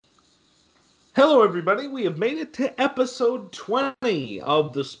Hello, everybody. We have made it to episode 20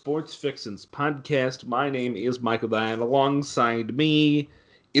 of the Sports Fixins podcast. My name is Michael Diane. Alongside me,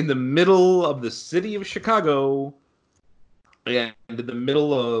 in the middle of the city of Chicago, and in the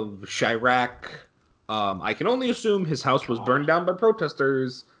middle of Chirac, I can only assume his house was burned down by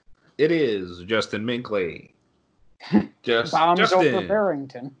protesters. It is Justin Minkley. Bombs over Justin,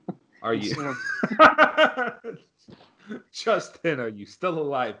 Barrington. are you? Justin, are you still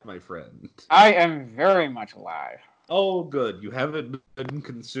alive, my friend? I am very much alive. Oh, good. You haven't been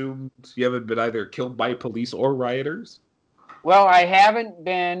consumed. You haven't been either killed by police or rioters? Well, I haven't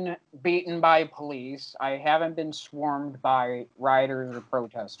been beaten by police. I haven't been swarmed by rioters or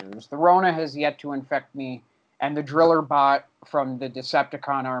protesters. The Rona has yet to infect me, and the driller bot from the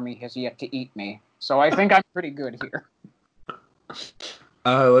Decepticon army has yet to eat me. So I think I'm pretty good here.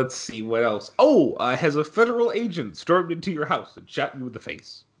 Let's see what else. Oh, has a federal agent stormed into your house and shot you in the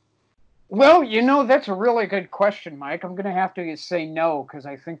face? Well, that's a really good question, Mike. I'm going to have to say no because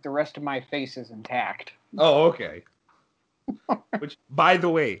I think the rest of my face is intact. Oh, okay. Which, by the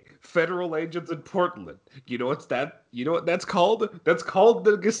way, federal agents in Portland. You know what that's called? That's called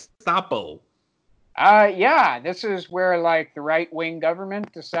the Gestapo. Yeah, this is where the right-wing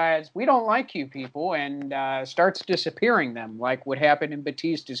government decides we don't like you people and starts disappearing them, like what happened in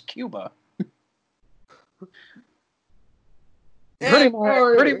Batista's Cuba. Pretty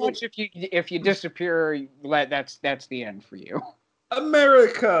much, if you disappear, that's the end for you.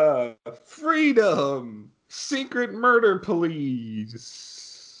 America, freedom, secret murder police.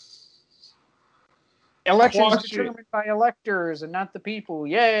 Elections determined by electors and not the people.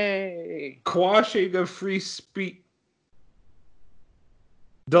 Yay! Quashing of free speech.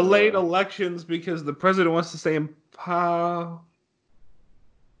 Delayed elections because the president wants to stay in power.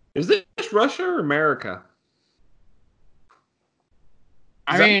 Is this Russia or America?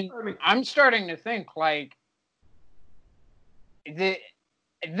 I'm starting to think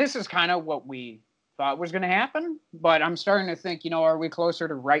this is kind of what we thought was going to happen, but I'm starting to think, are we closer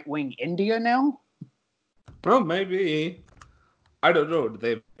to right-wing India now? Well, maybe. I don't know. Do they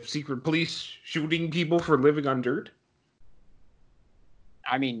have secret police shooting people for living on dirt?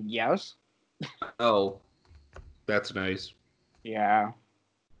 Yes. Oh, that's nice. Yeah.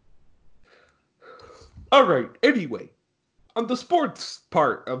 All right. Anyway, on the sports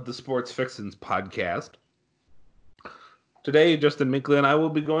part of the Sports Fixins podcast, today, Justin Minkley and I will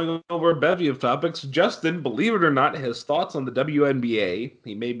be going over a bevy of topics. Justin, believe it or not, has thoughts on the WNBA.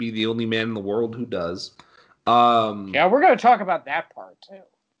 He may be the only man in the world who does. Yeah, we're going to talk about that part, too.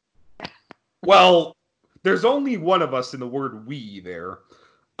 Well, there's only one of us in the word we there.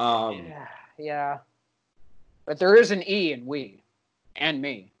 Yeah. But there is an E in we. And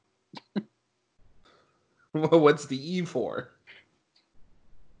me. What's the E for?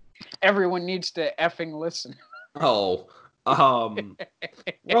 Everyone needs to effing listen. Oh.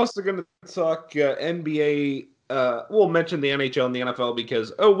 We're also going to talk NBA. We'll mention the NHL and the NFL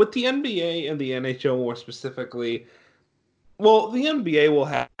because, with the NBA and the NHL more specifically, well, the NBA will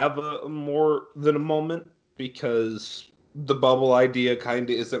have a more than a moment because the bubble idea kind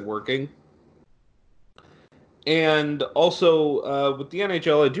of isn't working. And also, with the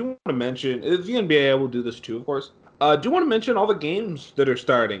NHL, I do want to mention, the NBA, I will do this too, of course. I do want to mention all the games that are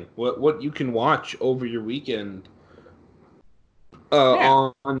starting, what you can watch over your weekend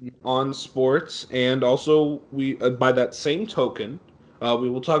on sports. And also, we by that same token, we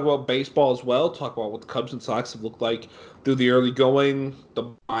will talk about baseball as well, talk about what the Cubs and Sox have looked like through the early going,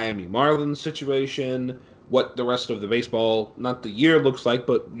 the Miami Marlins situation, what the rest of the baseball, not the year looks like,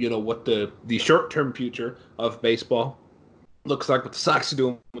 but what the short-term future of baseball looks like, what the Sox are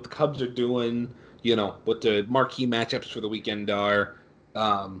doing, what the Cubs are doing, what the marquee matchups for the weekend are.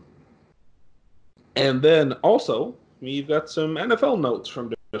 And then also, we've got some NFL notes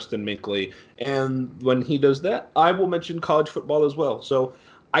from Justin Minkley. And when he does that, I will mention college football as well. So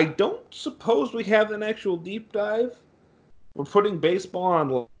I don't suppose we have an actual deep dive. We're putting baseball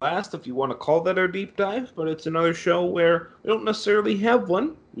on last, if you want to call that our deep dive, but it's another show where we don't necessarily have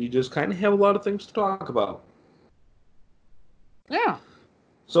one. We just kind of have a lot of things to talk about. Yeah.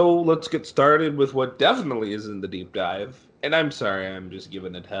 So let's get started with what definitely is in the deep dive. And I'm sorry, I'm just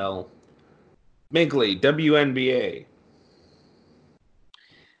giving it hell. Minkley, WNBA.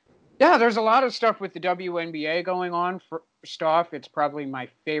 Yeah, there's a lot of stuff with the WNBA going on. First off, it's probably my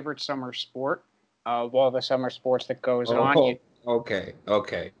favorite summer sport of all the summer sports that goes on. Okay.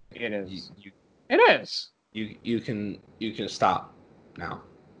 It is. It is. You can stop now.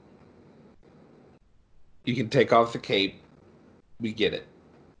 You can take off the cape. We get it.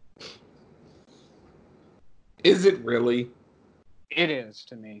 Is it really? It is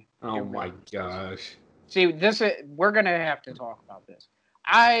to me. Oh my gosh. See, we're gonna have to talk about this.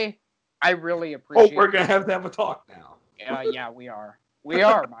 I really Oh, appreciate. we're gonna have to have a talk now. Yeah, we are. We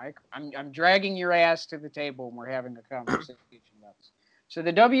are, Mike. I'm dragging your ass to the table, and we're having a conversation about this. So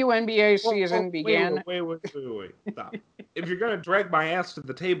the WNBA season began. Wait. Stop. If you're gonna drag my ass to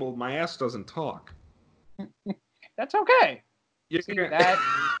the table, my ass doesn't talk. That's okay. See, Gonna... that is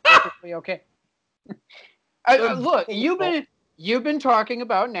perfectly okay. Look, you've been talking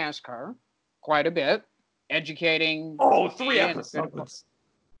about NASCAR quite a bit, educating. Oh, 3 episodes.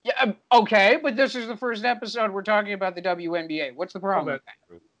 Yeah, okay, but this is the first episode we're talking about the WNBA. What's the problem with that?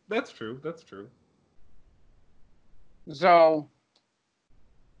 True. That's true. That's true. So,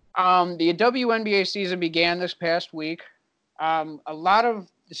 the WNBA season began this past week. A lot of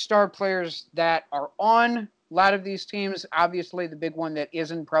the star players that are on a lot of these teams, obviously the big one that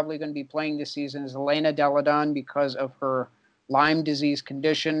isn't probably going to be playing this season is Elena Delle Donne because of her Lyme disease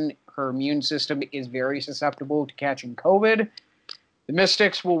condition. Her immune system is very susceptible to catching COVID. The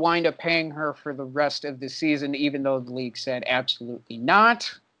Mystics will wind up paying her for the rest of the season, even though the league said absolutely not.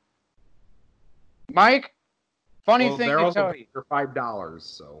 Mike, funny thing to tell you. For $5,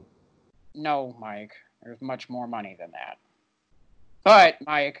 so. No, Mike. There's much more money than that. But,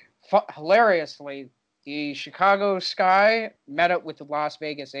 Mike, hilariously, the Chicago Sky met up with the Las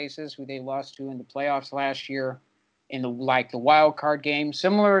Vegas Aces, who they lost to in the playoffs last year in the wild card game,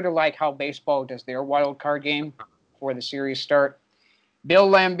 similar to how baseball does their wild card game before the series start. Bill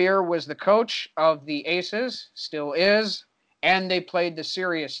Laimbeer was the coach of the Aces, still is, and they played the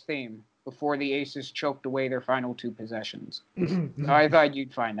serious theme before the Aces choked away their final 2 possessions. So I thought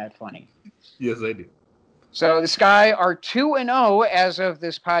you'd find that funny. Yes, I do. So the Sky are 2-0 as of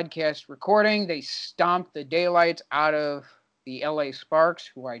this podcast recording. They stomped the daylights out of the LA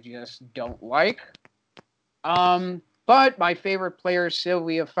Sparks, who I just don't like. But my favorite player,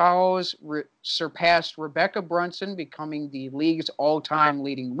 Sylvia Fowles, surpassed Rebecca Brunson, becoming the league's all-time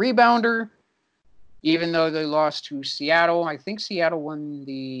leading rebounder. Even though they lost to Seattle, I think Seattle won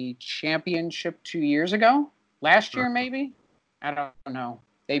the championship 2 years ago. Last year, maybe? I don't know.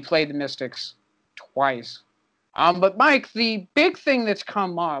 They played the Mystics twice. But Mike, the big thing that's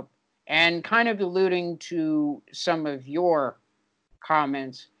come up, and kind of alluding to some of your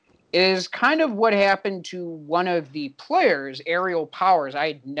comments, is kind of what happened to one of the players, Aerial Powers. I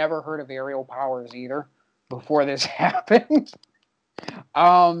had never heard of Aerial Powers either before this happened.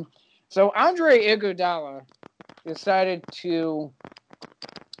 So Andre Iguodala decided to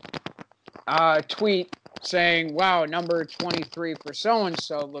tweet saying, wow, number 23 for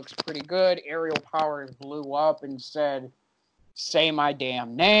so-and-so looks pretty good. Aerial Powers blew up and said, say my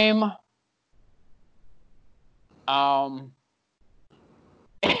damn name.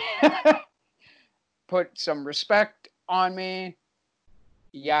 Put some respect on me.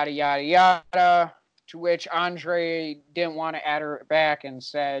 Yada, yada, yada. To which Andre didn't want to add her back and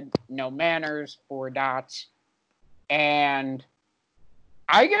said, no manners, 4 dots. And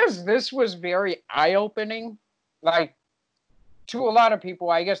I guess this was very eye-opening. To a lot of people,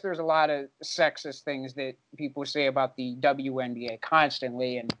 I guess there's a lot of sexist things that people say about the WNBA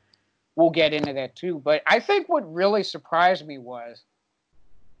constantly, and we'll get into that too. But I think what really surprised me was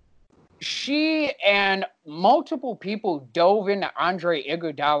she and multiple people dove into Andre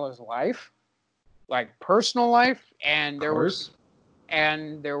Iguodala's life, personal life, and there were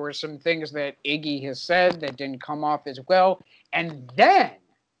some things that Iggy has said that didn't come off as well. And then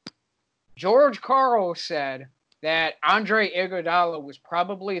George Karl said that Andre Iguodala was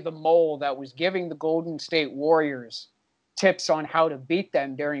probably the mole that was giving the Golden State Warriors tips on how to beat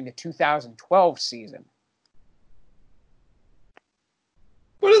them during the 2012 season.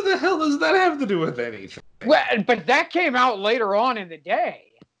 What the hell does that have to do with anything? Well, but that came out later on in the day,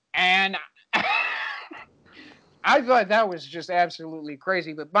 and I thought that was just absolutely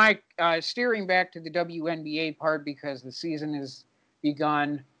crazy. But Mike, steering back to the WNBA part because the season has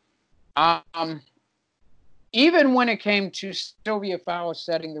begun. Even when it came to Sylvia Fowles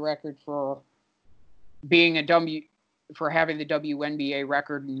setting the record for having the WNBA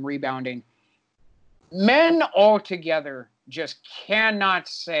record in rebounding, men altogether just cannot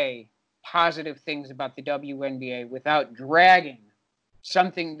say positive things about the WNBA without dragging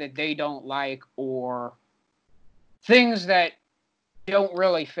something that they don't like or things that don't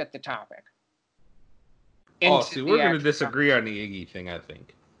really fit the topic. We're going to disagree on the Iggy thing, I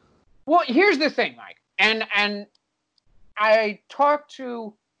think. Well, here's the thing, Mike. And I talked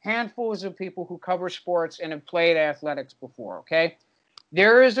to handfuls of people who cover sports and have played athletics before, okay?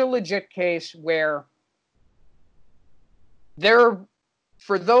 There is a legit case where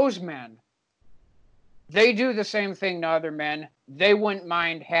for those men, they do the same thing to other men. They wouldn't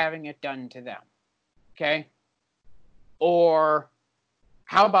mind having it done to them. Okay? Or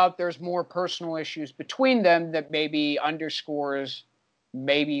how about there's more personal issues between them that maybe underscores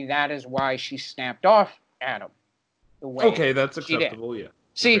maybe that is why she snapped off at him the way Okay, that's she did. acceptable. Yeah. If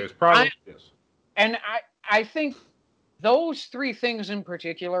See, there's problems, yes. I think those three things in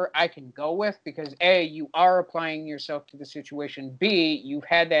particular I can go with because A, you are applying yourself to the situation. B, you've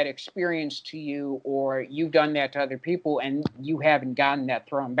had that experience to you or you've done that to other people and you haven't gotten that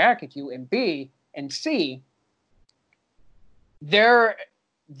thrown back at you. And B and C, there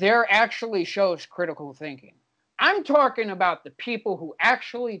actually shows critical thinking. I'm talking about the people who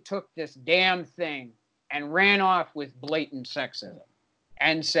actually took this damn thing and ran off with blatant sexism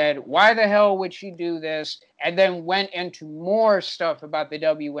and said, why the hell would she do this? And then went into more stuff about the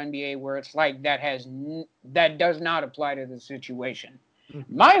WNBA where it's like that does not apply to the situation.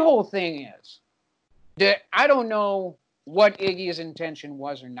 Mm-hmm. My whole thing is that I don't know what Iggy's intention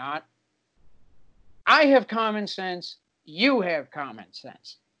was or not. I have common sense. You have common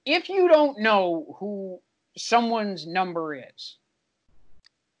sense. If you don't know who someone's number is,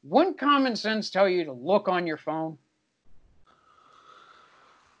 wouldn't common sense tell you to look on your phone?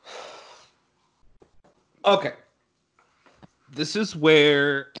 Okay. This is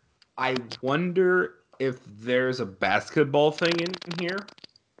where I wonder if there's a basketball thing in here.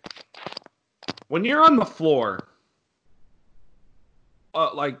 When you're on the floor,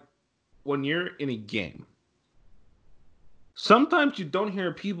 like when you're in a game, sometimes you don't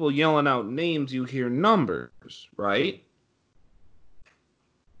hear people yelling out names, you hear numbers, right?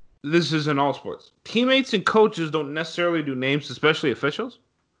 This is in all sports. Teammates and coaches don't necessarily do names, especially officials.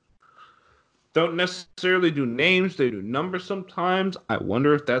 Don't necessarily do names, they do numbers sometimes. I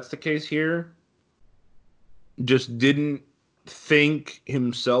wonder if that's the case here. Just didn't think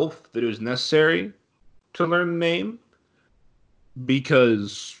himself that it was necessary to learn the name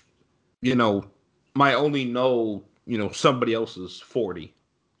because, you know, might only know, somebody else's 40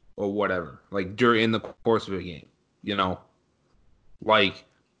 or whatever, like during the course of a game, you know? Like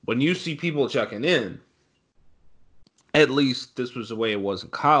when you see people checking in, at least this was the way it was in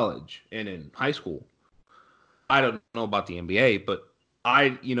college and in high school. I don't know about the NBA, but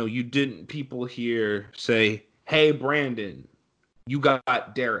you didn't people here say, "Hey, Brandon, you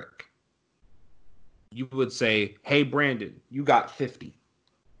got Derek." You would say, "Hey, Brandon, you got 50."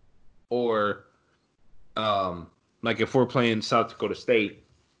 Or, like if we're playing South Dakota State,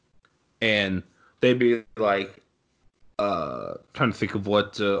 and they'd be like, trying to think of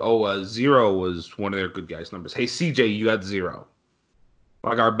what, 0 was one of their good guys' numbers. Hey, CJ, you got 0.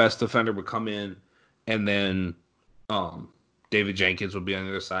 Like our best defender would come in, and then David Jenkins would be on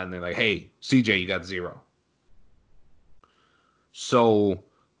the other side, and they're like, "Hey, CJ, you got 0." So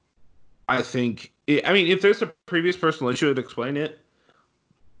I think, if there's a previous personal issue, I'd explain it.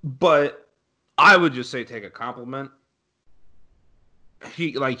 But I would just say take a compliment.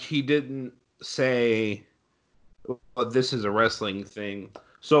 He didn't say, "Oh, this is a wrestling thing."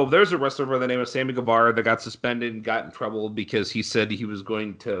 So there's a wrestler by the name of Sammy Guevara that got suspended and got in trouble because he said he was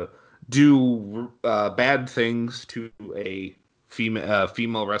going to do bad things to a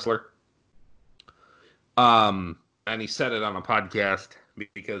female wrestler. And he said it on a podcast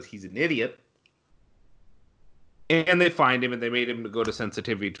because he's an idiot. And they fined him and they made him to go to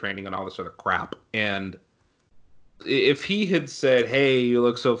sensitivity training and all this other crap. And if he had said, "Hey, you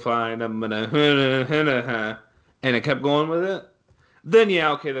look so fine, I'm gonna," and it kept going with it, then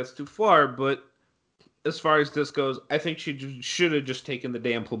yeah, okay, that's too far. But as far as this goes, I think she should have just taken the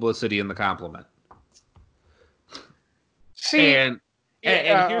damn publicity and the compliment. See, And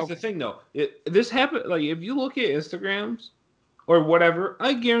here's the thing, though. This happened. Like, if you look at Instagrams or whatever,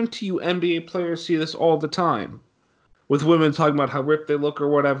 I guarantee you NBA players see this all the time with women talking about how ripped they look or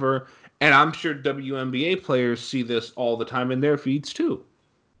whatever. And I'm sure WNBA players see this all the time in their feeds too.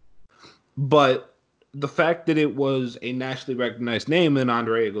 But the fact that it was a nationally recognized name in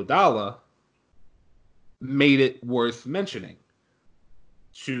Andre Iguodala made it worth mentioning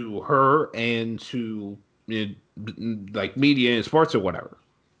to her and to, like, media and sports or whatever.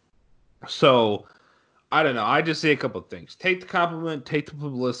 So I don't know. I just say a couple of things. Take the compliment, take the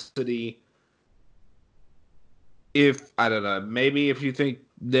publicity. If I don't know, maybe if you think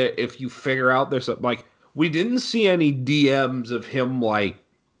that if you figure out there's something like we didn't see any DMs of him like,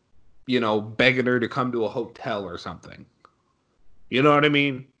 begging her to come to a hotel or something. You know what I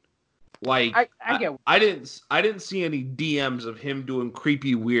mean? Like I get. I didn't see any DMs of him doing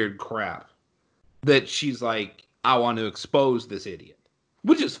creepy weird crap that she's like, I want to expose this idiot,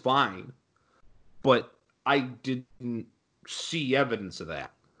 which is fine, but I didn't see evidence of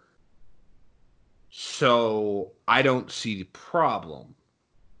that. So I don't see the problem.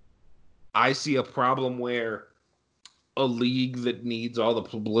 I see a problem where a league that needs all the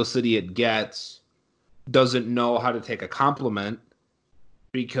publicity it gets doesn't know how to take a compliment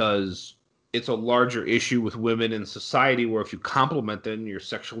because it's a larger issue with women in society where if you compliment them, you're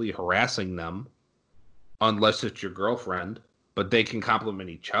sexually harassing them, unless it's your girlfriend, but they can compliment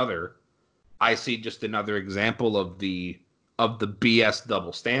each other. I see just another example of the BS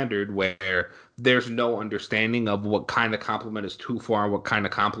double standard where there's no understanding of what kind of compliment is too far, what kind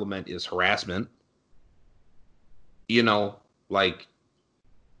of compliment is harassment. You know, like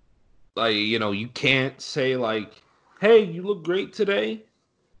you can't say like, "Hey, you look great today."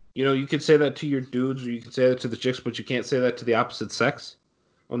 You could say that to your dudes or you could say that to the chicks, but you can't say that to the opposite sex.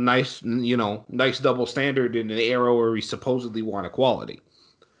 Well, nice double standard in an era where we supposedly want equality.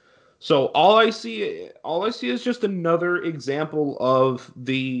 So all I see is just another example of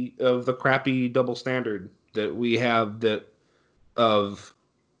the crappy double standard that we have that of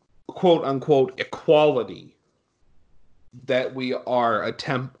quote unquote equality that we are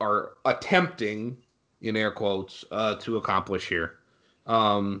attempting in air quotes to accomplish here.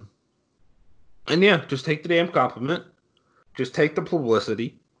 Um, and yeah, just take the damn compliment. Just take the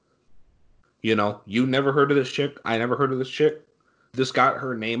publicity. You never heard of this chick. I never heard of this chick. This got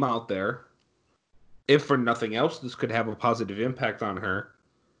her name out there. If for nothing else, this could have a positive impact on her.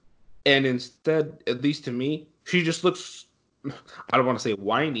 And instead, at least to me, she just looks, I don't want to say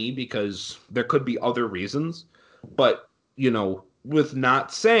whiny because there could be other reasons, but, with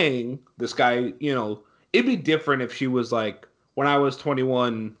not saying this guy, it'd be different if she was like, when I was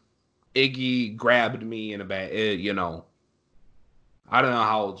 21, Iggy grabbed me in a bag, I don't know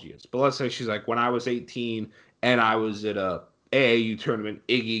how old she is, but let's say she's like, when I was 18 and I was at a AAU tournament,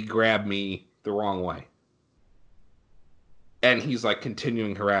 Iggy grabbed me the wrong way. And he's like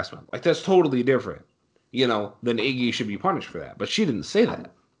continuing harassment. Like, that's totally different, then Iggy should be punished for that. But she didn't say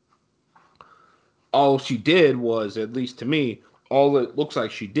that. All she did was, at least to me, all it looks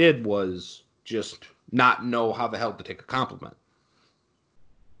like she did was just not know how the hell to take a compliment.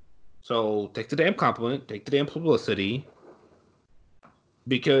 So take the damn compliment, take the damn publicity,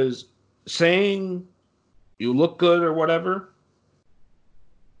 because saying you look good or whatever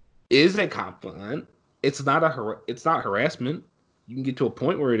is a compliment. It's not harassment. You can get to a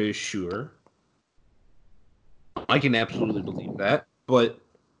point where it is, sure. I can absolutely believe that, but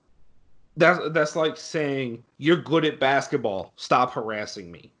that's like saying you're good at basketball. Stop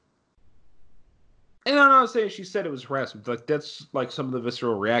harassing me. And I'm not saying she said it was harassment. Like, that's like some of the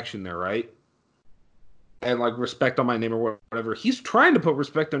visceral reaction there, right? And like respect on my name or whatever. He's trying to put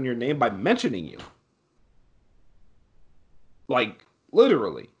respect on your name by mentioning you. Like,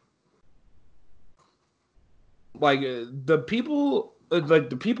 literally. Like the people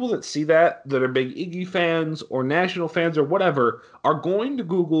that see that are big Iggy fans or national fans or whatever are going to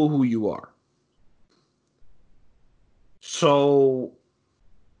Google who you are. So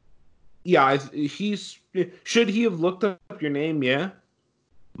yeah, he's should he have looked up your name? Yeah,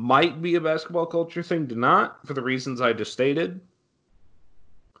 might be a basketball culture thing to not for the reasons I just stated.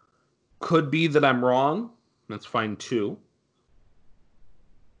 Could be that I'm wrong. That's fine too.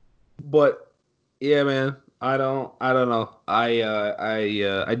 But yeah, man, I don't know.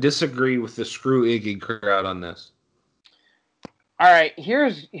 I disagree with the screw Iggy crowd on this. All right,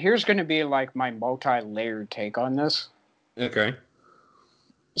 here's going to be like my multi-layered take on this. Okay.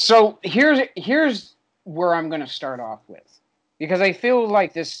 So here's where I'm going to start off with, because I feel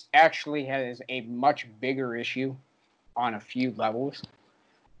like this actually has a much bigger issue on a few levels.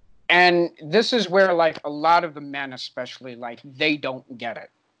 And this is where like a lot of the men especially, like, they don't get it.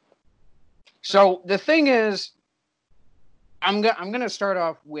 So the thing is, I'm going to start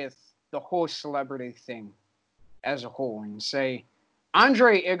off with the whole celebrity thing as a whole and say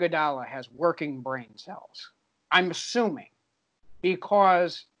Andre Iguodala has working brain cells. I'm assuming,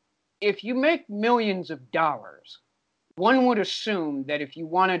 because if you make millions of dollars, one would assume that if you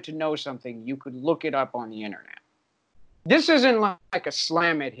wanted to know something, you could look it up on the internet. This isn't like a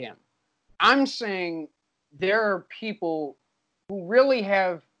slam at him. I'm saying there are people who really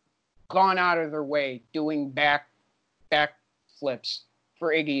have gone out of their way doing backflips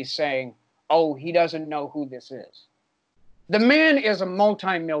for Iggy, saying, oh, he doesn't know who this is. The man is a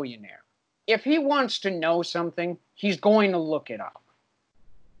multimillionaire. If he wants to know something, he's going to look it up.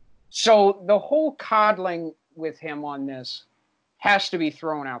 So the whole coddling with him on this has to be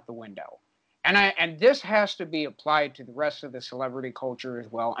thrown out the window. And this has to be applied to the rest of the celebrity culture as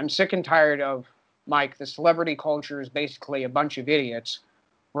well. I'm sick and tired of, Mike, the celebrity culture is basically a bunch of idiots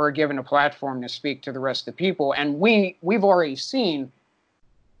who are given a platform to speak to the rest of the people. And we've already seen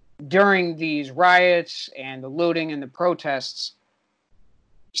during these riots and the looting and the protests,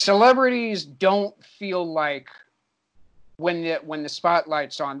 celebrities don't feel like when the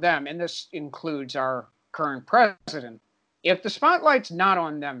spotlight's on them, and this includes our current president, if the spotlight's not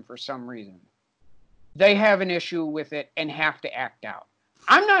on them for some reason, they have an issue with it and have to act out.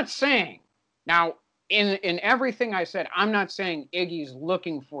 I'm not saying, now, in everything I said, I'm not saying Iggy's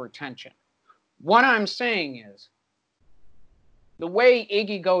looking for attention. What I'm saying is, the way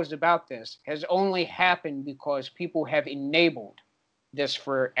Iggy goes about this has only happened because people have enabled this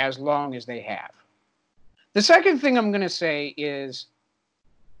for as long as they have. The second thing I'm going to say is,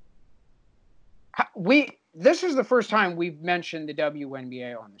 this is the first time we've mentioned the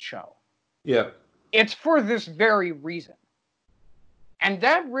WNBA on the show. Yeah. It's for this very reason. And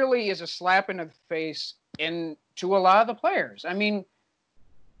that really is a slap in the face to a lot of the players. I mean,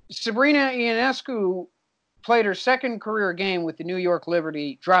 Sabrina Ionescu played her second career game with the New York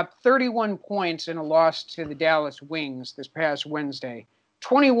Liberty, dropped 31 points in a loss to the Dallas Wings this past Wednesday,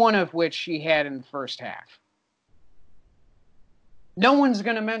 21 of which she had in the first half. No one's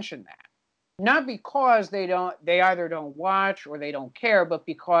going to mention that. Not because they either don't watch or they don't care, but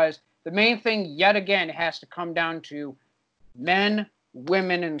because the main thing, yet again, has to come down to men,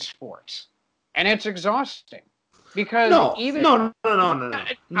 women, and sports. And it's exhausting. Because No.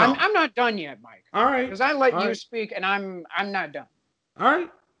 I'm not done yet, Mike. All right. Because I let you speak, and I'm not done. All right.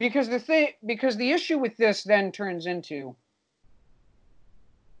 Because the issue with this then turns into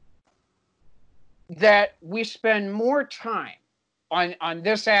that we spend more time on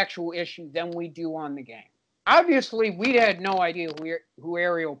this actual issue than we do on the game. Obviously, we had no idea who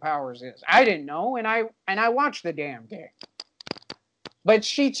Aerial Powers is. I didn't know, and I watched the damn game. But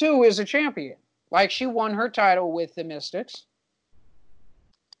she too is a champion. Like, she won her title with the Mystics,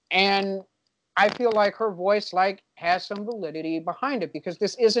 and I feel like her voice has some validity behind it, because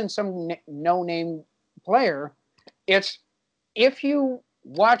this isn't some no-name player. It's, if you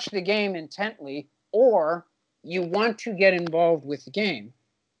watch the game intently or you want to get involved with the game,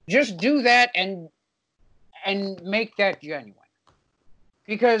 just do that and make that genuine.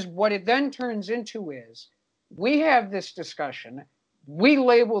 Because what it then turns into is, we have this discussion, we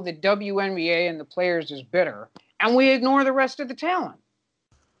label the WNBA and the players as bitter, and we ignore the rest of the talent.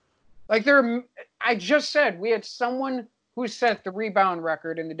 Like, I just said, we had someone who set the rebound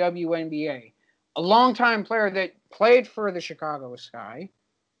record in the WNBA, a longtime player that played for the Chicago Sky.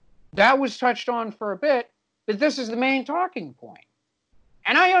 That was touched on for a bit, but this is the main talking point.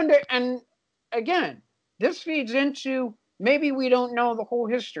 And again, this feeds into, maybe we don't know the whole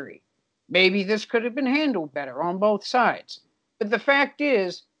history. Maybe this could have been handled better on both sides. But the fact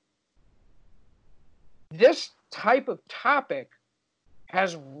is, this type of topic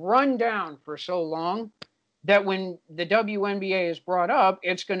has run down for so long that when the WNBA is brought up,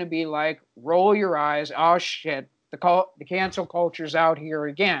 it's going to be like, roll your eyes, oh shit, the cancel culture's out here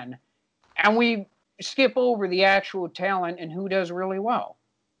again. And we skip over the actual talent and who does really well.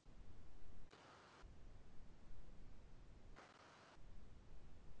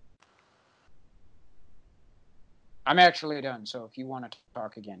 I'm actually done, so if you want to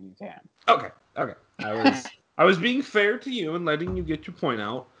talk again, you can. Okay. I was being fair to you and letting you get your point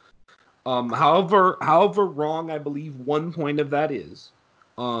out. However wrong I believe one point of that is.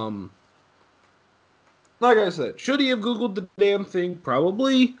 Like I said, should he have Googled the damn thing?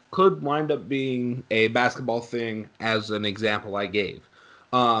 Probably. Could wind up being a basketball thing, as an example I gave.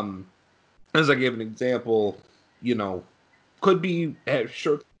 As I gave an example, could be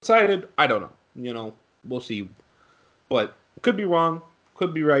short-sighted. I don't know. We'll see. But could be wrong,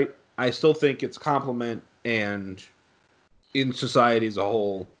 could be right. I still think it's a compliment, and in society as a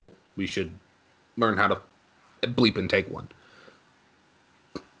whole, we should learn how to bleep and take one.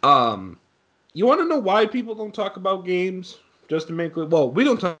 You want to know why people don't talk about games? Just to make it, well, we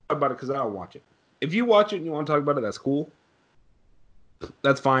don't talk about it because I don't watch it. If you watch it and you want to talk about it, that's cool.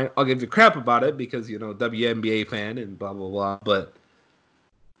 That's fine. I'll give you crap about it because, WNBA fan and blah, blah, blah. But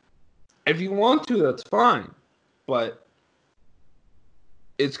if you want to, that's fine. But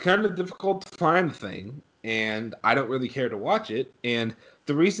it's kind of difficult to find the thing, and I don't really care to watch it. And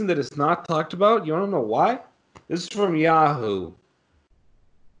the reason that it's not talked about, you want to know why? This is from Yahoo.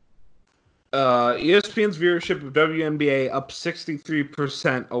 ESPN's viewership of WNBA up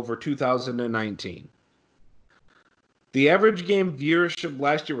 63% over 2019. The average game viewership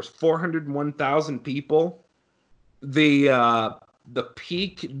last year was 401,000 people. The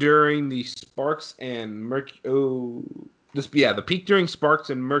peak during the Sparks and Mercury. The peak during Sparks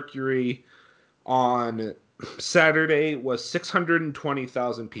and Mercury on Saturday was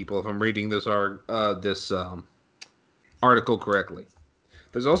 620,000 people. If I'm reading this article correctly,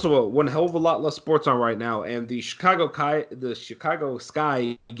 There's also one hell of a lot less sports on right now, and the Chicago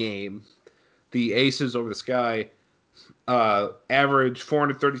Sky game, the Aces over the Sky, averaged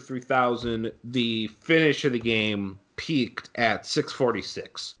 433,000. The finish of the game peaked at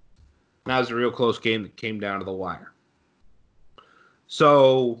 646. That was a real close game that came down to the wire.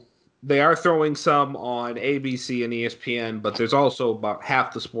 So they are throwing some on ABC and ESPN, but there's also about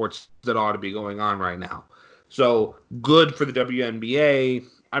half the sports that ought to be going on right now. So good for the WNBA.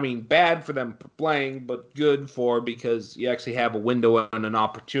 I mean, bad for them playing, but good for because you actually have a window and an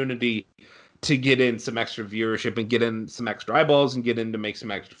opportunity to get in some extra viewership and get in some extra eyeballs and get in to make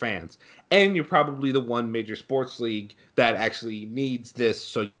some extra fans. And you're probably the one major sports league that actually needs this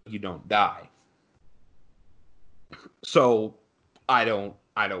so you don't die. So I don't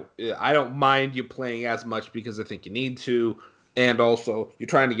mind you playing as much because I think you need to, and also you're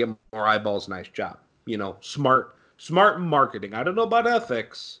trying to get more eyeballs. Nice job. Smart marketing. I don't know about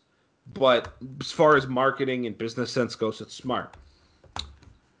ethics, but as far as marketing and business sense goes, it's smart.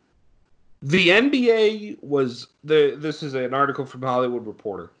 The NBA was the. This is an article from Hollywood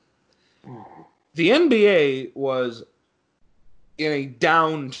Reporter. The NBA was in a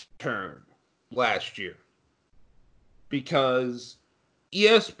downturn last year because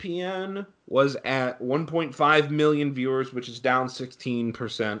ESPN was at 1.5 million viewers, which is down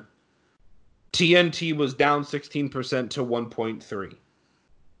 16%. TNT was down 16% to 1.3.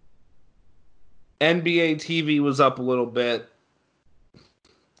 NBA TV was up a little bit.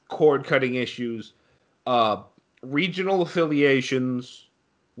 Cord cutting issues. Regional affiliations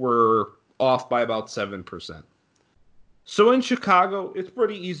were off by about 7%. So in Chicago, it's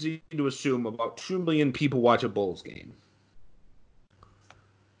pretty easy to assume about 2 million people watch a Bulls game.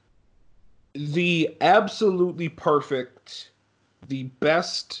 The absolutely perfect, the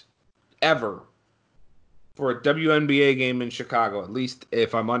best ever for a WNBA game in Chicago, at least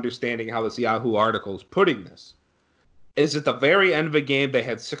if I'm understanding how this Yahoo article is putting this, is at the very end of a game they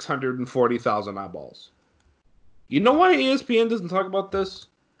had 640,000 eyeballs. You know why ESPN doesn't talk about this?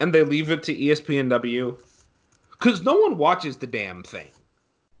 And they leave it to ESPNW? Because no one watches the damn thing.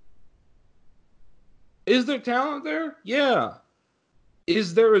 Is there talent there? Yeah.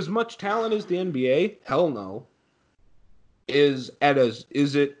 Is there as much talent as the NBA? Hell no. Is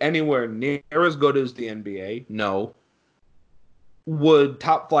it anywhere near as good as the NBA? No. Would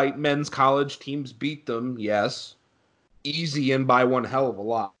top flight men's college teams beat them? Yes. Easy and by one hell of a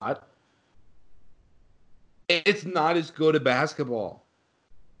lot. It's not as good at basketball.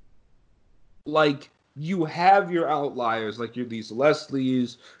 Like, you have your outliers, like these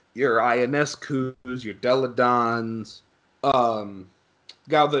Leslies, your Ionescu's, your Deladons,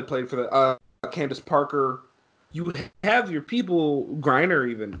 guy that played for the Candace Parker. You have your people, Griner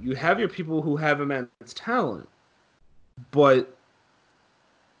even. You have your people who have immense talent, but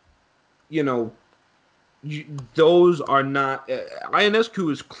those are not.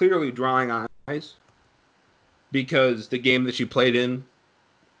 Ionescu is clearly drawing eyes because the game that she played in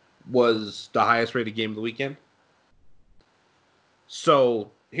was the highest rated game of the weekend. So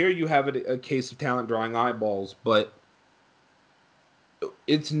here you have a case of talent drawing eyeballs, but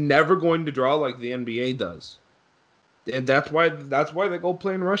it's never going to draw like the NBA does. And that's why they go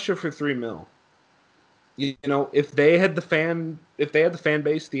play in Russia for $3 million. If they had the fan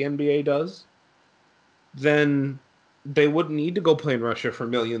base the NBA does, then they wouldn't need to go play in Russia for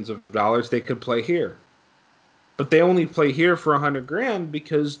millions of dollars. They could play here. But they only play here for $100,000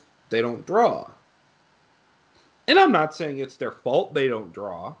 because they don't draw. And I'm not saying it's their fault they don't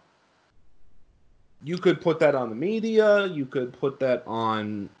draw. You could put that on the media, you could put that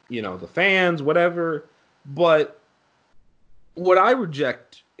on, the fans, whatever. But what I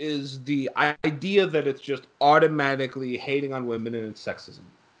reject is the idea that it's just automatically hating on women and it's sexism.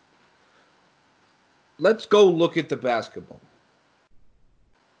 Let's go look at the basketball.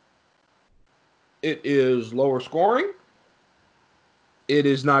 It is lower scoring. It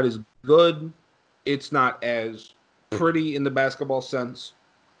is not as good. It's not as pretty in the basketball sense.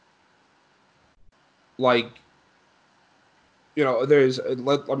 Like,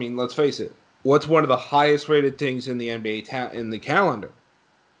 let's face it. What's one of the highest rated things in the NBA in the calendar?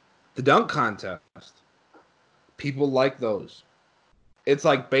 The dunk contest. People like those. It's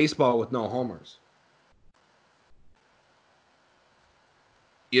like baseball with no homers.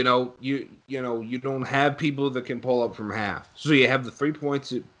 You don't have people that can pull up from half. So you have the 3 points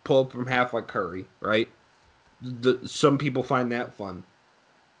that pull up from half like Curry, right? Some people find that fun.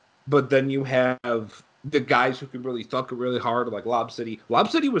 But then you have the guys who can really thunk it really hard, like Lob City. Lob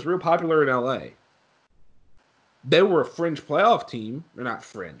City was real popular in LA. They were a fringe playoff team. They're not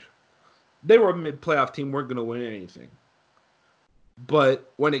fringe. They were a mid-playoff team, weren't going to win anything.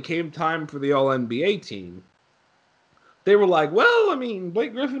 But when it came time for the All NBA team, they were like, well, I mean,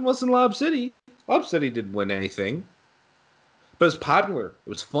 Blake Griffin was in Lob City. Lob City didn't win anything. But it's popular. It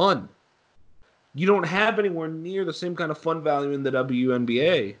was fun. You don't have anywhere near the same kind of fun value in the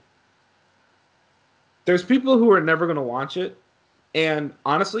WNBA. There's people who are never going to watch it. And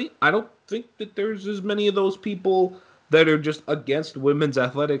honestly, I don't think that there's as many of those people that are just against women's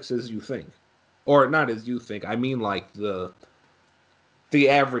athletics as you think. Or not as you think. I mean like the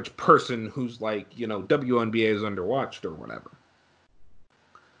average person who's like, WNBA is underwatched or whatever.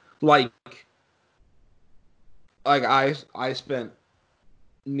 Like I spent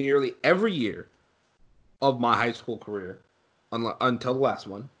nearly every year of my high school career until the last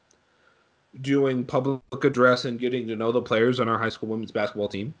one doing public address and getting to know the players on our high school women's basketball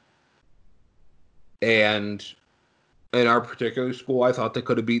team. And in our particular school, I thought they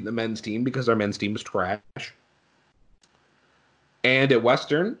could have beaten the men's team because our men's team was trash. And at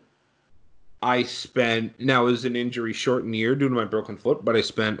Western, now it was an injury shortened year due to my broken foot, but I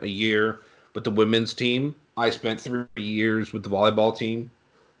spent a year with the women's team. I spent 3 years with the volleyball team.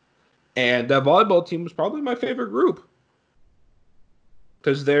 And that volleyball team was probably my favorite group.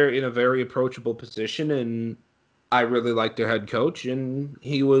 Because they're in a very approachable position, and I really liked their head coach, and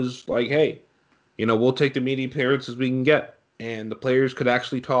he was like, hey, we'll take the media appearances we can get. And the players could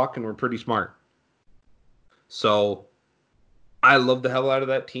actually talk and were pretty smart. So I love the hell out of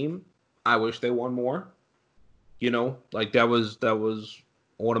that team. I wish they won more. That was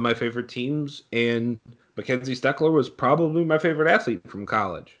one of my favorite teams, and Mackenzie Steckler was probably my favorite athlete from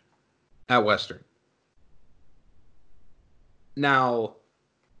college at Western. Now,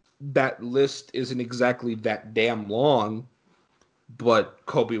 that list isn't exactly that damn long, but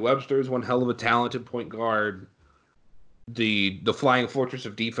Kobe Webster is one hell of a talented point guard. The flying fortress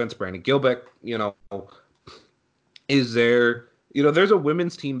of defense, Brandon Gilbeck, is there. There's a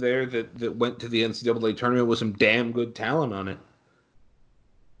women's team there that went to the NCAA tournament with some damn good talent on it.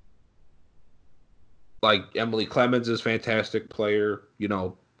 Like Emily Clemens is a fantastic player.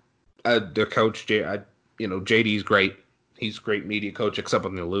 Their coach, JD's great. He's a great media coach, except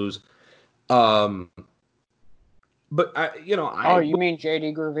when they lose. But Oh, you mean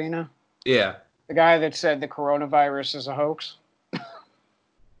JD Gravina? Yeah. The guy that said the coronavirus is a hoax?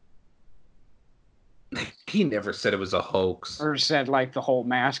 He never said it was a hoax. Or said, like, the whole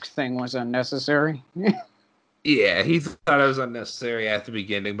mask thing was unnecessary? Yeah, he thought it was unnecessary at the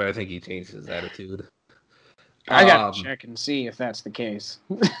beginning, but I think he changed his attitude. I got to check and see if that's the case.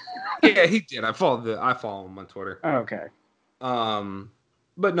 Yeah, he did. I follow him on Twitter. Okay.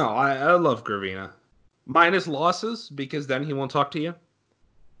 But no, I love Gravina. Minus losses, because then he won't talk to you.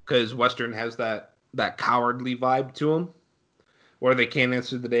 Because Western has that cowardly vibe to him, where they can't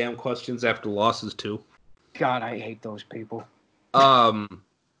answer the damn questions after losses too. God, I hate those people. But,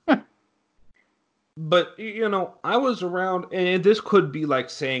 I was around, and this could be like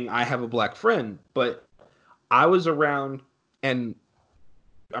saying I have a black friend, but I was around, and,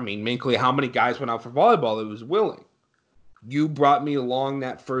 I mean, mainly how many guys went out for volleyball that was willing. You brought me along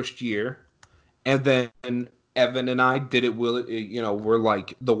that first year, and then Evan and I did it, we're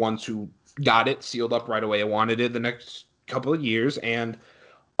like the ones who got it sealed up right away. I wanted it the next couple of years, and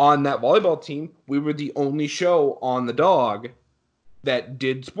on that volleyball team, we were the only show on the Dog that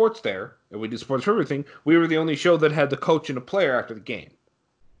did sports there, and we did sports for everything. We were the only show that had the coach and a player after the game,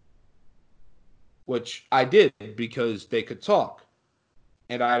 which I did because they could talk,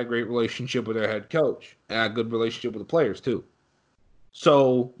 and I had a great relationship with their head coach, and I had a good relationship with the players too.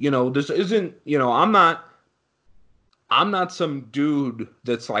 So, this isn't, I'm not some dude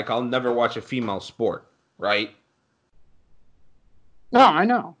that's like, I'll never watch a female sport, right? No, I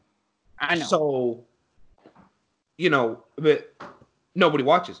know. So, but nobody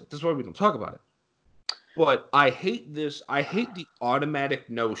watches it. That's why we don't talk about it. But I hate this. I hate the automatic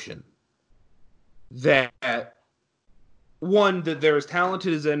notion that, one, that they're as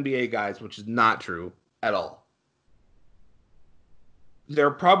talented as NBA guys, which is not true at all.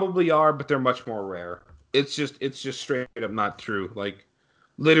 There probably are, but they're much more rare. It's just straight up not true. Like,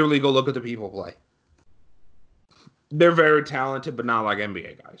 literally go look at the people play. They're very talented, but not like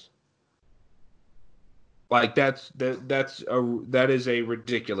NBA guys. Like, that is a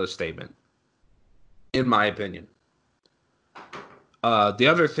ridiculous statement, in my opinion. The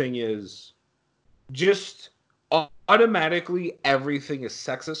other thing is, just automatically everything is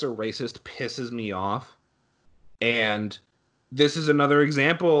sexist or racist pisses me off. And this is another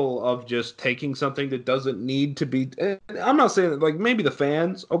example of just taking something that doesn't need to be. I'm not saying that, like, maybe the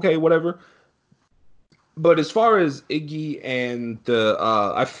fans, okay, whatever. But as far as Iggy and the,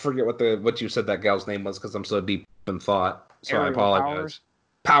 I forget what you said that gal's name was because I'm so deep in thought. So I Aerial apologize. Powers.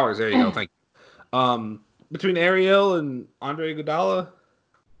 Powers, there you go. Thank you. Between Ariel and Andre Iguodala,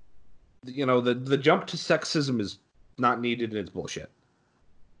 the jump to sexism is not needed and it's bullshit.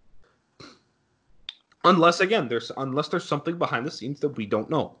 Unless there's something behind the scenes that we don't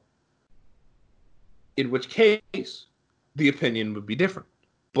know. In which case, the opinion would be different.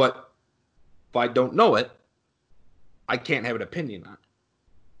 But if I don't know it, I can't have an opinion on it.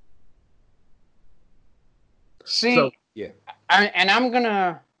 See, so yeah. I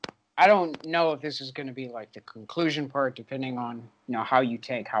don't know if this is gonna be like the conclusion part, depending on how you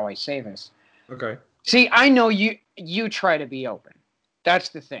take how I say this. Okay. See, I know you try to be open. That's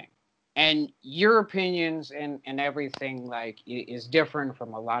the thing. And your opinions and everything like is different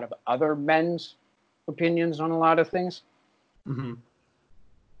from a lot of other men's opinions on a lot of things. Mm-hmm.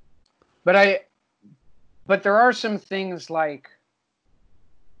 But there are some things like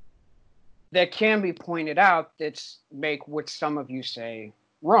that can be pointed out that make what some of you say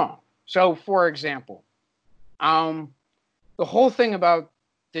wrong. So, for example, the whole thing about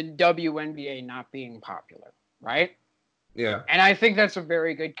the WNBA not being popular, right? Yeah. And I think that's a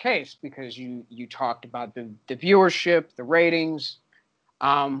very good case because you talked about the viewership, the ratings.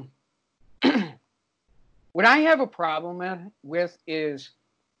 Um, what I have a problem with is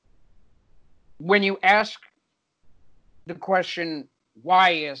when you ask the question, why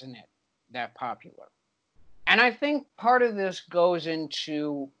isn't it that popular? And I think part of this goes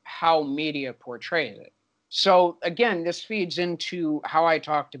into how media portrays it. So again, this feeds into how I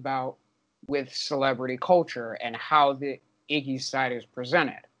talked about with celebrity culture and how the Iggy side is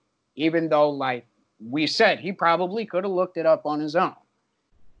presented. Even though, like we said, he probably could have looked it up on his own.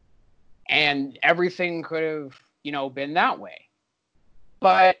 And everything could have, been that way.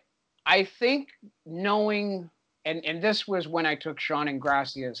 But I think knowing, and this was when I took Sean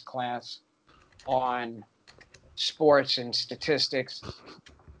Ingracia's class on sports and statistics,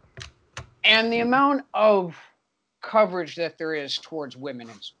 and the amount of coverage that there is towards women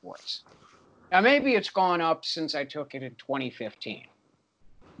in sports. Now, maybe it's gone up since I took it in 2015,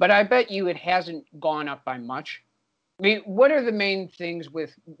 but I bet you it hasn't gone up by much. I mean, what are the main things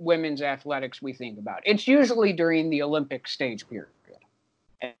with women's athletics we think about? It's usually during the Olympic stage period,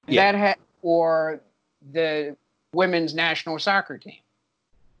 and Yeah. or the women's national soccer team,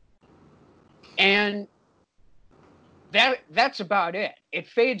 and that's about it. It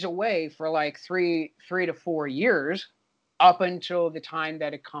fades away for like three to 4 years up until the time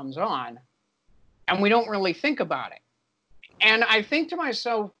that it comes on, and we don't really think about it. And I think to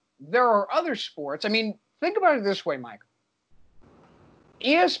myself, there are other sports. I mean, think about it this way, Mike.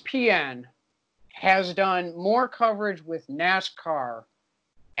 ESPN has done more coverage with NASCAR,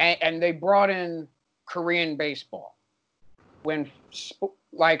 and they brought in Korean baseball when,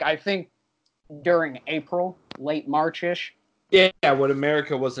 like, I think during April, late March-ish. Yeah, when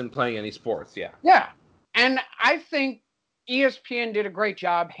America wasn't playing any sports, yeah. Yeah. And I think ESPN did a great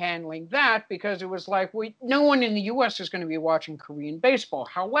job handling that because it was like, no one in the U.S. is going to be watching Korean baseball.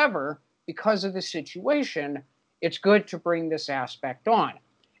 However, because of the situation, it's good to bring this aspect on.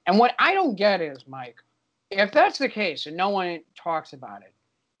 And what I don't get is, Mike, if that's the case and no one talks about it,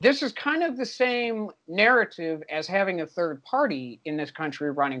 this is kind of the same narrative as having a third party in this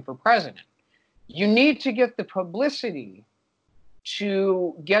country running for president. You need to get the publicity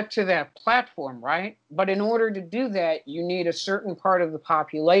to get to that platform, right? But in order to do that, you need a certain part of the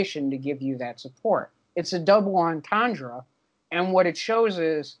population to give you that support. It's a double entendre. And what it shows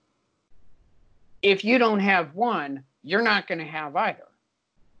is if you don't have one, you're not going to have either.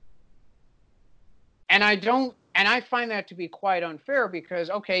 And I find that to be quite unfair because,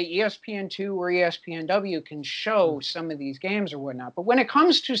 okay, ESPN2 or ESPNW can show some of these games or whatnot. But when it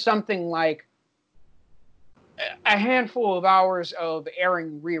comes to something like a handful of hours of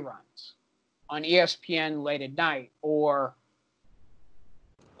airing reruns on ESPN late at night, or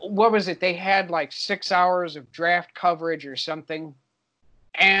what was it? They had like 6 hours of draft coverage or something.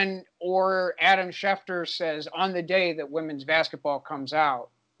 Or Adam Schefter says on the day that women's basketball comes out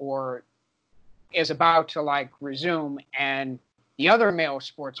or is about to like resume and the other male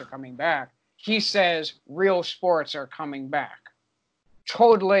sports are coming back, he says real sports are coming back.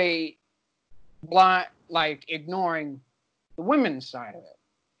 Totally blind, like ignoring the women's side of it.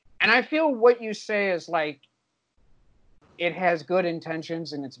 And I feel what you say is like it has good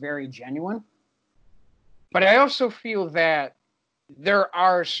intentions and it's very genuine. But I also feel that there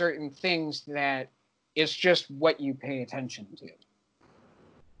are certain things that it's just what you pay attention to.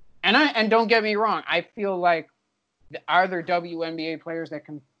 And don't get me wrong, I feel like are there WNBA players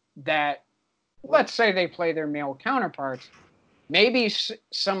that let's say they play their male counterparts, maybe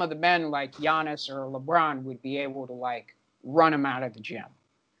some of the men like Giannis or LeBron would be able to like run them out of the gym.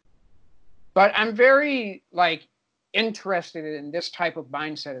 But I'm very interested in this type of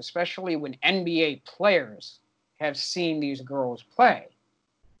mindset, especially when NBA players have seen these girls play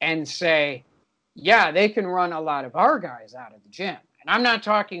and say, yeah, they can run a lot of our guys out of the gym. And I'm not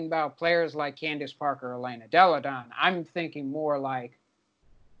talking about players like Candace Parker or Elena Delle Donne. I'm thinking more like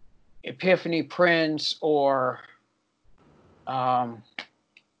Epiphany Prince or Kalia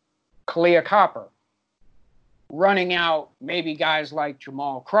Copper, running out maybe guys like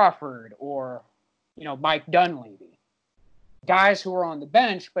Jamal Crawford or, Mike Dunleavy. Guys who are on the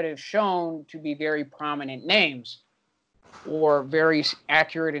bench but have shown to be very prominent names or very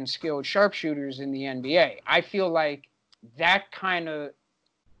accurate and skilled sharpshooters in the NBA. I feel like that kind of,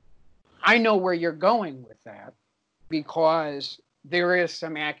 I know where you're going with that because there is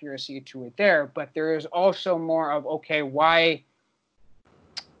some accuracy to it there, but there is also more of, okay, why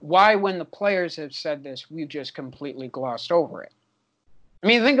when the players have said this, we've just completely glossed over it. I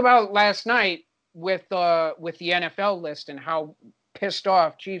mean, think about last night with the NFL list and how pissed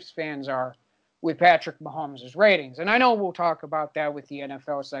off Chiefs fans are with Patrick Mahomes' ratings. And I know we'll talk about that with the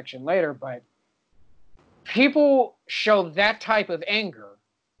NFL section later, but people show that type of anger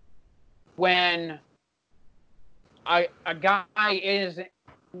when a guy isn't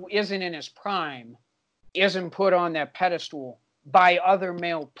in his prime, isn't put on that pedestal by other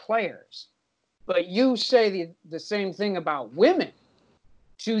male players. But you say the same thing about women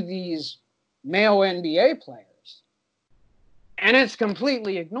to these male NBA players, and it's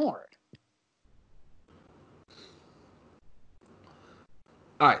completely ignored.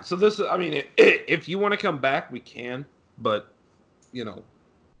 All right, so this, I mean, if you want to come back, we can, but,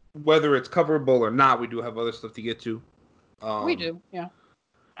 whether it's coverable or not, we do have other stuff to get to. We do, yeah.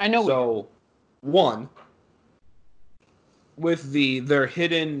 I know so, one, with they're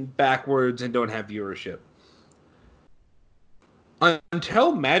hidden backwards and don't have viewership.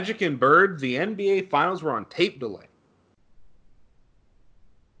 Until Magic and Bird, the NBA Finals were on tape delay.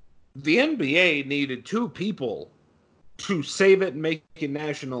 The NBA needed two people to save it and make it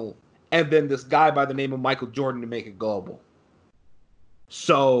national, and then this guy by the name of Michael Jordan to make it global.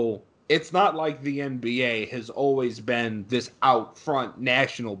 So it's not like the NBA has always been this out front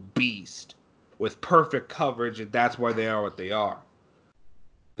national beast with perfect coverage, and that's why they are what they are.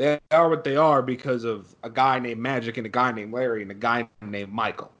 They are what they are because of a guy named Magic and a guy named Larry and a guy named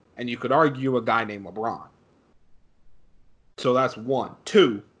Michael. And you could argue a guy named LeBron. So that's one.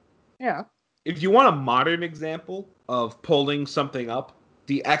 Two. Yeah. If you want a modern example of pulling something up,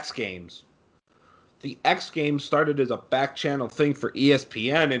 the X Games. The X Games started as a back channel thing for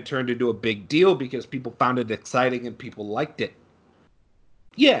ESPN and turned into a big deal because people found it exciting and people liked it.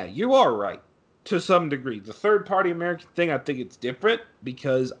 Yeah, you are right. To some degree. The third-party American thing, I think it's different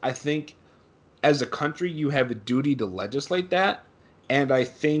because I think as a country you have a duty to legislate that, and I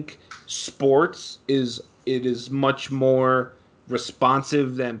think sports is much more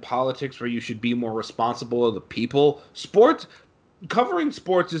responsive than politics, where you should be more responsible of the people. Covering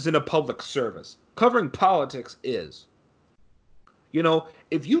sports isn't a public service. Covering politics is.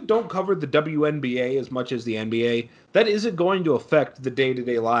 If you don't cover the WNBA as much as the NBA, that isn't going to affect the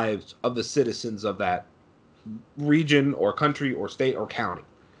day-to-day lives of the citizens of that region or country or state or county.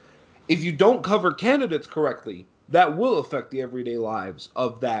 If you don't cover candidates correctly, that will affect the everyday lives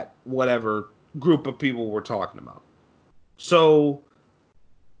of that whatever group of people we're talking about. So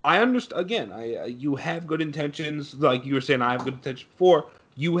I understand, again, you have good intentions. Like you were saying, I have good intentions before.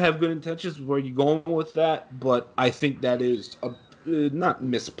 You have good intentions. Where you going with that? But I think that is not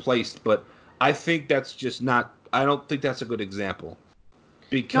misplaced, but I think that's just not. I don't think that's a good example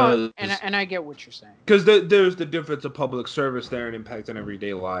because and I get what you're saying, because there's the difference of public service there and impact on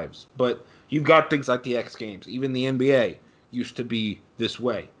everyday lives. But you've got things like the X Games, even the NBA used to be this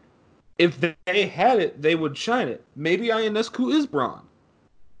way. If they had it, they would shine it. Maybe Ionescu is Braun,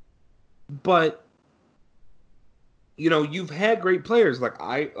 but you've had great players.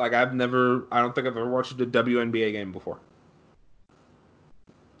 I don't think I've ever watched a WNBA game before.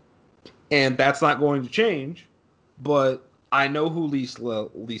 And that's not going to change, but I know who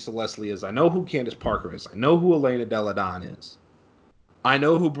Lisa Leslie is. I know who Candace Parker is. I know who Elena Delle Donne is. I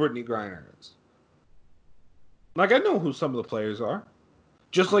know who Brittany Griner is. I know who some of the players are.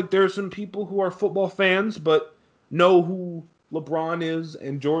 Just like there's some people who are football fans, but know who LeBron is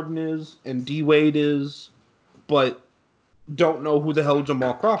and Jordan is and D Wade is, but don't know who the hell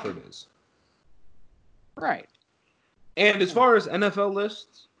Jamal Crawford is. Right. And as far as NFL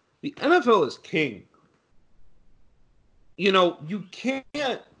lists, the NFL is king. You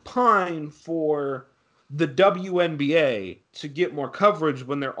can't pine for the WNBA to get more coverage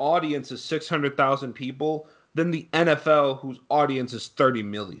when their audience is 600,000 people, than the NFL, whose audience is 30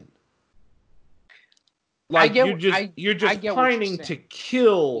 million. I Like get you're I just get what you're pining saying. to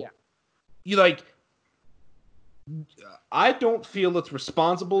kill. Yeah. You like. I don't feel it's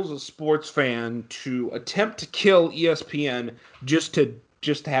responsible as a sports fan to attempt to kill ESPN just to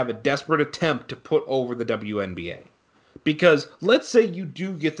have a desperate attempt to put over the WNBA. Because let's say you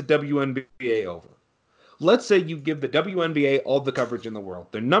do get the WNBA over. Let's say you give the WNBA all the coverage in the world.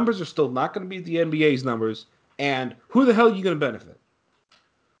 Their numbers are still not going to be the NBA's numbers, and who the hell are you going to benefit?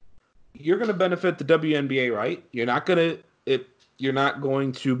 You're going to benefit the WNBA, right? You're not going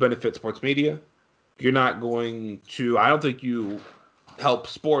to benefit sports media. You're not going to. I don't think you help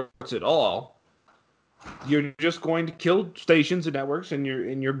sports at all. You're just going to kill stations and networks, and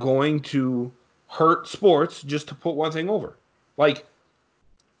you're going to hurt sports just to put one thing over. Like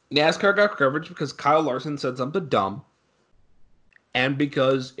NASCAR got coverage because Kyle Larson said something dumb, and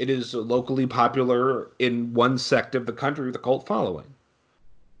because it is locally popular in one sect of the country with a cult following.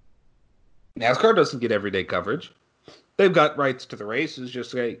 NASCAR doesn't get everyday coverage. They've got rights to the races,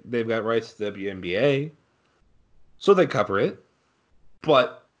 just like they've got rights to the WNBA, so they cover it.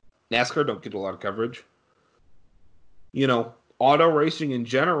 But NASCAR don't get a lot of coverage. Auto racing in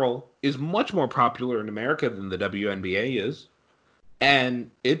general is much more popular in America than the WNBA is, and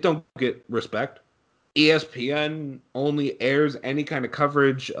it don't get respect. ESPN only airs any kind of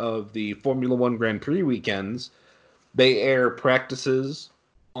coverage of the Formula One Grand Prix weekends. They air practices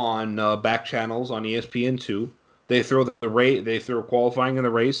on back channels on ESPN2. They throw qualifying in the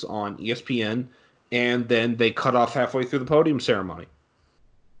race on ESPN, and then they cut off halfway through the podium ceremony,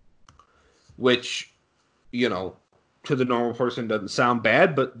 which you know to the normal person doesn't sound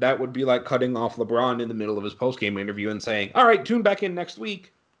bad, but that would be like cutting off LeBron in the middle of his post-game interview and saying, "All right, tune back in next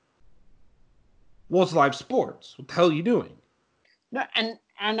week." Well, it's live sports. What the hell are you doing? No, and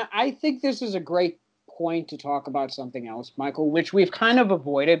I think this is a great point to talk about something else, Michael, which we've kind of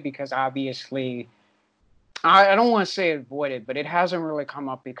avoided because obviously I don't want to say avoided, but it hasn't really come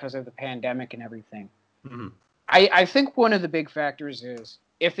up because of the pandemic and everything. Mm-hmm. I think one of the big factors is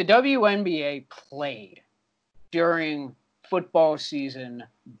if the WNBA played during football season,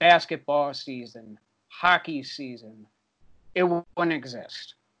 basketball season, hockey season, it wouldn't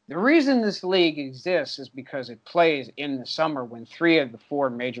exist. The reason this league exists is because it plays in the summer when 3 of the 4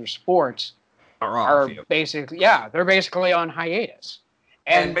 major sports Are off, are yeah. they're basically on hiatus.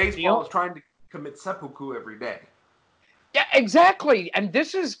 And And baseball is trying to commit seppuku every day. yeah, exactly. And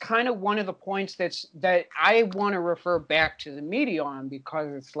this is kind of one of the points that I want to refer back to the media on,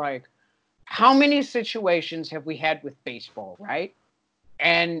 because it's like, how many situations have we had with baseball, right?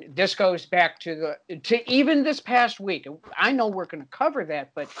 And this goes back to even this past week. I know we're going to cover that,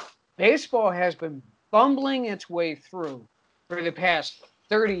 but baseball has been bumbling its way through for the past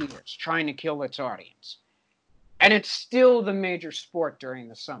 30 years, trying to kill its audience. And it's still the major sport during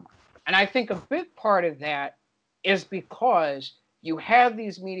the summer. And I think a big part of that is because you have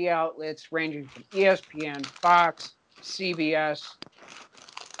these media outlets ranging from ESPN, Fox, CBS,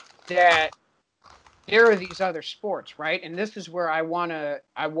 that there are these other sports, right? And this is where I wanna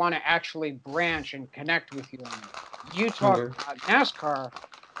actually branch and connect with you on this. You talk Okay. about NASCAR,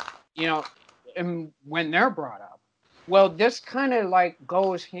 you know, and when they're brought up. Well, this kind of like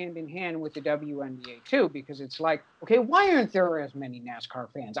goes hand in hand with the WNBA too, because it's like, okay, why aren't there as many NASCAR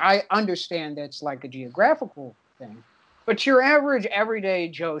fans? I understand that's like a geographical thing, but your average everyday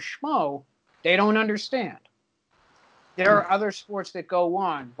Joe Schmo, they don't understand. There are other sports that go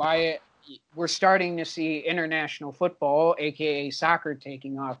on. Why we're starting to see international football, aka soccer,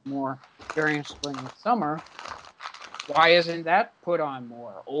 taking off more during spring and summer. Why isn't that put on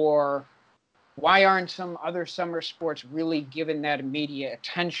more? Or why aren't some other summer sports really given that immediate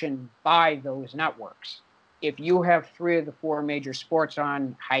attention by those networks? If you have 3 of the 4 major sports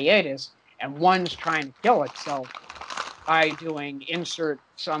on hiatus and one's trying to kill itself by doing insert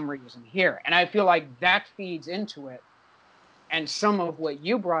some reason here. And I feel like that feeds into it. And some of what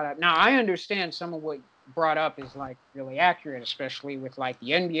you brought up, now I understand some of what you brought up is like really accurate, especially with like the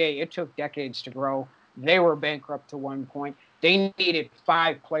NBA. It took decades to grow. They were bankrupt to one point. They needed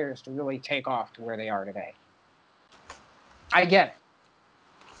 5 players to really take off to where they are today. I get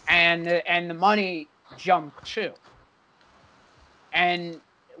it. And the money jumped too. And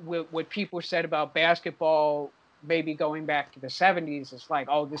what people said about basketball, maybe going back to the 70s, it's like,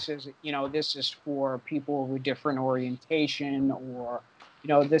 oh, this is for people with different orientation, or,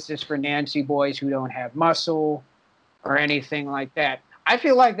 this is for Nancy boys who don't have muscle or anything like that. I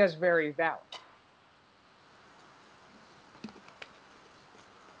feel like that's very valid.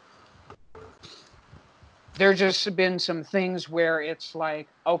 There's just been some things where it's like,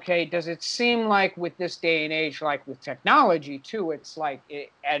 okay, does it seem like with this day and age, like with technology too, it's like,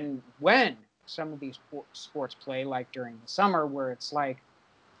 and when some of these sports play, like during the summer, where it's like,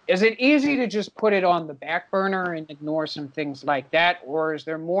 is it easy to just put it on the back burner and ignore some things like that? Or is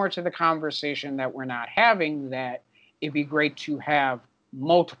there more to the conversation that we're not having that it'd be great to have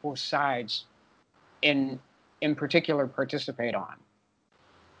multiple sides in particular participate on?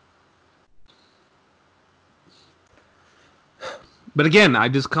 But again, I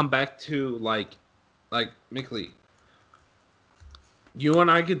just come back to like Mick Lee, you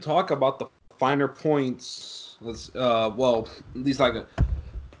and I could talk about the finer points. Well, at least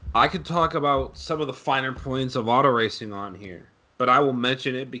I could talk about some of the finer points of auto racing on here, but I will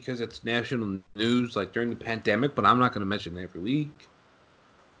mention it because it's national news, like during the pandemic. But I'm not going to mention it every week.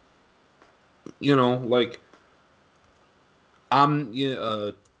 Like I'm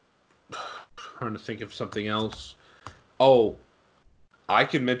trying to think of something else. Oh, I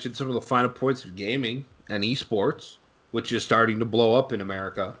can mention some of the finer points of gaming and esports, which is starting to blow up in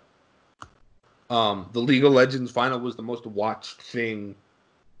America. The League of Legends final was the most watched thing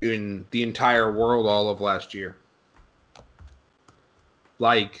in the entire world all of last year.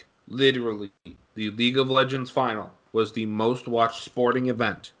 Like, literally, the League of Legends final was the most watched sporting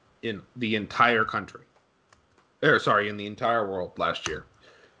event in the entire country. In the entire world last year.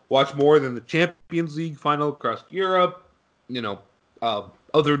 Watched more than the Champions League final across Europe,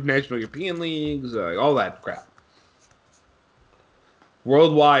 other national European leagues, all that crap.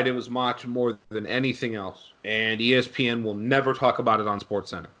 Worldwide, it was watched more than anything else, and ESPN will never talk about it on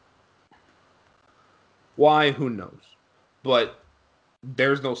SportsCenter. Why? Who knows? But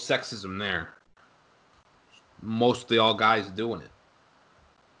there's no sexism there. Mostly all guys doing it.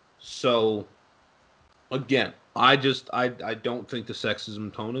 So, again, I don't think the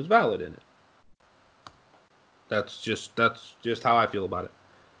sexism tone is valid in it. That's just how I feel about it.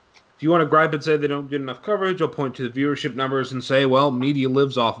 If you want to gripe and say they don't get enough coverage, I'll point to the viewership numbers and say, well, media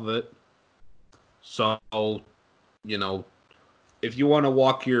lives off of it. So, if you want to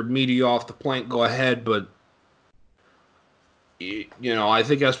walk your media off the plank, go ahead. But, I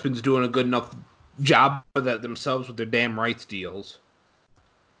think ESPN's doing a good enough job of that themselves with their damn rights deals.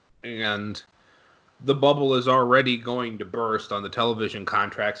 And the bubble is already going to burst on the television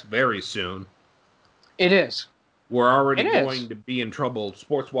contracts very soon. It is. We're already going to be in trouble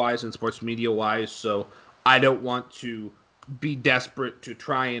sports-wise and sports media-wise, so I don't want to be desperate to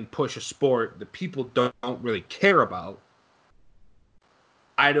try and push a sport that people don't really care about.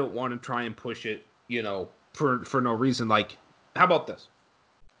 I don't want to try and push it, for no reason. Like, how about this?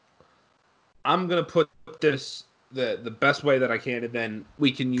 I'm going to put this the best way that I can, and then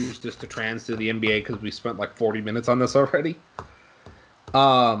we can use this to trans to the NBA because we spent like 40 minutes on this already.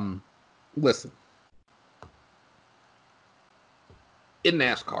 Listen. In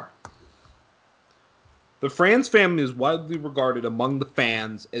NASCAR, the Franz family is widely regarded among the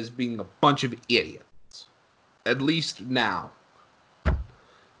fans as being a bunch of idiots. At least now.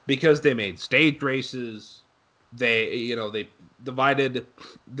 Because they made stage races, they divided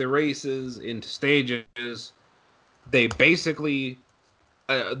the races into stages. They basically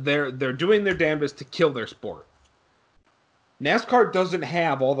they're doing their damnedest to kill their sport. NASCAR doesn't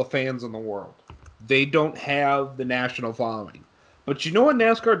have all the fans in the world. They don't have the national following. But you know what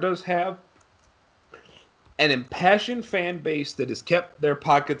NASCAR does have? An impassioned fan base that has kept their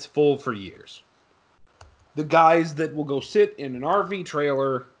pockets full for years. The guys that will go sit in an RV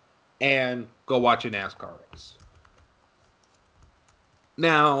trailer and go watch a NASCAR race.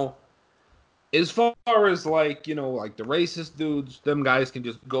 Now, as far as like the racist dudes, them guys can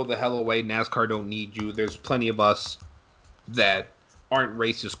just go the hell away. NASCAR don't need you. There's plenty of us that aren't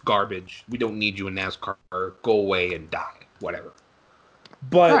racist garbage. We don't need you in NASCAR. Go away and die. Whatever.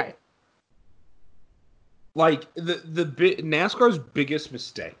 But right. Like the NASCAR's biggest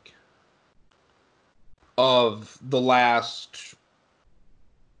mistake of the last,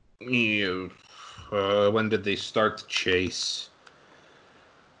 when did they start the chase?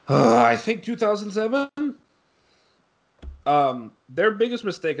 I think 2007. Their biggest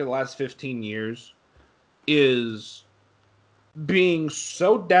mistake in the last 15 years is being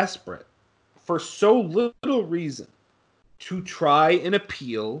so desperate for so little reason to try and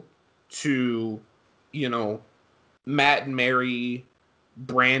appeal to, Matt and Mary,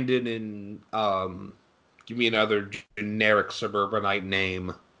 Brandon and give me another generic suburbanite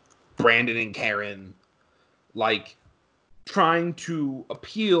name, Brandon and Karen, like trying to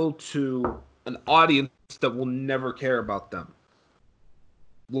appeal to an audience that will never care about them.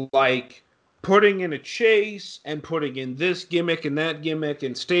 Like putting in a chase and putting in this gimmick and that gimmick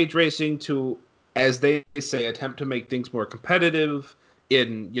and stage racing to as they say, attempt to make things more competitive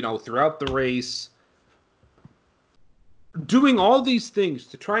throughout the race. Doing all these things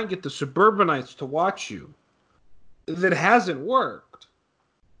to try and get the suburbanites to watch you that hasn't worked.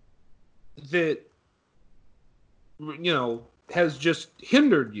 That, has just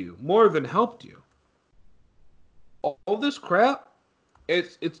hindered you more than helped you. All this crap,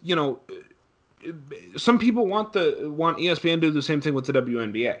 some people want ESPN to do the same thing with the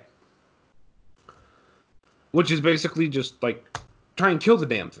WNBA, which is basically just like try and kill the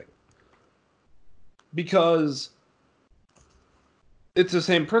damn thing. Because it's the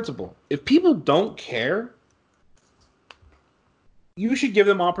same principle. If people don't care, you should give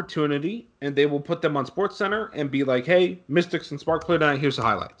them opportunity, and they will put them on Sports Center and be like, hey, Mystics and Spark play tonight, here's the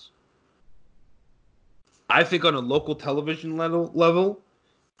highlights. I think on a local television level,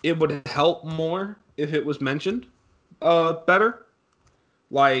 it would help more if it was mentioned better.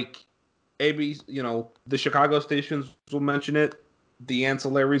 Like, ABC, the Chicago stations will mention it. The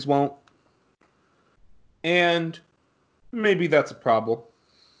ancillaries won't. And maybe that's a problem.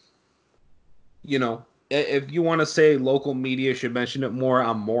 If you want to say local media should mention it more,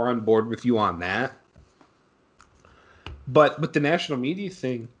 I'm more on board with you on that. But with the national media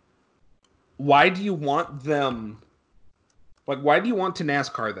thing, why do you want them? Like, why do you want to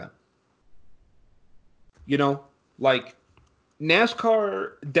NASCAR them? Like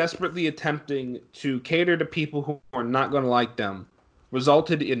NASCAR desperately attempting to cater to people who are not going to like them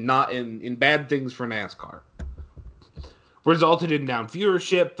resulted in bad things for NASCAR. Resulted in down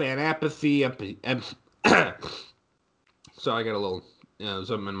viewership, fan apathy, so I got a little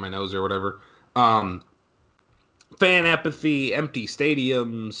something in my nose or whatever. Fan apathy, empty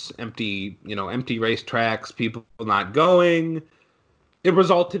stadiums, empty racetracks, people not going. It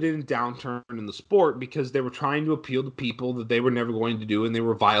resulted in a downturn in the sport because they were trying to appeal to people that they were never going to do, and they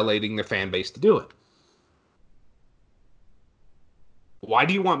were violating their fan base to do it. Why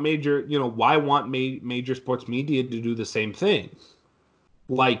do you want major sports media to do the same thing?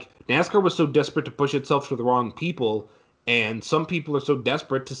 Like, NASCAR was so desperate to push itself to the wrong people, and some people are so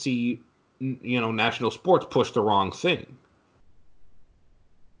desperate to see, national sports push the wrong thing.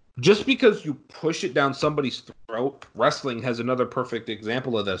 Just because you push it down somebody's throat, wrestling has another perfect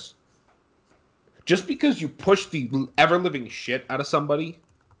example of this. Just because you push the ever-living shit out of somebody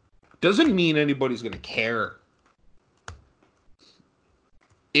doesn't mean anybody's going to care.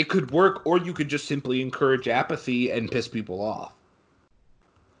 It could work, or you could just simply encourage apathy and piss people off.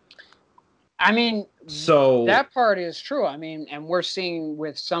 I mean, so that part is true. I mean, and we're seeing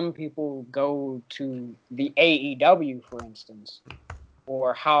with some people go to the AEW, for instance,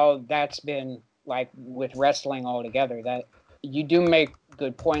 or how that's been like with wrestling altogether. That you do make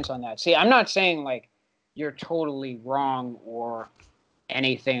good points on that. See, I'm not saying like you're totally wrong or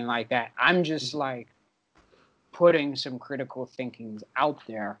anything like that. I'm just like putting some critical thinkings out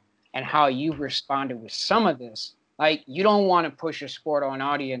there and how you've responded with some of this. Like, you don't want to push a sport on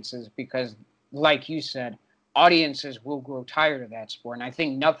audiences because, like you said, audiences will grow tired of that sport. And I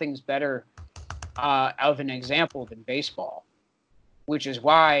think nothing's better of an example than baseball, which is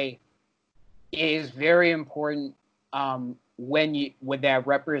why it is very important when that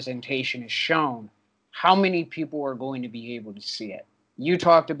representation is shown, how many people are going to be able to see it. You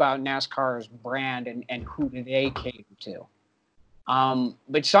talked about NASCAR's brand and who do they cater to.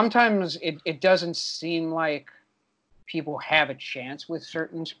 But sometimes it doesn't seem like people have a chance with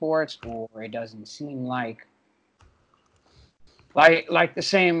certain sports, or it doesn't seem like the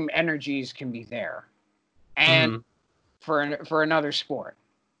same energies can be there, and for another sport,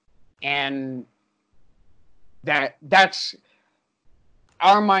 and that's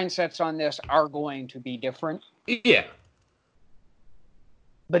our mindsets on this are going to be different. Yeah.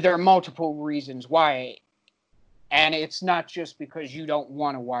 But there are multiple reasons why, and it's not just because you don't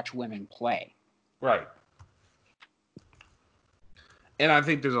want to watch women play. Right. And I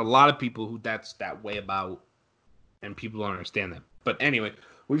think there's a lot of people who that's that way about, and people don't understand that. But anyway,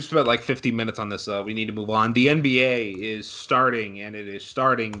 we've spent like 15 minutes on this. We need to move on. The NBA is starting, and it is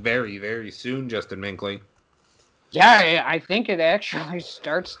starting very, very soon, Justin Minkley. Yeah, I think it actually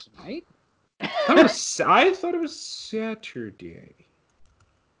starts tonight. I thought it was Saturday.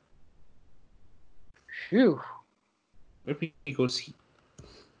 Phew. Let me go see.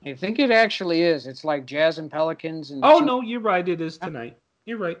 I think it actually is. It's like Jazz and Pelicans. And no, you're right. It is tonight.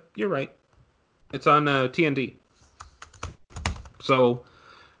 You're right. It's on TNT. So,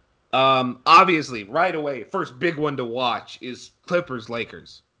 obviously, right away, first big one to watch is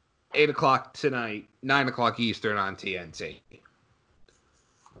Clippers-Lakers. 8 o'clock tonight, 9 o'clock Eastern on TNT.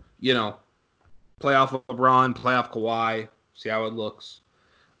 Playoff LeBron, playoff Kawhi. See how it looks.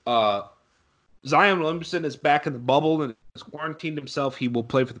 Zion Williamson is back in the bubble and has quarantined himself. He will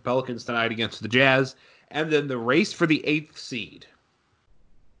play for the Pelicans tonight against the Jazz. And then the race for the 8th seed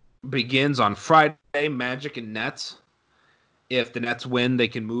begins on Friday, Magic and Nets. If the Nets win, they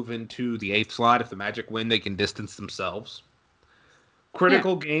can move into the 8th slot. If the Magic win, they can distance themselves.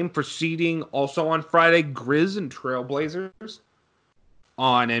 Critical game for seeding also on Friday, Grizz and Trailblazers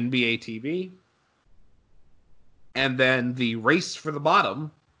on NBA TV. And then the race for the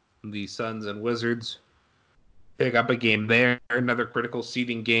bottom, the Suns and Wizards pick up a game there. Another critical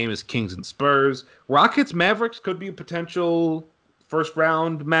seeding game is Kings and Spurs. Rockets Mavericks could be a potential first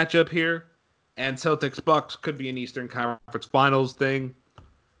round matchup here. And Celtics Bucks could be an Eastern Conference Finals thing.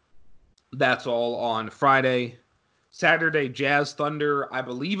 That's all on Friday. Saturday, Jazz Thunder. I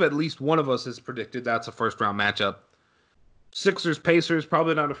believe at least one of us has predicted that's a first round matchup. Sixers Pacers,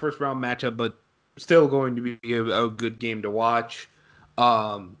 probably not a first round matchup, but still going to be a good game to watch.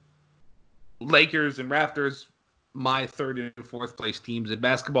 Lakers and Raptors, my third and fourth place teams in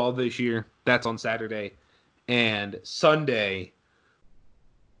basketball this year. That's on Saturday. And Sunday,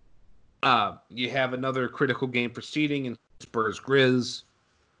 you have another critical game for seeding in Spurs Grizz.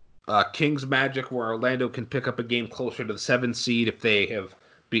 Kings Magic, where Orlando can pick up a game closer to the 7th seed if they have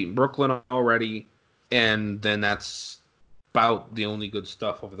beaten Brooklyn already. And then that's about the only good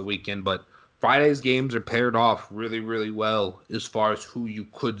stuff over the weekend. But Friday's games are paired off really, really well as far as who you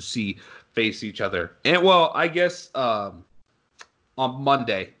could see face each other. And, well, I guess on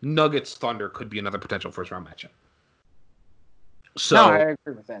Monday, Nuggets Thunder could be another potential first-round matchup. So no, I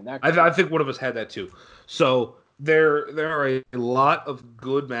agree with that. I think one of us had that too. So there are a lot of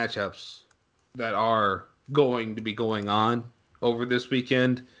good matchups that are going to be going on over this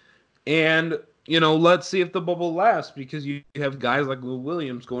weekend. And, let's see if the bubble lasts, because you have guys like Lou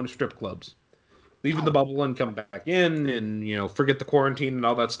Williams going to strip clubs, leaving the bubble and coming back in, and, forget the quarantine and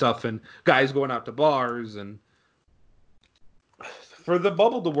all that stuff, and guys going out to bars. And for the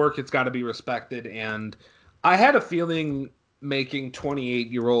bubble to work, it's got to be respected. And I had a feeling making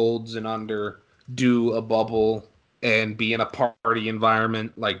 28-year-olds and under do a bubble and be in a party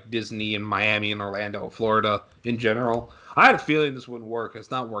environment like Disney and Miami and Orlando, Florida in general, I had a feeling this wouldn't work. It's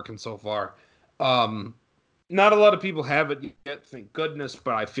not working so far. Not a lot of people have it yet, thank goodness,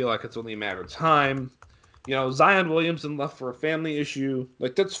 but I feel like it's only a matter of time. Zion Williamson left for a family issue.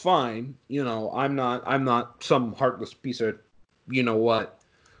 Like, that's fine. I'm not some heartless piece of what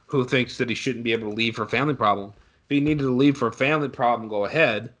who thinks that he shouldn't be able to leave for a family problem. If he needed to leave for a family problem, go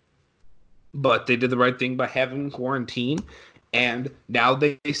ahead. But they did the right thing by having him quarantine. And now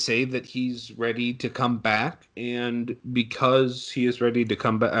they say that he's ready to come back. And because he is ready to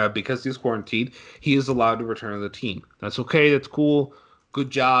come back, because he's quarantined, he is allowed to return to the team. That's okay. That's cool. Good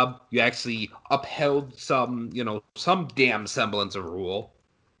job. You actually upheld some damn semblance of rule.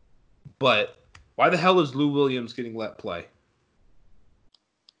 But why the hell is Lou Williams getting let play?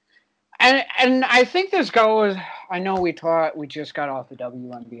 And I think this goes. I know we just got off the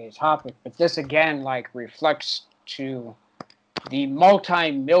WNBA topic, but this again reflects to the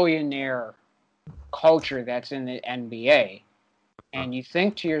multi-millionaire culture that's in the NBA. And you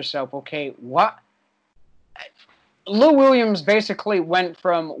think to yourself, okay, what? Lou Williams basically went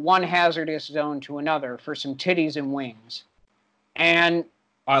from one hazardous zone to another for some titties and wings. And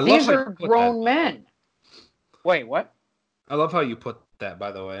these are grown men. Wait, what? I love how you put that,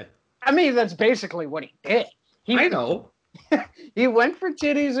 by the way. I mean, that's basically what he did. I know. He went for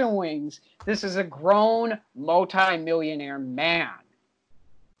titties and wings. This is a grown multi-millionaire man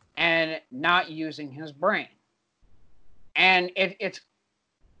and not using his brain. And it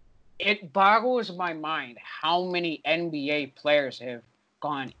boggles my mind how many NBA players have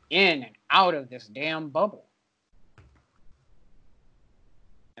gone in and out of this damn bubble.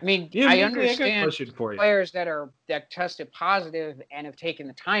 I mean, I understand players that tested positive and have taken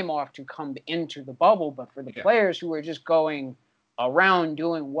the time off to come into the bubble, but for the players who are just going around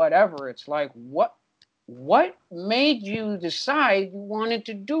doing whatever, it's like, what made you decide you wanted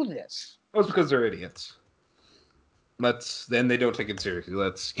to do this? Well, it's because they're idiots. Then they don't take it seriously.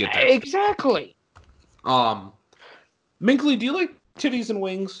 Let's get that. Exactly. Minkley, do you like titties and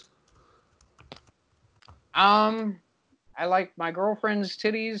wings? I like my girlfriend's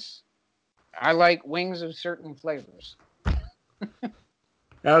titties. I like wings of certain flavors.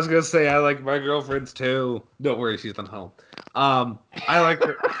 I was gonna say I like my girlfriend's too. Don't worry, she's not home. I like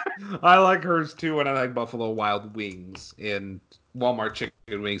her. I like hers too, and I like Buffalo Wild Wings and Walmart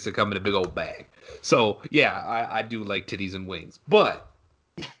chicken wings that come in a big old bag. So yeah, I do like titties and wings, but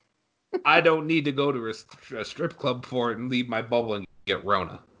I don't need to go to a strip club for it and leave my bubble and get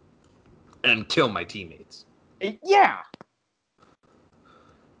Rona and kill my teammates. Yeah.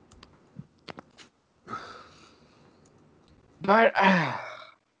 But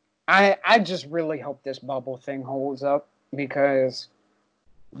I just really hope this bubble thing holds up, because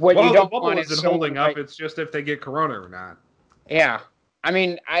what you Well, the don't bubble want is isn't someone holding up. like, It's just if they get corona or not. yeah. I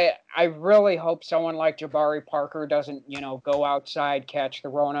mean, I really hope someone like Jabari Parker doesn't, go outside, catch the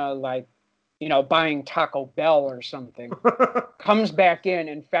Rona, like, buying Taco Bell or something. Comes back in,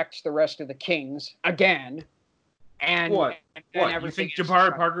 infects the rest of the Kings again, and What? then What? You everything think is Jabari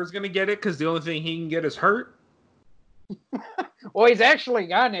shut. Parker's going to get it because the only thing he can get is hurt? Well, he's actually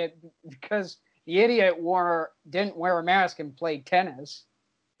gotten it because the idiot didn't wear a mask and played tennis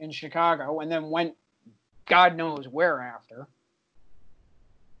in Chicago, and then went God knows where after.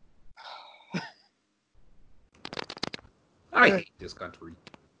 I hate this country.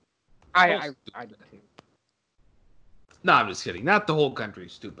 I do too. No, I'm just kidding. Not the whole country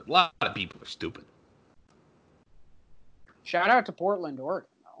is stupid. A lot of people are stupid. Shout out to Portland, Oregon,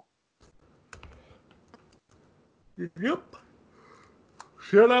 though. Yep.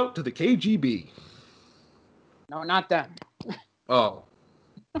 Shout out to the KGB. No, not them. Oh.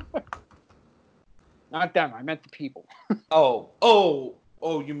 Not them. I meant the people. Oh,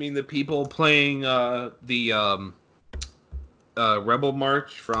 you mean the people playing the Rebel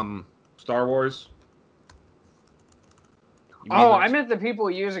March from Star Wars? Oh, I meant the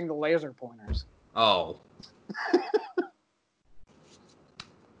people using the laser pointers. Oh.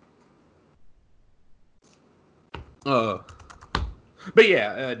 But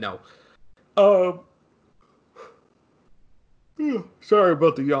yeah, no. Sorry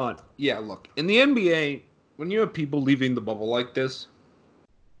about the yawn. Yeah, look, in the NBA, when you have people leaving the bubble like this,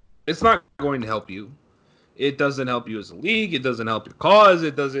 it's not going to help you. It doesn't help you as a league. It doesn't help your cause.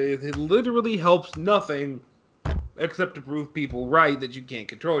 It doesn't. It literally helps nothing except to prove people right that you can't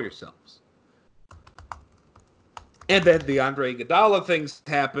control yourselves. And then the Andre Iguodala things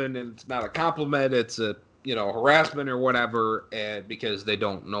happen, and it's not a compliment. It's a harassment or whatever, and because they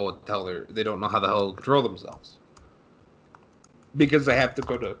don't know what the hell they don't know how the hell to control themselves because they have to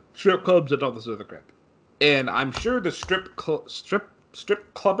go to strip clubs and all this other crap. And I'm sure the strippers.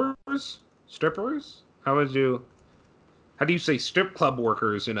 How do you say strip club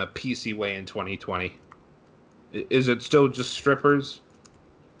workers in a PC way in 2020? Is it still just strippers?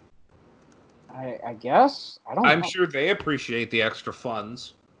 I guess. I don't know. I'm sure they appreciate the extra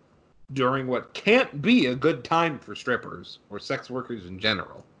funds during what can't be a good time for strippers or sex workers in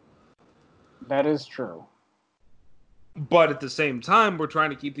general. That is true. But at the same time, we're trying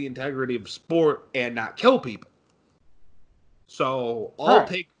to keep the integrity of sport and not kill people. So I'll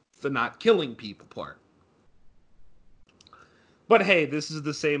take the not killing people part. But hey, this is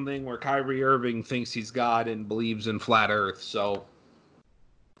the same thing where Kyrie Irving thinks he's God and believes in flat Earth. So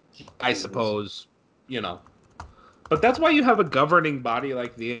I suppose, But that's why you have a governing body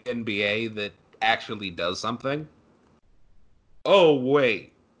like the NBA that actually does something. Oh,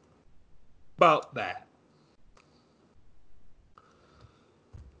 wait. About that.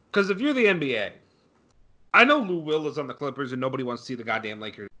 Because if you're the NBA, I know Lou Will is on the Clippers and nobody wants to see the goddamn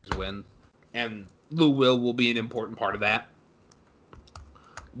Lakers win. And Lou Will be an important part of that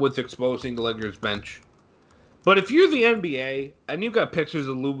with exposing the Lakers bench. But if you're the NBA and you've got pictures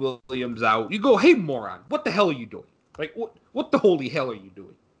of Lou Williams out, you go, hey, moron, what the hell are you doing? Like, what the holy hell are you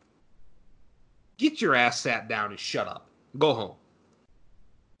doing? Get your ass sat down and shut up. Go home.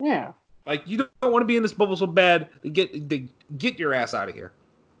 Yeah. Like, you don't want to be in this bubble so bad. Get your ass out of here.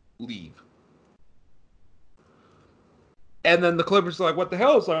 Leave. And then the Clippers are like, what the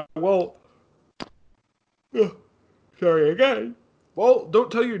hell? It's like, well, sorry again. Well,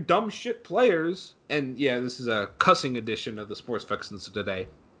 don't tell your dumb shit players. And yeah, this is a cussing edition of the Sports Fixins today.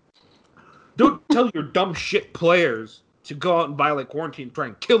 Don't tell your dumb shit players to go out and violate quarantine and try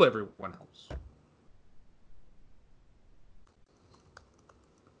and kill everyone else.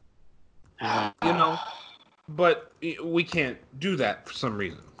 But we can't do that for some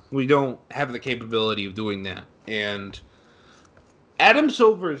reason. We don't have the capability of doing that. And Adam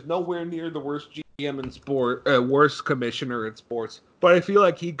Silver is nowhere near the worst GM in sport, worst commissioner in sports. But I feel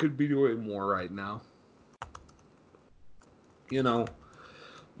like he could be doing more right now.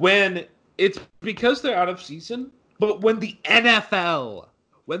 When it's because they're out of season, but when the NFL,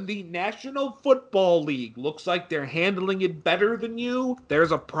 when the National Football League looks like they're handling it better than you,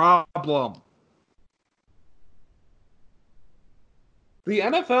 there's a problem. The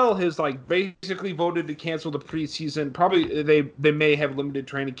NFL has basically voted to cancel the preseason. Probably they may have limited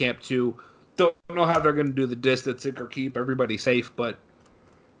training camp too. Don't know how they're going to do the distancing or keep everybody safe, but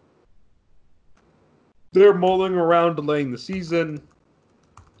they're mulling around delaying the season.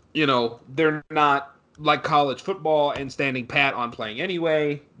 They're not like college football and standing pat on playing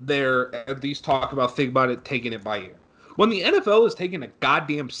anyway. They're at least talk about think about it, taking it by ear. When the NFL is taking a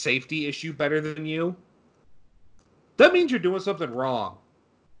goddamn safety issue better than you, that means you're doing something wrong.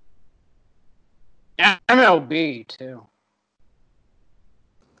 MLB, too.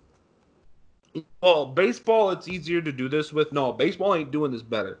 Well, baseball, it's easier to do this with. No, baseball ain't doing this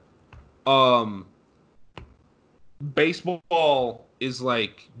better. Um, Baseball is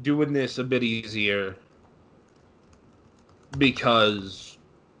like doing this a bit easier because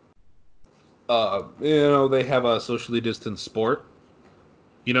they have a socially distanced sport.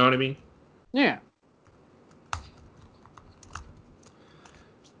 You know what I mean? Yeah.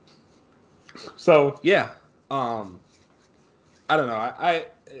 So yeah, um, I don't know. I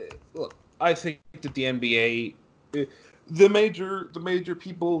look. I think that the NBA, the major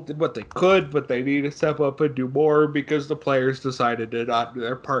people did what they could, but they need to step up and do more because the players decided to not do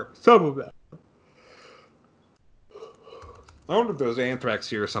their part. Some of them. I wonder if there was anthrax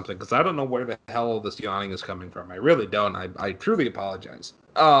here or something, because I don't know where the hell this yawning is coming from. I really don't. I truly apologize.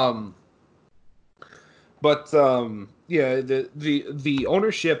 Yeah, the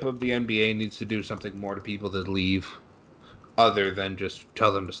ownership of the NBA needs to do something more to people that leave, other than just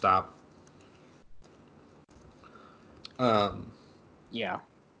tell them to stop. Um, Yeah.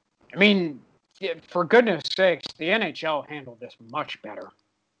 I mean, for goodness sakes, the NHL handled this much better.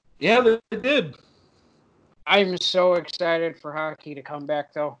 yeah, they did. I'm so excited for hockey to come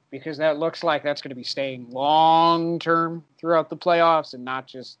back, though, because that looks like that's going to be staying long term throughout the playoffs and not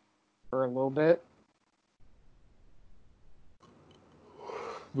just for a little bit.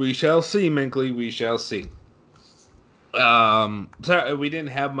 We shall see, Minkley. We shall see. So we didn't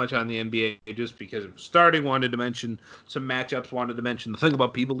have much on the NBA just because it was starting. Wanted to mention some matchups. Wanted to mention the thing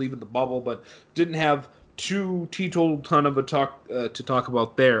about people leaving the bubble, but didn't have too teetotal ton of a talk to talk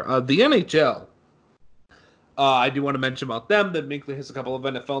about there. The NHL. I do want to mention about them that Minkley has a couple of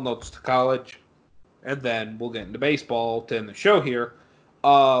NFL notes to college, and then we'll get into baseball to end the show here.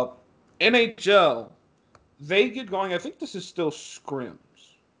 Uh, NHL, they get going. I think this is still scrims.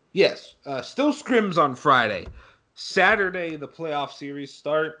 Yes, still scrims on Friday. Saturday, the playoff series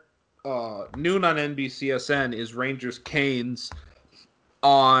start. Noon on NBCSN is Rangers Canes.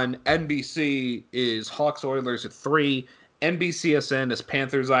 On NBC is Hawks Oilers at 3. NBCSN is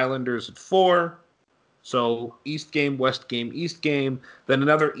Panthers Islanders at 4. So East game, West game, East game. Then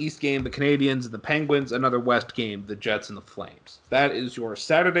another East game, the Canadians and the Penguins. Another West game, the Jets and the Flames. That is your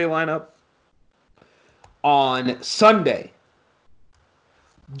Saturday lineup. On Sunday,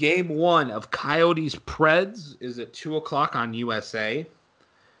 game 1 of Coyotes Preds is at 2 o'clock on USA.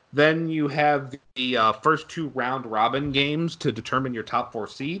 Then you have the first 2 round robin games to determine your top 4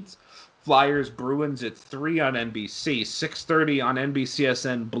 seeds. Flyers Bruins at 3 on NBC, 6:30 on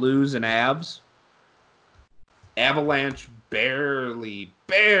NBCSN Blues and Avs. Avalanche barely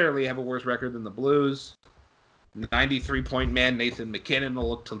have a worse record than the Blues. 93-point man Nathan McKinnon will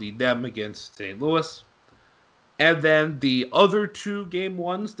look to lead them against St. Louis. And then the other 2 game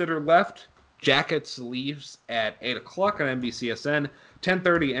 1s that are left, Jackets Leafs at 8 o'clock on NBCSN,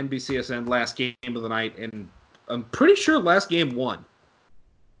 10:30 NBCSN, last game of the night, and I'm pretty sure last game 1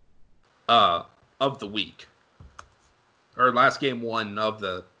 of the week. Or last game 1 of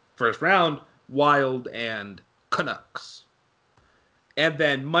the first round, Wild and Canucks. And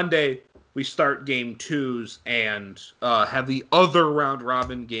then Monday, we start game 2s and have the other round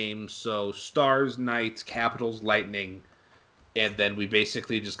robin games. So Stars, Knights, Capitals, Lightning. And then we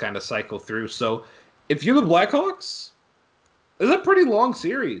basically just kind of cycle through. So if you're the Blackhawks, it's a pretty long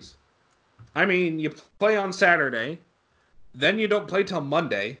series. I mean, you play on Saturday. Then you don't play till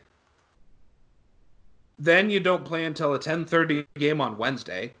Monday. Then you don't play until a 10:30 game on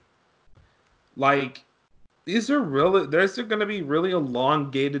Wednesday. Like, these are really, there's going to be really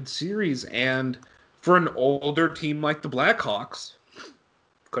elongated series, and for an older team like the Blackhawks,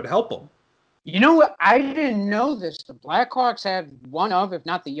 could help them. You know what? I didn't know this. The Blackhawks had one of, if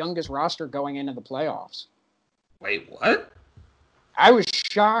not the youngest roster going into the playoffs. Wait, what? I was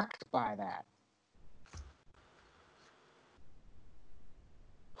shocked by that.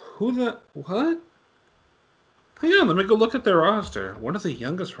 What? Hang on, let me go look at their roster. One of the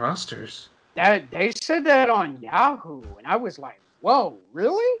youngest rosters. They said that on Yahoo, and I was like, whoa,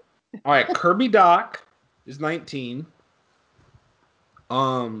 really? All right, Kirby Dach is 19.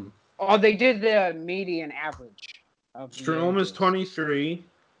 Oh, they did the median average. Strome is 23.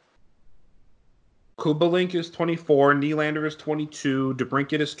 Kubalink is 24. Nylander is 22.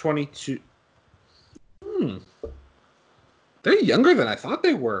 DeBrincat is 22. They're younger than I thought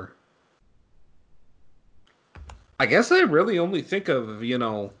they were. I guess I really only think of,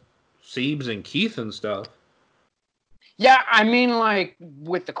 Siebes and Keith and stuff. Yeah, I mean, like,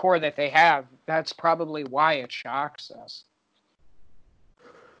 with the core that they have, that's probably why it shocks us.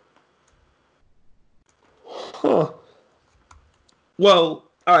 Huh. Well,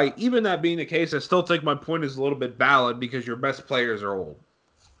 all right. Even that being the case, I still think my point is a little bit valid because your best players are old.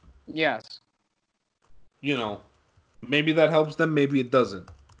 Yes. You know, maybe that helps them. Maybe it doesn't.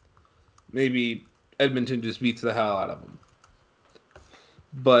 Maybe Edmonton just beats the hell out of them.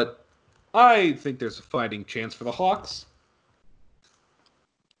 But I think there's a fighting chance for the Hawks.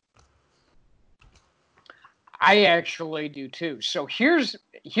 I actually do too. So here's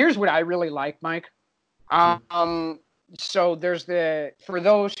what I really like, Mike. Um, so there's for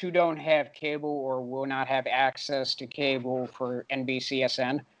those who don't have cable or will not have access to cable for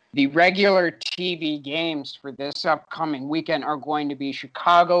NBCSN, the regular TV games for this upcoming weekend are going to be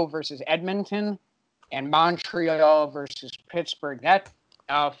Chicago versus Edmonton and Montreal versus Pittsburgh. That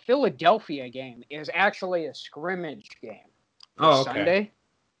Philadelphia game is actually a scrimmage game this Oh, okay. Sunday,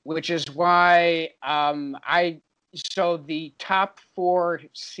 which is why so the top 4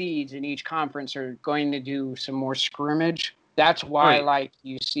 seeds in each conference are going to do some more scrimmage. That's why, Wait, like,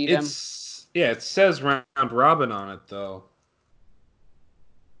 you see them. it says round robin on it though.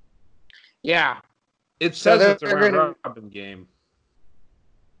 Yeah. It So says they're it's a going round to. robin game.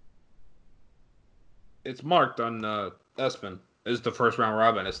 It's marked on Espen as the first round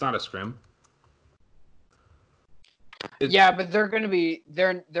robin. It's not a scrim. Yeah, but they're going to be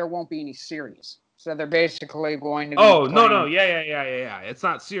there won't be any series. So they're basically going to be Oh no, playing. yeah. It's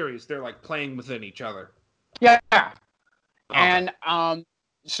not serious. They're like playing within each other. Yeah. Okay. And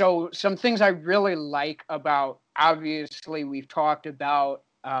so some things I really like about, obviously we've talked about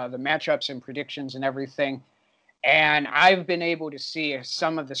the matchups and predictions and everything, and I've been able to see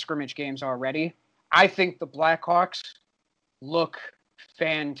some of the scrimmage games already. I think the Blackhawks look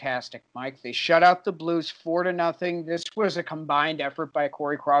fantastic, Mike. They shut out the Blues 4-0. This was a combined effort by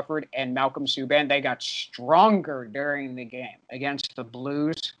Corey Crawford and Malcolm Subban. They got stronger during the game against the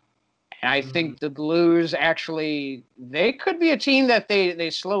Blues. And I think the Blues actually, they could be a team that they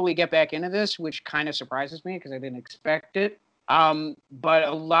slowly get back into this, which kind of surprises me because I didn't expect it. But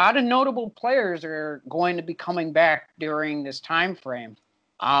a lot of notable players are going to be coming back during this time frame.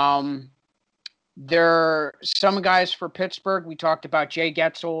 Um, there are some guys for Pittsburgh. We talked about Jay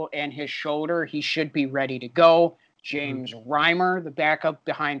Getzel and his shoulder. He should be ready to go. James Reimer, the backup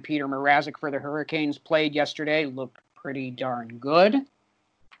behind Peter Mrazek for the Hurricanes, played yesterday. Looked pretty darn good.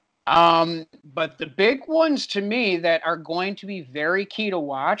 But the big ones to me that are going to be very key to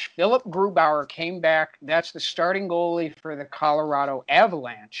watch, Philip Grubauer came back. That's the starting goalie for the Colorado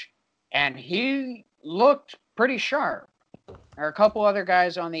Avalanche, and he looked pretty sharp. There are a couple other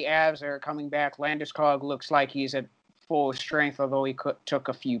guys on the Avs that are coming back. Landeskog looks like he's at full strength, although he took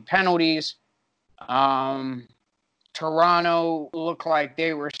a few penalties. Um, Toronto looked like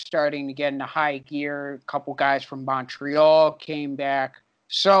they were starting to get into high gear. A couple guys from Montreal came back.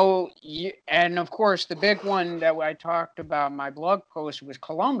 So, and of course, the big one that I talked about in my blog post was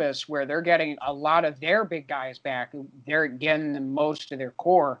Columbus, where they're getting a lot of their big guys back. They're getting the most of their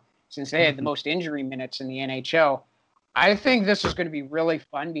core since they had the most injury minutes in the NHL. I think this is going to be really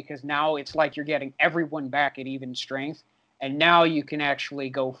fun because now it's like you're getting everyone back at even strength. And now you can actually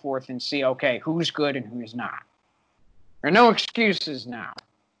go forth and see, okay, who's good and who's not. There are no excuses now.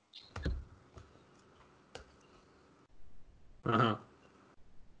 Uh-huh.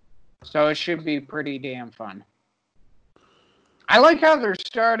 So it should be pretty damn fun. I like how they're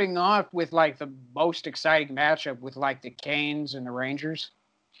starting off with like the most exciting matchup with like the Canes and the Rangers.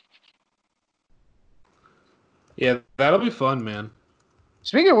 Yeah, that'll be fun, man.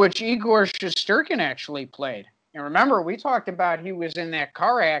 Speaking of which, Igor Shesterkin actually played. And remember, we talked about he was in that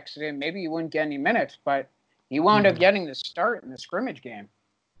car accident. Maybe he wouldn't get any minutes, but he wound up getting the start in the scrimmage game.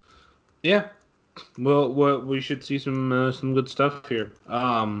 Yeah. Well, we should see some good stuff here.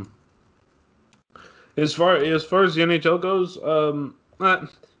 As far as the NHL goes, I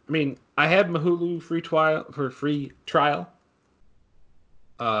mean, I had my Hulu free trial,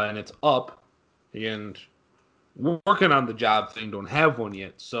 and it's up, and working on the job thing. Don't have one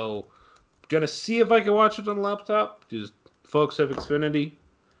yet, so gonna see if I can watch it on the laptop. Just folks have Xfinity,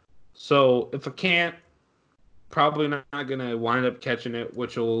 so if I can't, probably not gonna wind up catching it,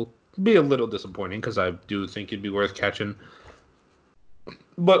 which will be a little disappointing because I do think it'd be worth catching.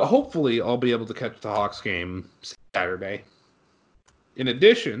 But hopefully, I'll be able to catch the Hawks game Saturday. In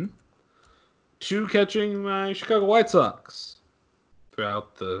addition to catching my Chicago White Sox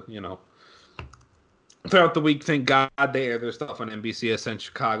throughout throughout the week. Thank God they air their stuff on NBCSN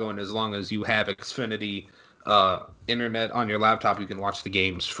Chicago, and as long as you have Xfinity internet on your laptop, you can watch the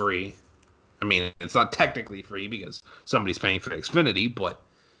games free. I mean, it's not technically free because somebody's paying for the Xfinity, but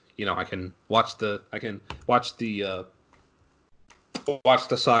I can watch the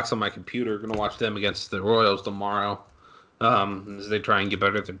Sox on my computer. Going to watch them against the Royals tomorrow, as they try and get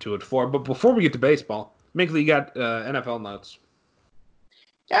better than 2-4. But before we get to baseball, Minkley, you got NFL notes.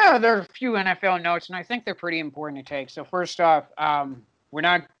 Yeah, there are a few NFL notes, and I think they're pretty important to take. So first off, we're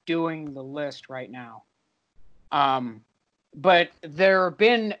not doing the list right now. But there have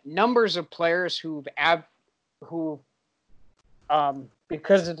been numbers of players who,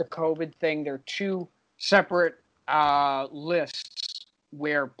 because of the COVID thing, there are two separate lists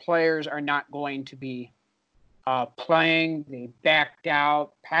where players are not going to be playing. They backed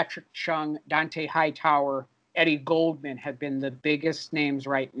out. Patrick Chung, Dante Hightower, Eddie Goldman have been the biggest names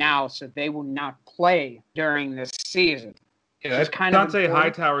right now, so they will not play during this season. Yeah, that Dante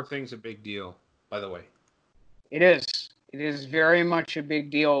Hightower thing's a big deal, by the way. It is. It is very much a big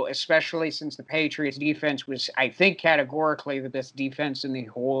deal, especially since the Patriots defense was, I think, categorically the best defense in the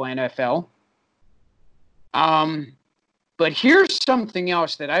whole NFL. But here's something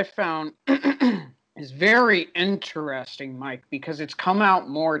else that I found is very interesting, Mike, because it's come out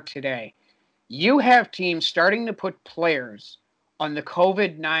more today. You have teams starting to put players on the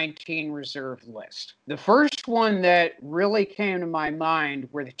COVID-19 reserve list. The first one that really came to my mind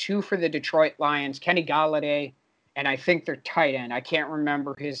were the two for the Detroit Lions, Kenny Golladay, and I think their tight end. I can't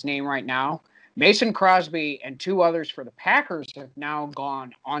remember his name right now. Mason Crosby and two others for the Packers have now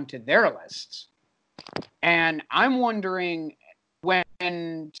gone onto their lists. And I'm wondering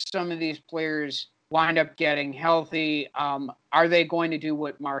when some of these players wind up getting healthy, are they going to do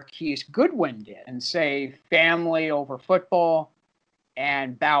what Marquise Goodwin did and say family over football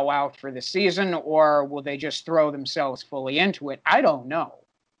and bow out for the season, or will they just throw themselves fully into it? I don't know.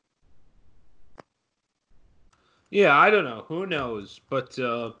 Yeah, I don't know. Who knows? But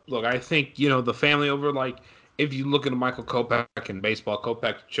look, I think, the family over, like, if you look at Michael Kopech in baseball,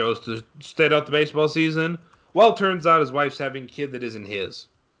 Kopech chose to stay out the baseball season. Well, it turns out his wife's having a kid that isn't his.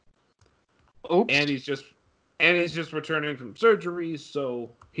 Oops. And he's just returning from surgery, so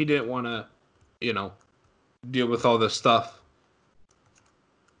he didn't want to, deal with all this stuff.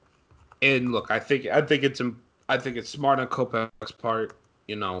 And look, I think it's smart on Kopech's part,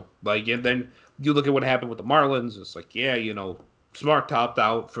 and then you look at what happened with the Marlins. It's like, yeah, Smart topped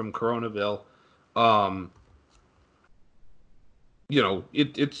out from Coronaville.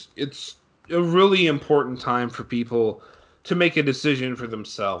 It's a really important time for people to make a decision for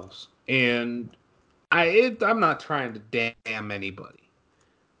themselves. And I'm not trying to damn anybody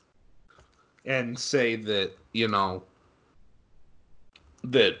and say that,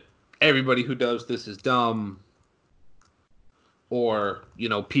 that everybody who does this is dumb or,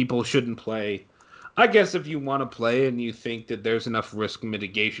 people shouldn't play. I guess if you want to play and you think that there's enough risk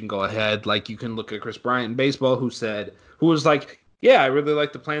mitigation, go ahead. Like, you can look at Chris Bryant in baseball who was like, yeah, I really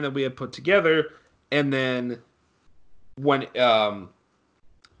like the plan that we had put together. And then when it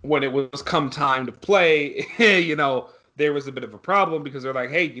was come time to play, there was a bit of a problem because they're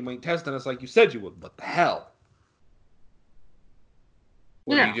like, hey, you ain't testing us like you said you would. What the hell?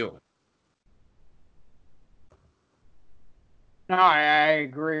 What are you doing? No, I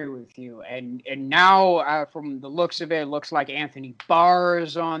agree with you. And now, from the looks of it, it looks like Anthony Barr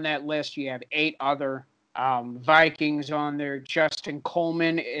is on that list. You have 8 other Vikings on there. Justin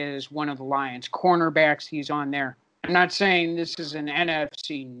Coleman is one of the Lions cornerbacks. He's on there. I'm not saying this is an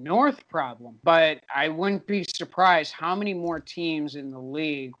NFC North problem, but I wouldn't be surprised how many more teams in the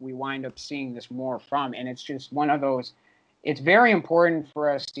league we wind up seeing this more from. And it's just one of those. It's very important for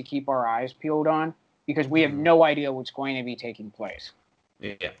us to keep our eyes peeled on because we have no idea what's going to be taking place.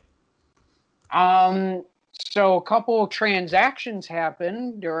 Yeah. So a couple transactions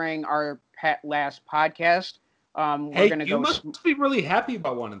happened during our last podcast. We're gonna go. You must be really happy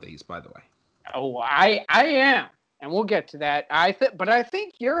about one of these, by the way. Oh, I am, and we'll get to that. But I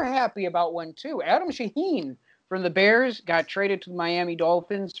think you're happy about one too. Adam Shaheen from the Bears got traded to the Miami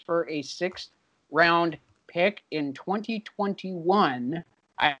Dolphins for a 6th-round pick in 2021.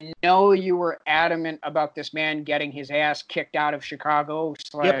 I know you were adamant about this man getting his ass kicked out of Chicago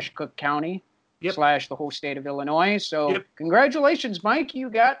 / Cook County / the whole state of Illinois. So congratulations, Mike.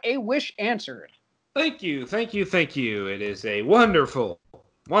 You got a wish answered. Thank you. It is a wonderful,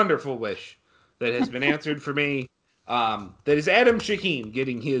 wonderful wish that has been answered for me. That is Adam Shaheen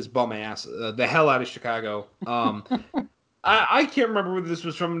getting his bum ass the hell out of Chicago. I can't remember whether this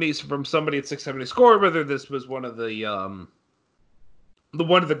was from somebody at 670 Score, whether this was one of the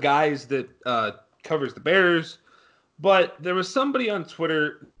guys that covers the Bears, but there was somebody on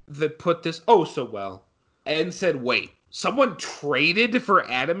Twitter that put this so well and said, "Wait, someone traded for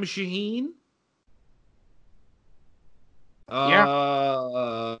Adam Shaheen?"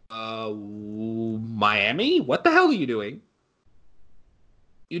 Yeah. Miami? What the hell are you doing?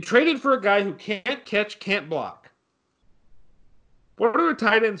 You traded for a guy who can't catch, can't block. What are a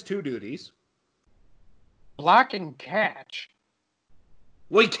tight end's two duties? Block and catch.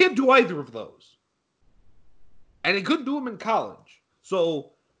 Well, he can't do either of those. And he couldn't do them in college.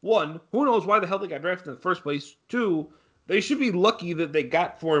 So, one, who knows why the hell they got drafted in the first place? Two, they should be lucky that they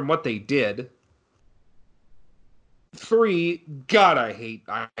got for him what they did. Three, God, I hate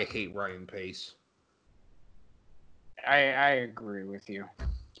Ryan Pace. I agree with you.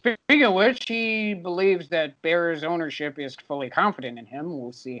 Speaking of which, he believes that Bears ownership is fully confident in him.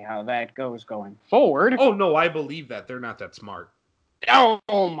 We'll see how that goes going forward. Oh no, I believe that. They're not that smart. Oh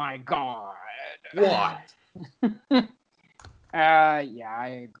my God. What? Yeah, I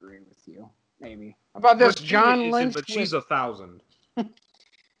agree with you. Maybe. How about this? But John Lynch but was. she's 1,000. Oh,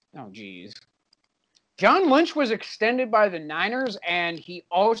 geez. John Lynch was extended by the Niners, and he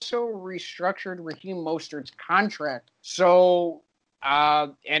also restructured Raheem Mostert's contract. So,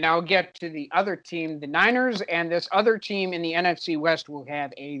 and I'll get to the other team. The Niners and this other team in the NFC West will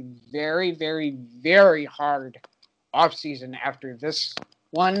have a very, very, very hard offseason after this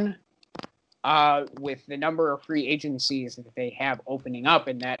one, with the number of free agencies that they have opening up.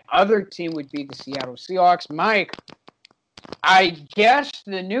 And that other team would be the Seattle Seahawks. Mike, I guess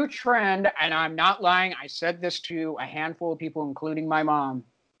the new trend, and I'm not lying, I said this to a handful of people, including my mom,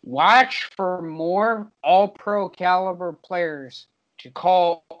 watch for more all-pro caliber players to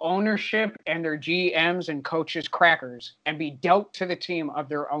call ownership and their GMs and coaches crackers and be dealt to the team of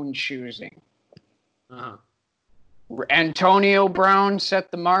their own choosing. Uh-huh. Antonio Brown set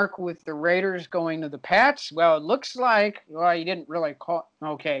the mark with the Raiders going to the Pats. Well, it looks like, well, he didn't really call,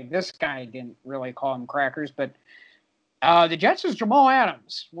 okay, this guy didn't really call them crackers, but the Jets' Jamal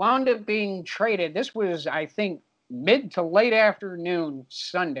Adams wound up being traded. This was, I think, mid to late afternoon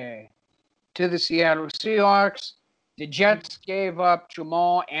Sunday to the Seattle Seahawks. The Jets gave up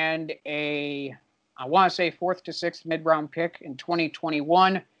Jamal and I want to say 4th to 6th mid-round pick in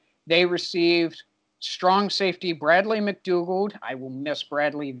 2021. They received strong safety Bradley McDougald. I will miss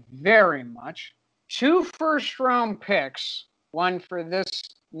Bradley very much. 2 first-round picks, one for this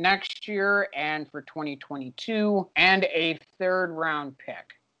next year and for 2022, and a 3rd round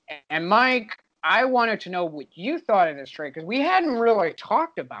pick. And Mike, I wanted to know what you thought of this trade because we hadn't really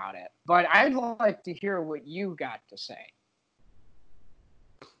talked about it, but I'd like to hear what you got to say.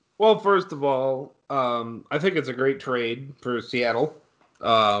 Well, first of all, I think it's a great trade for Seattle.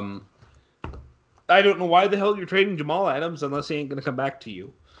 I don't know why the hell you're trading Jamal Adams unless he ain't going to come back to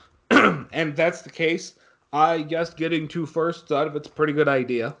you. And if that's the case, I guess getting 2 firsts out of it's a pretty good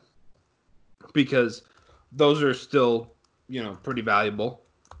idea because those are still, pretty valuable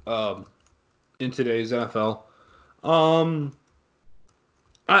in today's NFL. I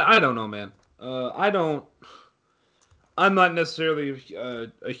don't know, man. I'm not necessarily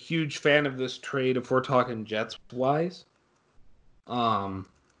a huge fan of this trade if we're talking Jets wise.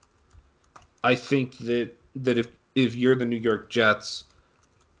 I think that if you're the New York Jets,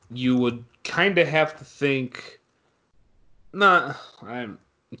 you would kind of have to think. I'm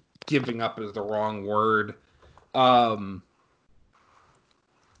giving up is the wrong word. I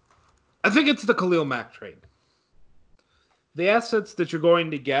think it's the Khalil Mack trade. The assets that you're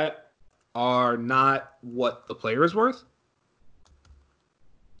going to get are not what the player is worth.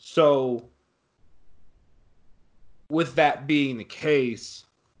 So, with that being the case,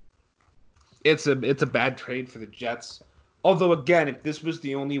 it's a bad trade for the Jets. Although, again, if this was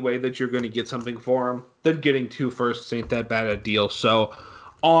the only way that you're going to get something for him, then getting 2 firsts ain't that bad a deal. So,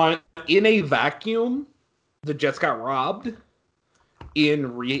 in a vacuum, the Jets got robbed.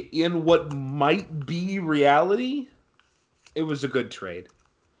 In what might be reality, it was a good trade.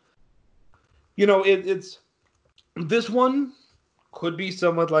 It's this one could be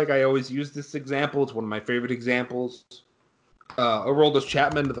somewhat like I always use this example. It's one of my favorite examples. Aroldis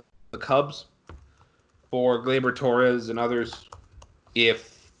Chapman to the Cubs for Gleyber Torres and others.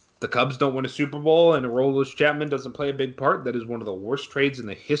 If the Cubs don't win a Super Bowl and Aroldis Chapman doesn't play a big part, that is one of the worst trades in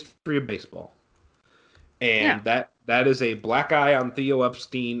the history of baseball. And that is a black eye on Theo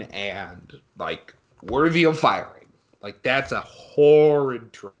Epstein and, worthy of firing. That's a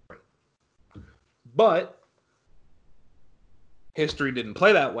horrid trade. But history didn't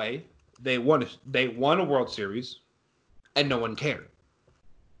play that way. They won a World Series, and no one cared.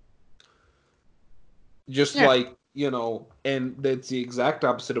 Just and that's the exact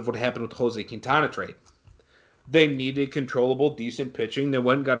opposite of what happened with Jose Quintana trade. They needed controllable, decent pitching. They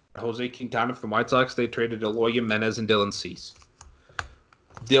went and got Jose Quintana from the White Sox. They traded Eloy Jimenez and Dylan Cease.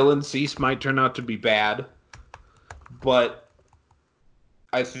 Dylan Cease might turn out to be bad, but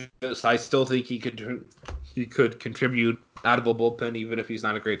I still think he could contribute out of a bullpen even if he's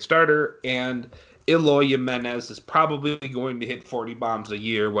not a great starter. And Eloy Jimenez is probably going to hit 40 bombs a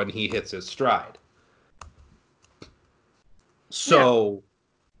year when he hits his stride. So,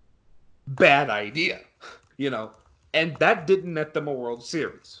 bad idea, And that didn't net them a World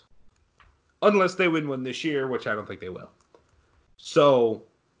Series. Unless they win one this year, which I don't think they will. So,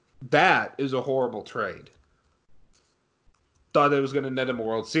 that is a horrible trade. Thought it was going to net him a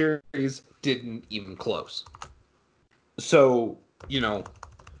World Series, didn't even close. So,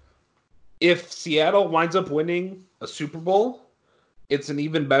 if Seattle winds up winning a Super Bowl, it's an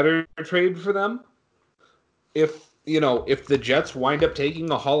even better trade for them. If the Jets wind up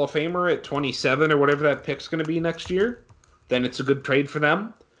taking a Hall of Famer at 27 or whatever that pick's going to be next year, then it's a good trade for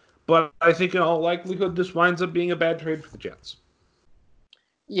them. But I think in all likelihood, this winds up being a bad trade for the Jets.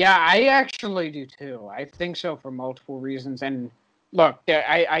 Yeah, I actually do too. I think so for multiple reasons. And look,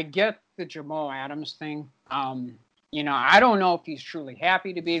 I get the Jamal Adams thing. I don't know if he's truly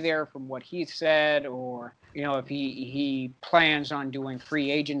happy to be there from what he said, or if he plans on doing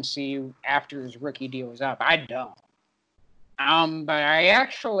free agency after his rookie deal is up. I don't. But I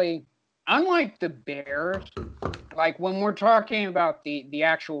actually, unlike the Bears, like when we're talking about the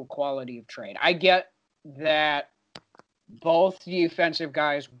actual quality of trade, I get that both defensive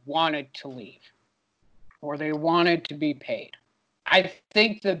guys wanted to leave or they wanted to be paid. I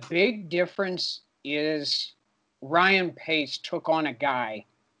think the big difference is Ryan Pace took on a guy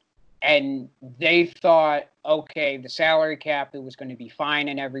and they thought, okay, the salary cap, it was going to be fine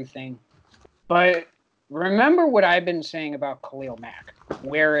and everything. But remember what I've been saying about Khalil Mack,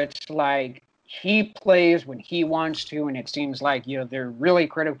 where it's like he plays when he wants to, and it seems like, they're really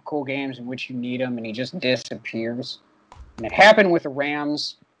critical games in which you need him, and he just disappears. And it happened with the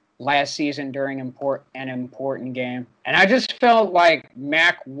Rams last season during an important game. And I just felt like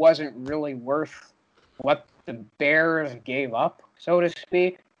Mack wasn't really worth what the Bears gave up, so to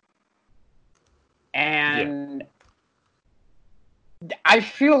speak. And I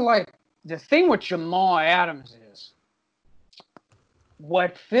feel like the thing with Jamal Adams is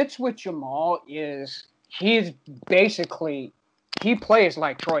what fits with Jamal is he plays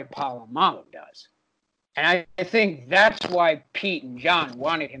like Troy Polamalu does. And I think that's why Pete and John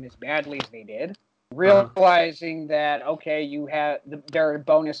wanted him as badly as they did, realizing that, okay, there are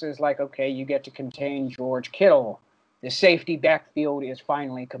bonuses like, okay, you get to contain George Kittle. The safety backfield is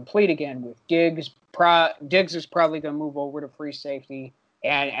finally complete again with Diggs. Diggs is probably going to move over to free safety,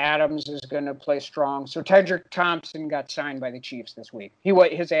 and Adams is going to play strong. So Tedrick Thompson got signed by the Chiefs this week.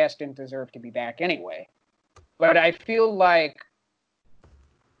 His ass didn't deserve to be back anyway. But I feel like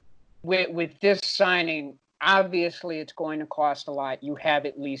with this signing, obviously it's going to cost a lot. You have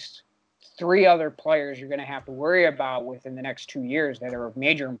at least 3 other players you're going to have to worry about within the next 2 years that are of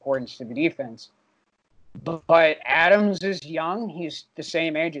major importance to the defense. But Adams is young. He's the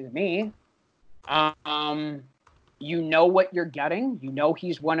same age as me. You know what you're getting. You know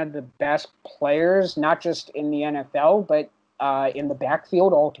he's one of the best players, not just in the NFL, but in the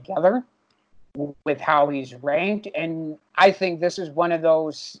backfield altogether with how he's ranked. And I think this is one of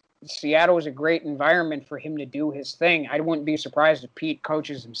those. Seattle is a great environment for him to do his thing. I wouldn't be surprised if Pete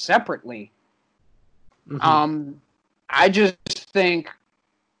coaches him separately. Mm-hmm. I just think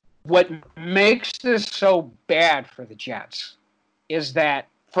what makes this so bad for the Jets is that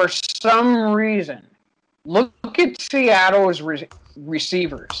for some reason, look at Seattle's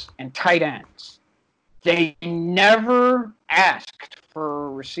receivers and tight ends. They never asked for a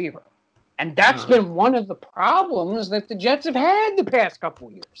receiver. And that's been one of the problems that the Jets have had the past couple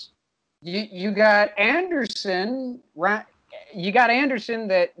of years. You got Anderson, right? You got Anderson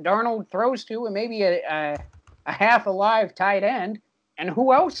that Darnold throws to, and maybe a half alive tight end. And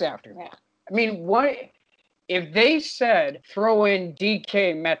who else after that? I mean, what if they said throw in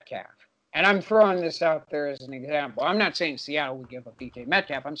DK Metcalf? And I'm throwing this out there as an example. I'm not saying Seattle would give up DK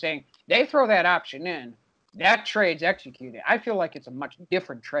Metcalf. I'm saying they throw that option in. That trade's executed. I feel like it's a much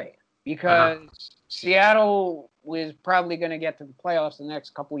different trade. Because Seattle was probably going to get to the playoffs the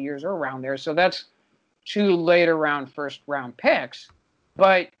next couple of years or around there. So that's 2 later round, first round picks.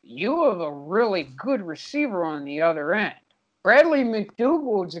 But you have a really good receiver on the other end. Bradley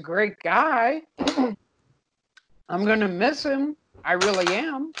McDougald's a great guy. I'm going to miss him. I really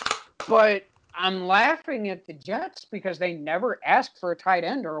am. But I'm laughing at the Jets because they never asked for a tight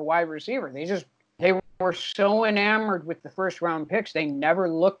end or a wide receiver. They were so enamored with the first round picks, they never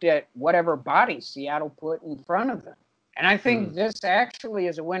looked at whatever bodies Seattle put in front of them. And I think this actually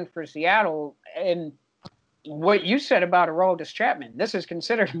is a win for Seattle. And what you said about Aroldis Chapman, this is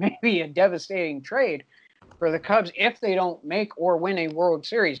considered maybe a devastating trade. for the Cubs if they don't make or win a World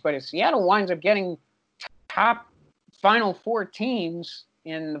Series. But if Seattle winds up getting top Final Four teams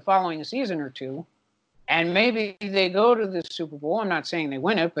in the following season or two, and maybe they go to the Super Bowl, I'm not saying they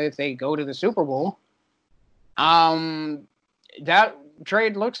win it, but if they go to the Super Bowl, that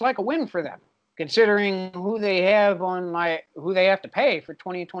trade looks like a win for them, considering who they have to pay for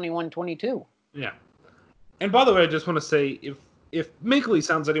 2021-22. Yeah. And by the way, I just want to say, if Minkley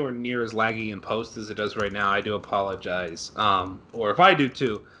sounds anywhere near as laggy in post as it does right now, I do apologize. Or if I do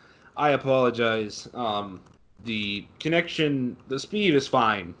too, I apologize. The connection, the speed is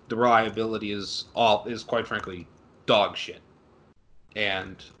fine. The reliability is quite frankly dog shit.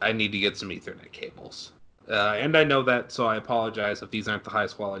 And I need to get some Ethernet cables. And I know that, so I apologize if these aren't the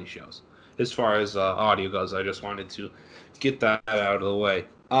highest quality shows. As far as audio goes, I just wanted to get that out of the way.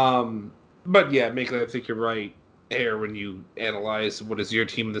 But yeah, Minkley, I think you're right here when you analyze what is your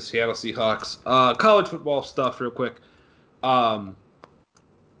team, the Seattle Seahawks. College football stuff, real quick.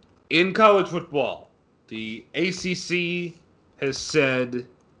 In college football, the ACC has said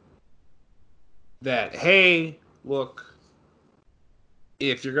that, hey, look,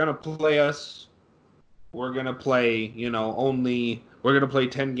 if you're going to play us, we're going to play, we're going to play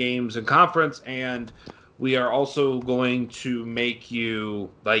 10 games in conference, and we are also going to make you,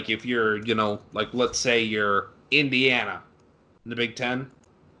 like, if you're, like, let's say you're Indiana in the Big Ten.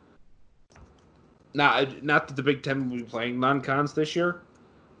 Not that the Big Ten will be playing non-cons this year,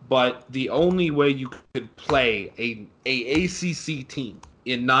 but the only way you could play a ACC team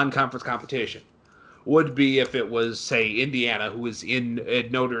in non-conference competition would be if it was, say, Indiana, who is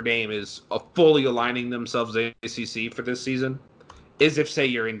at Notre Dame, is fully aligning themselves to ACC for this season, is if, say,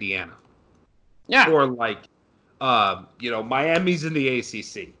 you're Indiana. Yeah. Or, like, Miami's in the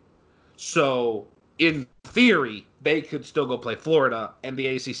ACC. So, in theory, they could still go play Florida, and the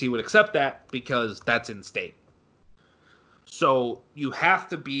ACC would accept that because that's in-state. So you have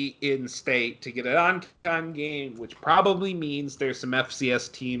to be in state to get an on-con game, which probably means there's some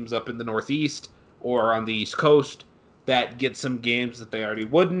FCS teams up in the Northeast or on the East Coast that get some games that they already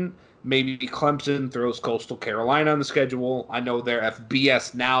wouldn't. Maybe Clemson throws Coastal Carolina on the schedule. I know they're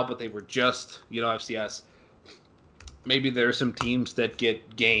FBS now, but they were just, FCS. Maybe there are some teams that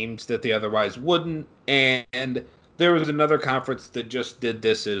get games that they otherwise wouldn't. And there was another conference that just did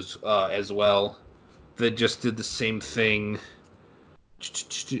this as well. That just did the same thing.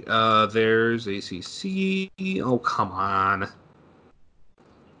 There's ACC. Oh, come on.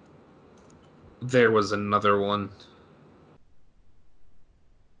 There was another one.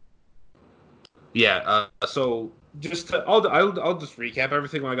 Yeah. So I'll just recap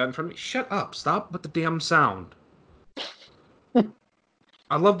everything I got in front of me. Shut up! Stop with the damn sound.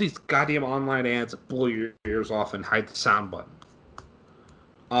 I love these goddamn online ads that blow your ears off and hide the sound button.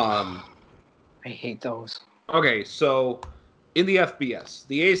 I hate those. Okay, so in the FBS,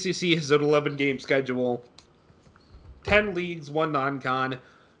 the ACC has an 11-game schedule, 10 leagues, 1 non-con.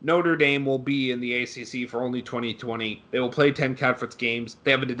 Notre Dame will be in the ACC for only 2020. They will play 10 conference games.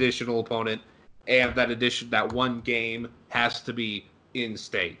 They have an additional opponent, and that one game has to be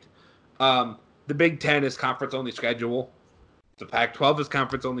in-state. The Big Ten is conference-only schedule. The Pac-12 is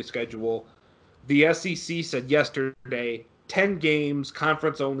conference-only schedule. The SEC said yesterday, 10 games,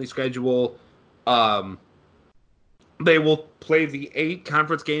 conference-only schedule. They will play the 8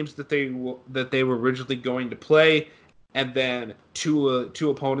 conference games that they were originally going to play, and then two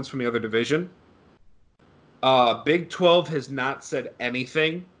opponents from the other division. Big 12 has not said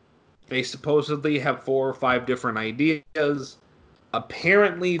anything. They supposedly have 4 or 5 different ideas.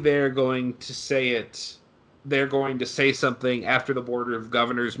 Apparently, they're going to say it. They're going to say something after the Board of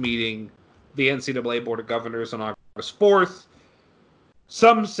Governors meeting, the NCAA Board of Governors on August 4th.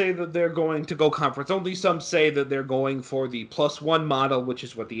 Some say that they're going to go conference only. Some say that they're going for the +1 model, which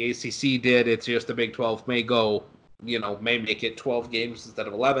is what the ACC did. It's just the Big 12 may go, may make it 12 games instead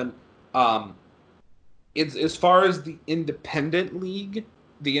of 11. It's as far as the independent league,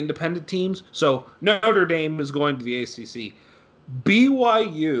 the independent teams. So Notre Dame is going to the ACC.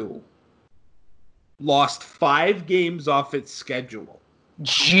 BYU lost 5 games off its schedule.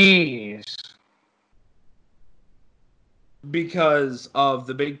 Jeez. Because of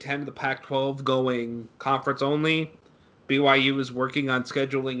the Big Ten and the Pac-12 going conference only. BYU is working on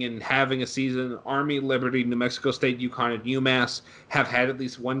scheduling and having a season. Army, Liberty, New Mexico State, UConn, and UMass have had at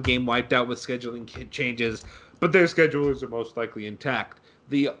least one game wiped out with scheduling changes, but their schedulers are most likely intact.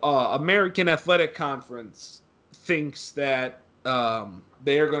 The American Athletic Conference thinks that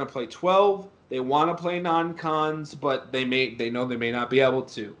they are going to play 12. They want to play non-cons, but they know they may not be able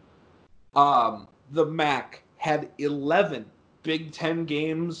to. The MAC had 11 Big Ten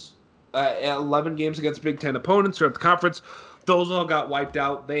games 11 games against Big Ten opponents throughout the conference. Those all got wiped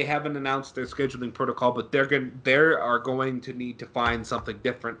out. They haven't announced their scheduling protocol, but they are going to need to find something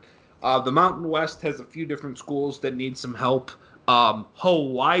different. The Mountain West has a few different schools that need some help.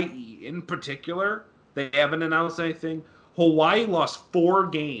 Hawaii, in particular, they haven't announced anything. Hawaii lost 4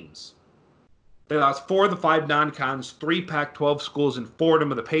 games. They lost 4 of the 5 non-cons, 3 Pac-12 schools, and 4 of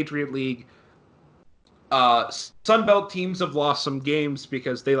them of the Patriot League. Sunbelt teams have lost some games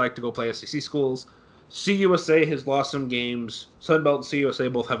because they like to go play SEC schools. CUSA has lost some games. Sunbelt and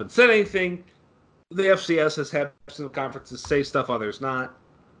CUSA both haven't said anything. The FCS has had some conferences say stuff, others not.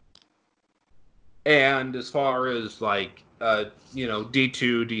 And as far as like D2,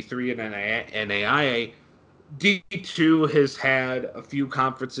 D3, and AIA, D2 has had a few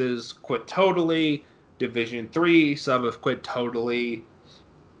conferences quit totally. Division 3, some have quit totally.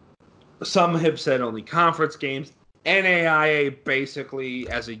 Some have said only conference games. NAIA basically,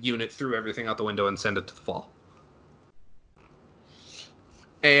 as a unit, threw everything out the window and sent it to the fall.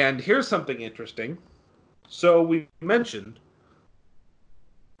 And here's something interesting. So we mentioned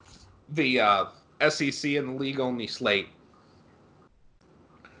the SEC and the league-only slate.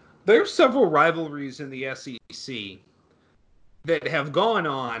 There's several rivalries in the SEC that have gone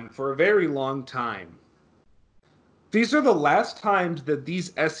on for a very long time. These are the last times that these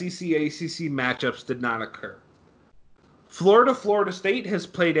SEC-ACC matchups did not occur. Florida State has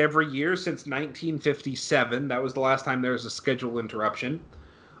played every year since 1957. That was the last time there was a schedule interruption.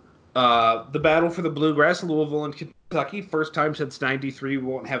 The battle for the Bluegrass, Louisville and Kentucky, first time since 93. We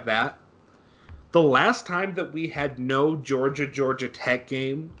won't have that. The last time that we had no Georgia Tech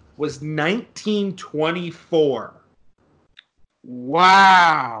game was 1924.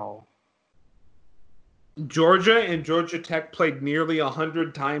 Wow. Georgia and Georgia Tech played nearly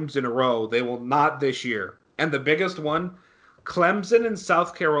 100 times in a row. They will not this year. And the biggest one, Clemson and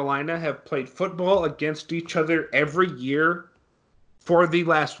South Carolina have played football against each other every year for the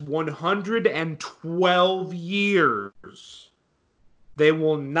last 112 years. They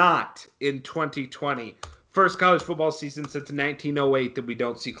will not in 2020. First college football season since 1908 that we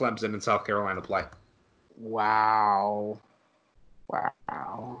don't see Clemson and South Carolina play. Wow.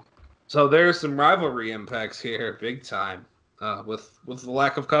 So there's some rivalry impacts here, big time, with the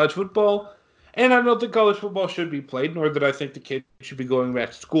lack of college football. And I don't think college football should be played, nor that I think the kids should be going back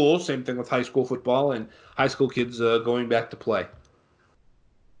to school. Same thing with high school football and high school kids going back to play.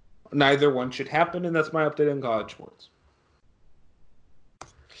 Neither one should happen, and that's my update on college sports.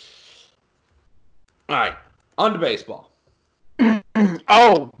 All right, on to baseball.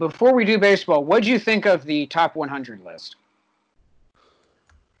 Oh, before we do baseball, what do you think of the top 100 list?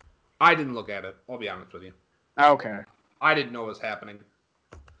 I didn't look at it. I'll be honest with you. Okay. I didn't know what was happening.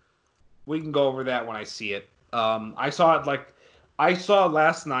 We can go over that when I see it. I saw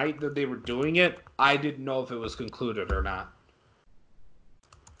last night that they were doing it. I didn't know if it was concluded or not.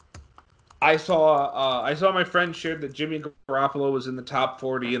 I saw my friend shared that Jimmy Garoppolo was in the top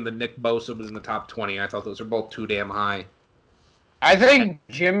 40 and that Nick Bosa was in the top 20. I thought those are both too damn high. I think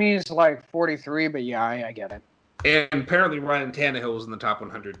Jimmy's like 43, but yeah, I get it. And apparently Ryan Tannehill was in the top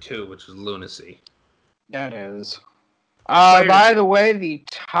 100 too, which is lunacy. That is. By the way, the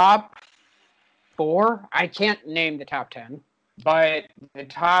top 4, I can't name the top 10, but the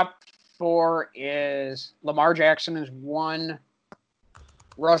top 4 is Lamar Jackson is 1,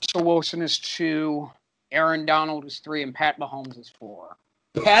 Russell Wilson is 2, Aaron Donald is 3, and Pat Mahomes is 4.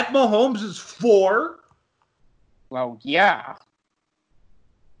 Pat Mahomes is 4? Well, yeah.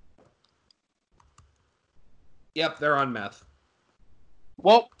 Yep, they're on meth.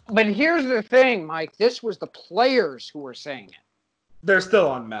 Well, but here's the thing, Mike. This was the players who were saying it. They're still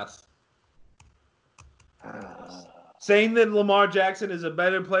on meth. Saying that Lamar Jackson is a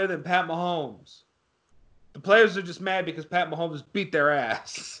better player than Pat Mahomes. The players are just mad because Pat Mahomes beat their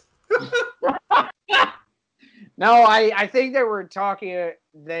ass. No, I think they were talking.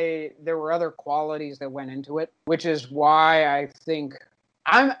 There were other qualities that went into it, which is why I think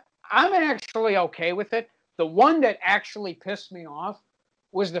I'm actually okay with it. The one that actually pissed me off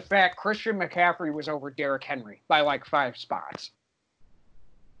was the fact Christian McCaffrey was over Derrick Henry by like 5 spots.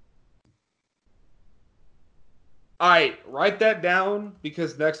 All right, write that down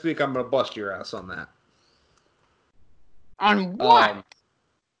because next week I'm going to bust your ass on that. On what?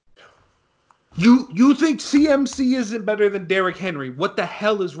 You think CMC isn't better than Derrick Henry? What the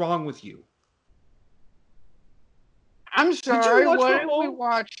hell is wrong with you? I'm sorry, what did we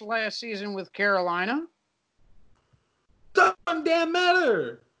watch last season with Carolina? Doesn't damn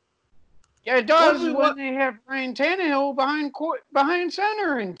matter. Yeah, it does when they have Ryan Tannehill behind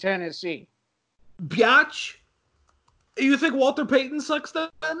center in Tennessee. Biatch? You think Walter Payton sucks then?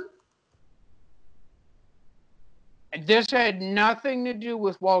 This had nothing to do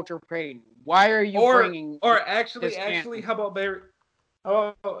with Walter Payton. Why are you bringing Or this actually, how about Barry?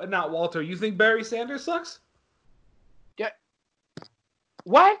 Oh, not Walter. You think Barry Sanders sucks?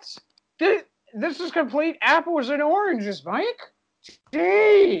 What? This is complete apples and oranges, Mike.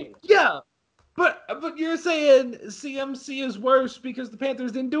 Jeez. Yeah, but you're saying CMC is worse because the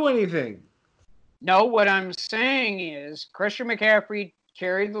Panthers didn't do anything. No, what I'm saying is Christian McCaffrey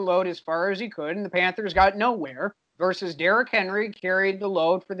carried the load as far as he could, and the Panthers got nowhere. Versus Derrick Henry carried the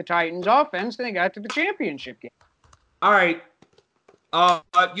load for the Titans offense, and they got to the championship game. All right. You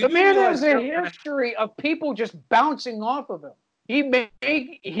The do man realize has a history of people just bouncing off of him.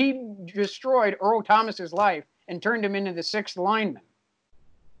 He destroyed Earl Thomas's life and turned him into the sixth lineman.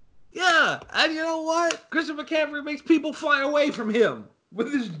 Yeah, and you know what? Christian McCaffrey makes people fly away from him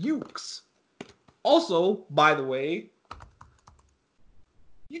with his ukes. Also, by the way,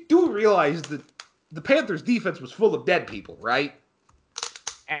 you do realize that the Panthers' defense was full of dead people, right?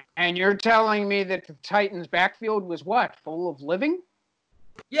 And you're telling me that the Titans' backfield was what? Full of living?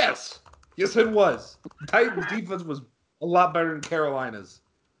 Yes. Yes, it was. The Titans' defense was a lot better than Carolina's.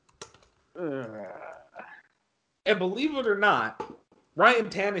 And believe it or not, Ryan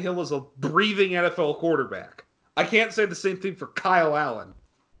Tannehill is a breathing NFL quarterback. I can't say the same thing for Kyle Allen.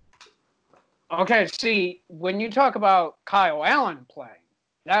 Okay, see, when you talk about Kyle Allen playing,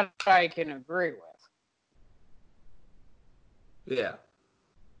 that I can agree with. Yeah.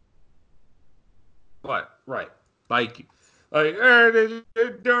 But, right. Like they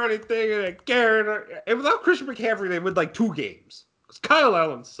didn't do anything and they cared. And without Christian McCaffrey, they win like 2 games. Because Kyle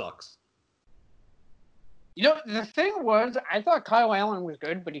Allen sucks. You know, the thing was, I thought Kyle Allen was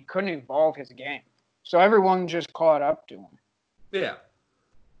good, but he couldn't evolve his game. So everyone just caught up to him. Yeah.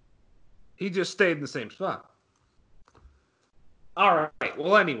 He just stayed in the same spot. All right.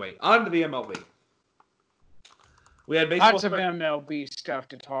 Well, anyway, on to the MLB. We had baseball. Lots of MLB stuff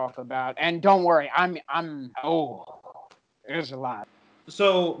to talk about, and don't worry, there's a lot.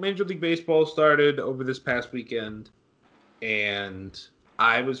 So Major League Baseball started over this past weekend, and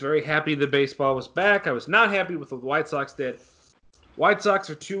I was very happy that baseball was back. I was not happy with what the White Sox did. White Sox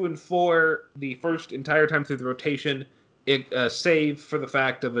are 2-4 the first entire time through the rotation, save for the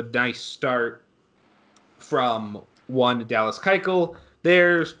fact of a nice start from one Dallas Keuchel.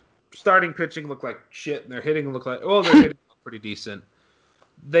 Their starting pitching looked like shit, and their hitting looked like they're hitting pretty decent.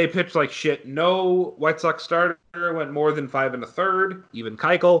 They pitched like shit. No White Sox starter went more than 5 1/3, even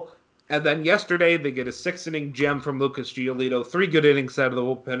Keuchel. And then yesterday, they get a 6-inning gem from Lucas Giolito. 3 good innings out of the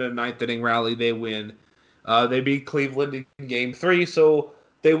bullpen in a 9th-inning rally. They win. They beat Cleveland in Game 3, so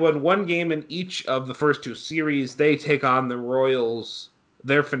they won 1 game in each of the first 2 series. They take on the Royals.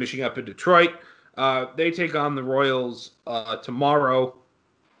 They're finishing up in Detroit. They take on the Royals tomorrow,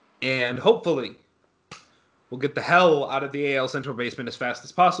 and hopefully we'll get the hell out of the AL Central basement as fast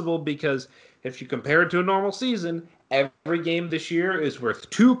as possible, because if you compare it to a normal season, every game this year is worth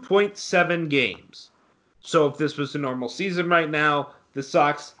 2.7 games. So if this was a normal season right now, the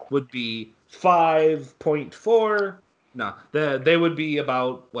Sox would be 5.4. No, they would be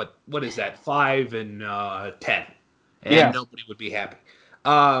about, what is that, 5 and 10. And nobody would be happy.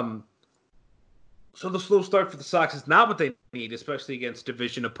 So the slow start for the Sox is not what they need, especially against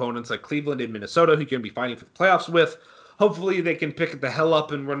division opponents like Cleveland and Minnesota, who you're going to be fighting for the playoffs with. Hopefully they can pick it the hell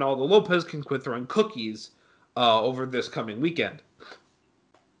up and Ronaldo Lopez can quit throwing cookies over this coming weekend.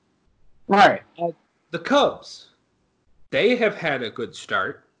 Right. The Cubs, they have had a good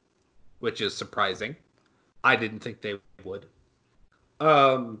start, which is surprising. I didn't think they would.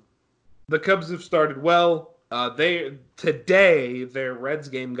 The Cubs have started well. Today, their Reds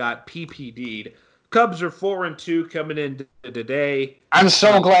game got PPD'd. Cubs are 4-2 coming into today. I'm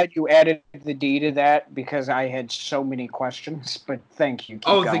so glad you added the D to that, because I had so many questions, but thank you. Keep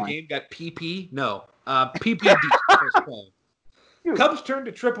going. The game got PP? No. PPD. Cubs turned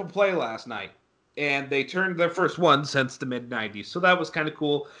to triple play last night, and they turned their first one since the mid-90s, so that was kind of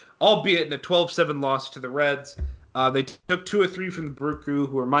cool, albeit in a 12-7 loss to the Reds. They took 2 of 3 from the Brew Crew,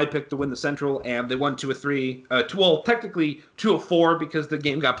 who were my pick to win the Central, and they won 2 of 3. Technically 2 of 4 because the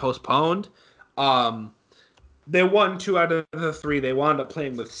game got postponed. They won 2 out of the 3. They wound up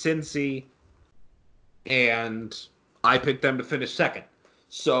playing with Cincy, and I picked them to finish second.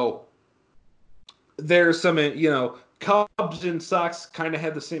 So there's some, Cubs and Sox kind of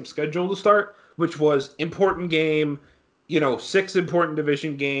had the same schedule to start, which was important game, 6 important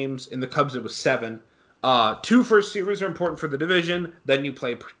division games. In the Cubs, it was 7. 2 first series are important for the division. Then you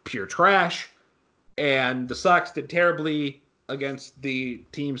play pure trash. And the Sox did terribly against the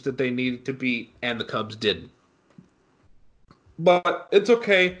teams that they needed to beat, and the Cubs didn't. But it's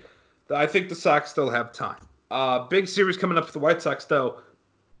okay. I think the Sox still have time. Big series coming up for the White Sox, though.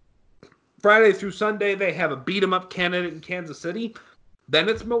 Friday through Sunday, they have a beat-em-up candidate in Kansas City. Then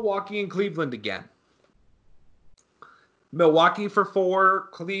it's Milwaukee and Cleveland again. Milwaukee for 4,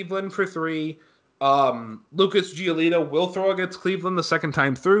 Cleveland for 3. Lucas Giolito will throw against Cleveland the second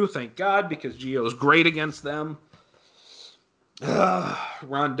time through, thank God, because Gio's great against them.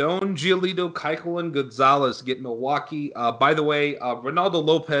 Rondon, Giolito, Keuchel, and Gonzalez get Milwaukee. By the way, Ronaldo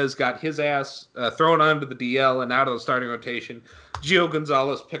Lopez got his ass thrown onto the DL and out of the starting rotation. Gio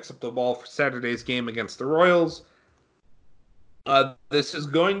Gonzalez picks up the ball for Saturday's game against the Royals. This is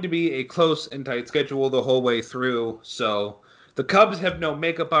going to be a close and tight schedule the whole way through, so the Cubs have no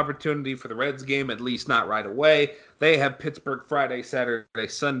makeup opportunity for the Reds game, at least not right away. They have Pittsburgh Friday, Saturday,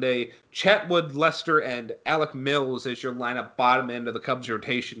 Sunday. Chatwood, Lester, and Alec Mills as your lineup bottom end of the Cubs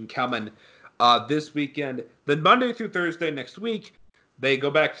rotation coming this weekend. Then Monday through Thursday next week, they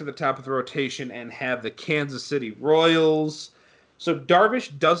go back to the top of the rotation and have the Kansas City Royals. So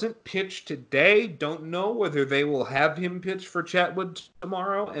Darvish doesn't pitch today. Don't know whether they will have him pitch for Chatwood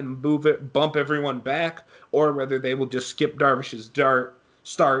tomorrow and bump everyone back, or whether they will just skip Darvish's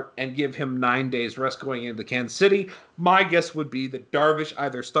start and give him 9 days rest going into Kansas City. My guess would be that Darvish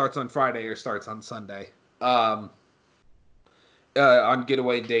either starts on Friday or starts on Sunday on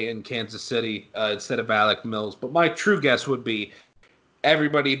getaway day in Kansas City instead of Alec Mills. But my true guess would be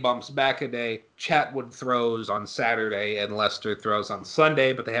everybody bumps back a day. Chatwood throws on Saturday and Lester throws on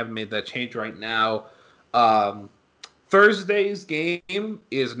Sunday, but they haven't made that change right now. Thursday's game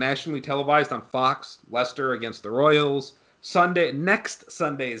is nationally televised on Fox. Lester against the Royals. Next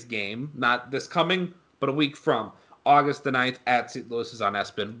Sunday's game, not this coming, but a week from, August the 9th at St. Louis is on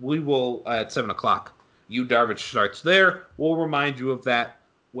ESPN. We will, at 7 o'clock, Yu Darvish starts there. We'll remind you of that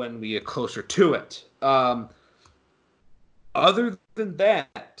when we get closer to it. Other than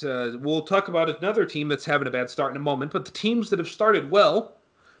that, we'll talk about another team that's having a bad start in a moment, but the teams that have started well,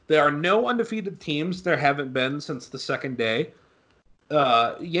 there are no undefeated teams. There haven't been since the second day.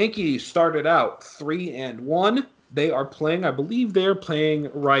 Yankees started out 3-1. They are playing, I believe they're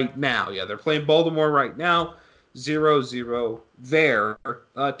playing right now. Yeah, they're playing Baltimore right now. 0-0 there.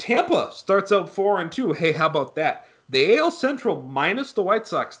 Tampa starts out 4-2. Hey, how about that? The AL Central minus the White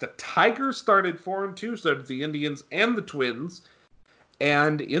Sox. The Tigers started 4-2, so did the Indians and the Twins.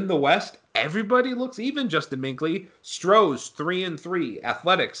 And in the West, everybody looks even. Justin Minkley, Stros 3-3,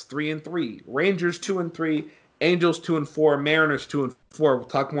 Athletics 3-3, Rangers 2-3, Angels 2-4, Mariners 2-4. We'll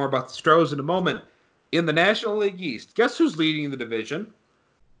talk more about the Stros in a moment. In the National League East, guess who's leading the division?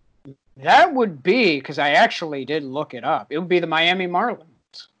 That would be, because I actually did look it up, it would be the Miami Marlins.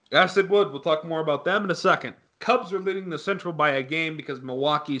 Yes, it would. We'll talk more about them in a second. Cubs are leading the Central by a game because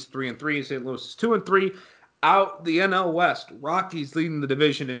Milwaukee's 3-3, St. Louis is 2-3. Out the NL West, Rockies leading the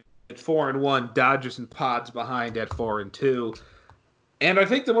division at 4-1, Dodgers and Pods behind at 4-2. And I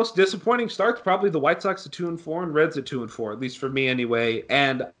think the most disappointing start's probably the White Sox at 2-4 and Reds at 2-4, at least for me anyway.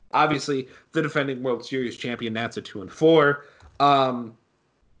 And obviously the defending World Series champion, Nats at 2-4.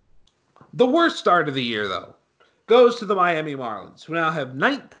 The worst start of the year, though, goes to the Miami Marlins, who now have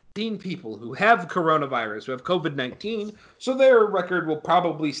 19 people who have coronavirus, who have COVID-19, so their record will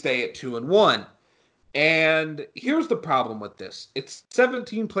probably stay at 2-1. And here's the problem with this. It's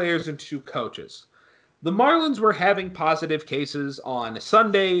 17 players and 2 coaches. The Marlins were having positive cases on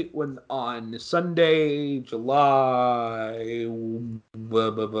Sunday, July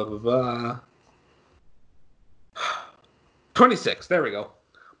 26th. There we go.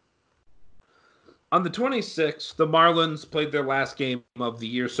 On the 26th, the Marlins played their last game of the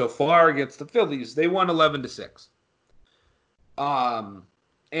year so far against the Phillies. They won 11-6.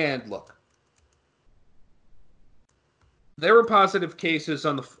 And look, there were positive cases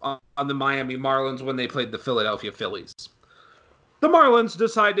on the Miami Marlins when they played the Philadelphia Phillies. The Marlins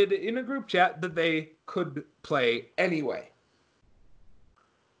decided in a group chat that they could play anyway.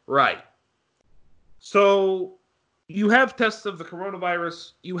 Right. So you have tests of the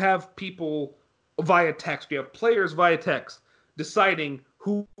coronavirus. You have people via text. You have players via text deciding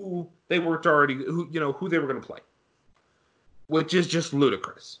who they were who they were going to play, which is just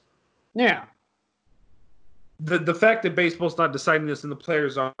ludicrous. Yeah. The fact that baseball's not deciding this and the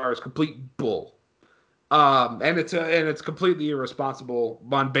players are is complete bull. And it's completely irresponsible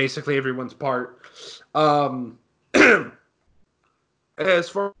on basically everyone's part. As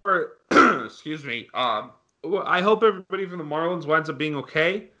far excuse me, I hope everybody from the Marlins winds up being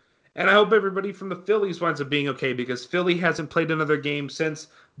okay. And I hope everybody from the Phillies winds up being okay, because Philly hasn't played another game since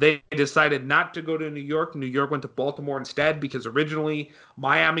they decided not to go to New York. New York went to Baltimore instead, because originally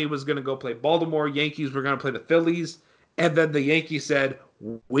Miami was going to go play Baltimore. Yankees were going to play the Phillies. And then the Yankees said,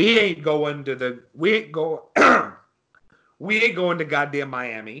 We ain't going to the we ain't go we ain't going to goddamn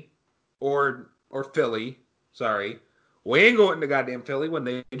Miami or Philly. Sorry. We ain't going to goddamn Philly when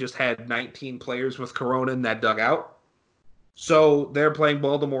they just had 19 players with corona in that dugout. So they're playing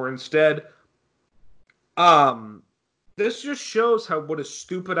Baltimore instead. Um this just shows how what a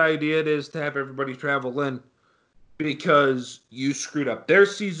stupid idea it is to have everybody travel in because you screwed up their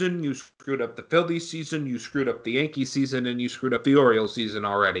season, you screwed up the Phillies season, you screwed up the Yankee season, and you screwed up the Orioles season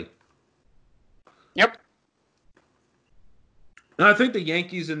already. Yep. And I think the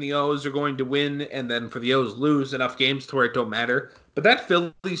Yankees and the O's are going to win, and then for the O's lose enough games to where it don't matter. But that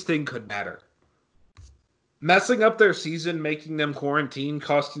Phillies thing could matter. Messing up their season, making them quarantine,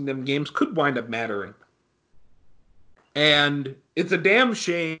 costing them games could wind up mattering. And it's a damn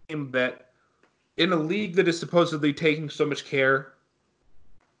shame that in a league that is supposedly taking so much care,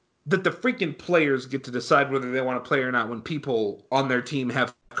 that the freaking players get to decide whether they want to play or not when people on their team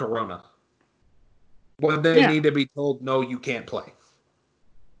have corona. When they Yeah. need to be told, no, you can't play.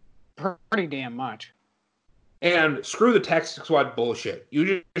 Pretty damn much. And screw the taxi squad bullshit.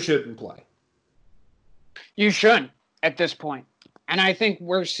 You just shouldn't play. You shouldn't at this point. And I think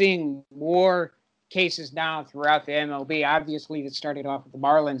we're seeing more cases now throughout the MLB. Obviously, it started off with the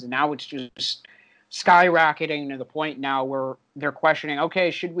Marlins, and now it's just skyrocketing to the point now where they're questioning,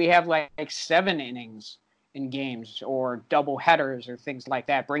 okay, should we have like 7 innings in games or double headers or things like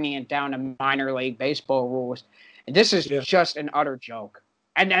that, bringing it down to minor league baseball rules. And this is just an utter joke.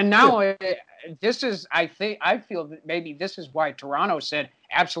 And now this is, I feel that maybe this is why Toronto said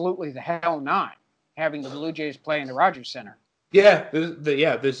absolutely the hell not having the Blue Jays play in the Rogers Center. Yeah,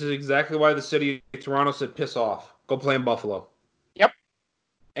 this is exactly why the city of Toronto said piss off. Go play in Buffalo. Yep.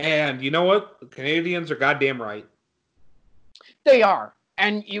 And you know what? The Canadians are goddamn right. They are.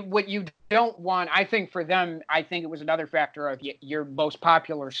 And what you don't want, I think for them, I think it was another factor of your most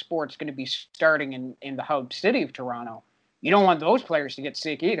popular sport's going to be starting in the hub city of Toronto. You don't want those players to get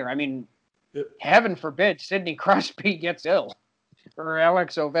sick either. I mean, heaven forbid Sidney Crosby gets ill or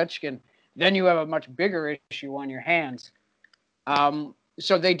Alex Ovechkin. Then you have a much bigger issue on your hands.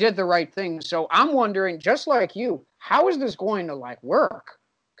 So they did the right thing. So I'm wondering, just like you, how is this going to like work?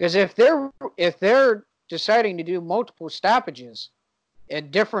 Because if they're deciding to do multiple stoppages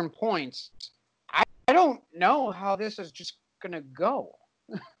at different points, I don't know how this is just going to go.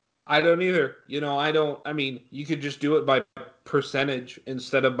 I don't either. I mean, you could just do it by percentage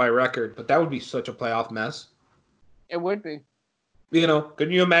instead of by record, but that would be such a playoff mess. It would be.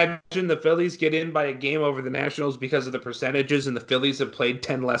 Can you imagine the Phillies get in by a game over the Nationals because of the percentages and the Phillies have played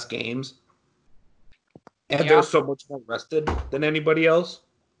 10 less games? And they're so much more rested than anybody else?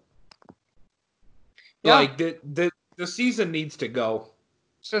 Yeah. Like, the season needs to go.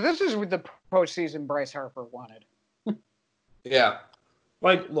 So this is what the postseason Bryce Harper wanted. Yeah.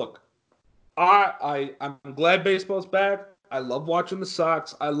 Like, look, I'm glad baseball's back. I love watching the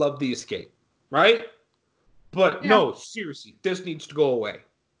Sox. I love the escape, right? But no, seriously, this needs to go away.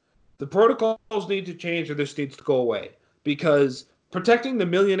 The protocols need to change or this needs to go away. Because protecting the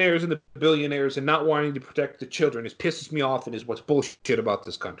millionaires and the billionaires and not wanting to protect the children pisses me off and is what's bullshit about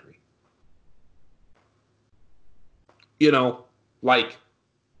this country. Like,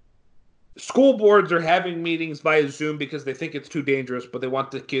 school boards are having meetings via Zoom because they think it's too dangerous, but they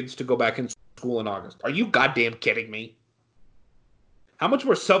want the kids to go back in school in August. Are you goddamn kidding me? How much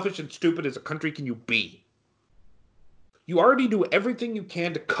more selfish and stupid as a country can you be? You already do everything you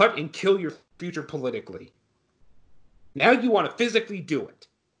can to cut and kill your future politically. Now you want to physically do it.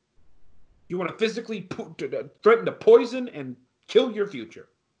 You want to physically threaten to poison and kill your future.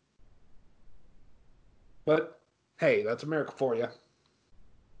 But, hey, that's America for you.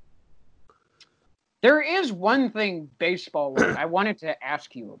 There is one thing baseball I wanted to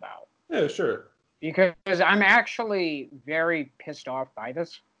ask you about. Yeah, sure. Because I'm actually very pissed off by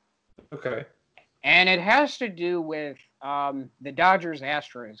this. Okay. And it has to do with the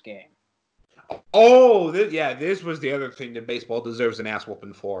Dodgers-Astros game. Oh, this was the other thing that baseball deserves an ass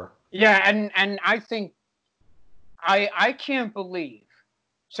whooping for. Yeah, and I think I can't believe.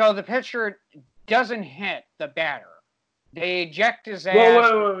 So the pitcher doesn't hit the batter. They eject his ass.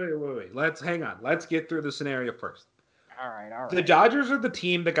 Wait. Let's hang on. Let's get through the scenario first. All right. The Dodgers are the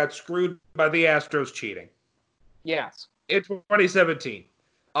team that got screwed by the Astros cheating. Yes. It's 2017.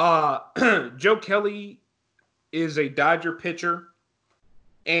 Joe Kelly is a Dodger pitcher,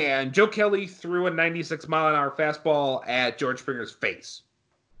 and Joe Kelly threw a 96-mile-an-hour fastball at George Springer's face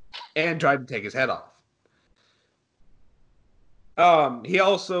and tried to take his head off. He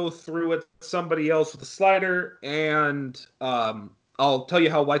also threw at somebody else with a slider, and I'll tell you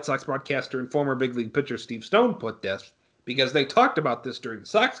how White Sox broadcaster and former big league pitcher Steve Stone put this. because they talked about this during the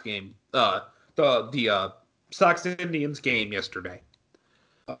Sox game, the Sox Indians game yesterday,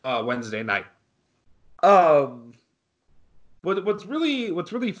 Wednesday night. Um, what's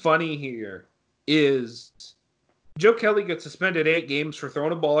really funny here is Joe Kelly gets suspended 8 games for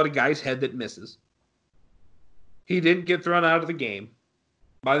throwing a ball at a guy's head that misses. He didn't get thrown out of the game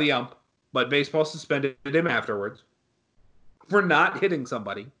by the ump, but baseball suspended him afterwards for not hitting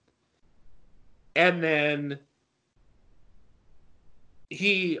somebody. And then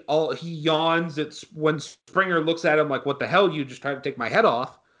he yawns. It's when Springer looks at him like, "What the hell? You just tried to take my head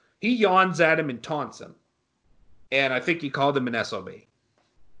off." He yawns at him and taunts him, and I think he called him an SOB.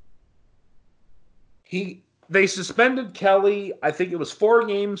 They suspended Kelly. I think it was 4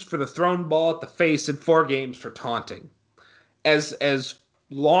 games for the thrown ball at the face and 4 games for taunting. As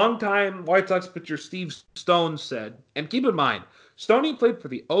longtime White Sox pitcher Steve Stone said, and keep in mind, Stoney played for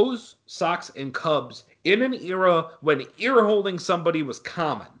the O's, Sox, and Cubs in an era when ear holding somebody was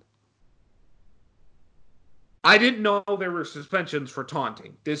common. I didn't know there were suspensions for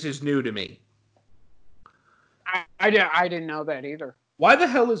taunting. This is new to me. I didn't know that either. Why the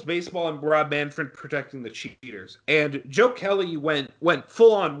hell is baseball and Rob Manfred protecting the cheaters? And Joe Kelly went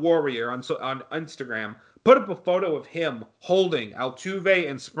full on warrior on Instagram, put up a photo of him holding Altuve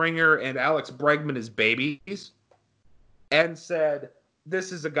and Springer and Alex Bregman as babies, and said,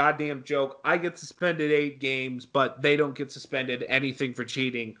 "This is a goddamn joke. I get suspended 8 games, but they don't get suspended anything for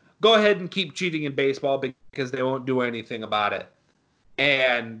cheating. Go ahead and keep cheating in baseball because they won't do anything about it."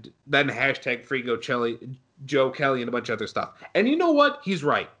 And then hashtag free Joe Kelly and a bunch of other stuff. And you know what? He's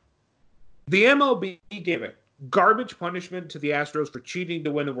right. The MLB gave a garbage punishment to the Astros for cheating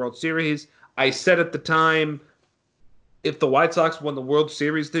to win the World Series. I said at the time, if the White Sox won the World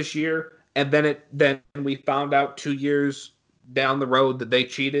Series this year, and then we found out 2 years down the road that they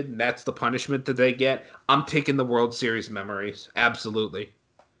cheated, and that's the punishment that they get, I'm taking the World Series memories. Absolutely.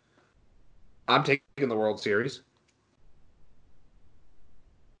 I'm taking the World Series.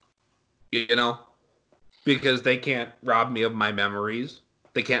 You know? Because they can't rob me of my memories.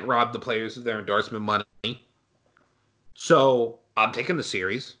 They can't rob the players of their endorsement money. So I'm taking the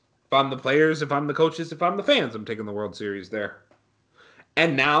series. If I'm the players, if I'm the coaches, if I'm the fans, I'm taking the World Series there.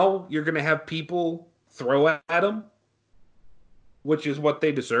 And now you're going to have people throw at them, which is what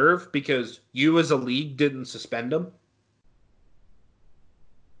they deserve because you as a league didn't suspend them.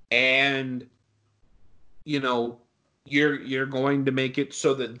 And, you know, you're going to make it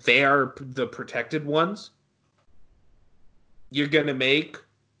so that they are the protected ones. You're going to make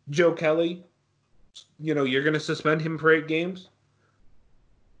Joe Kelly, you're going to suspend him for 8 games.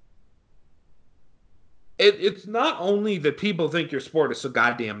 It's not only that people think your sport is so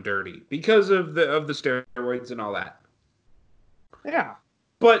goddamn dirty because of the steroids and all that. Yeah.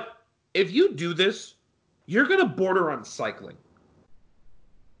 But if you do this, you're going to border on cycling.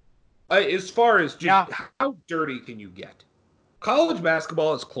 As far as just how dirty can you get? College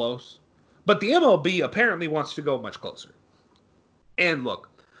basketball is close, but the MLB apparently wants to go much closer. And look,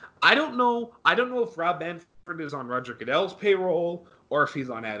 I don't know if Rob Manfred is on Roger Goodell's payroll or if he's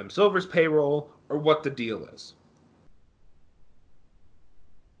on Adam Silver's payroll or what the deal is.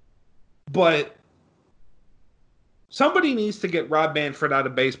 But somebody needs to get Rob Manfred out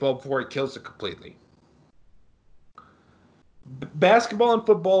of baseball before he kills it completely. Basketball and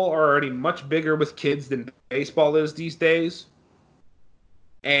football are already much bigger with kids than baseball is these days.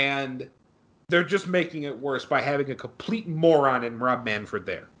 And they're just making it worse by having a complete moron in Rob Manfred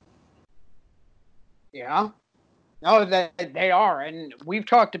there. Yeah. No, they are. And we've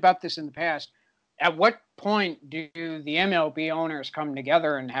talked about this in the past. At what point do the MLB owners come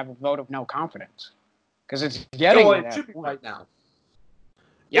together and have a vote of no confidence? Because it's getting to that should be point. right now.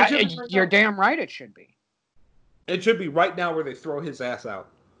 Yeah, you're damn right it should be. It should be right now where they throw his ass out.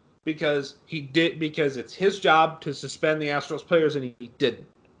 Because it's his job to suspend the Astros players and he didn't.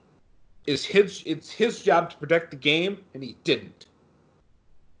 It's his job to protect the game and he didn't.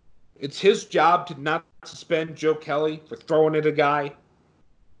 It's his job to not suspend Joe Kelly for throwing at a guy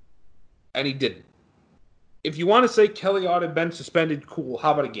and he didn't. If you want to say Kelly ought to have been suspended, cool.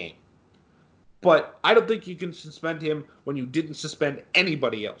 How about a game? But I don't think you can suspend him when you didn't suspend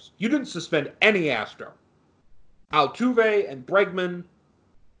anybody else. You didn't suspend any Astro. Altuve and Bregman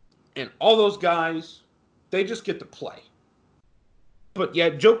and all those guys, they just get to play. But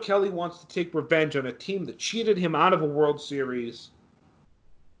yet Joe Kelly wants to take revenge on a team that cheated him out of a World Series.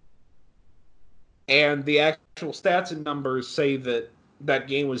 And the actual stats and numbers say that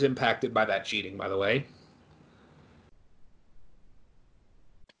game was impacted by that cheating, by the way.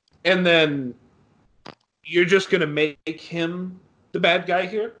 And then you're just going to make him the bad guy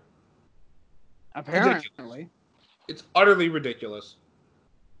here? Apparently. It's utterly ridiculous.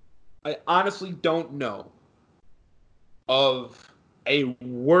 I honestly don't know of a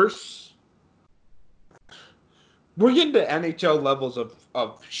worse. We're getting to NHL levels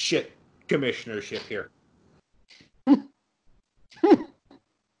of shit commissionership here.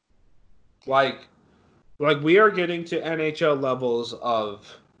 like, we are getting to NHL levels of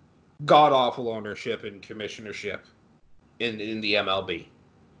god awful ownership and commissionership in the MLB.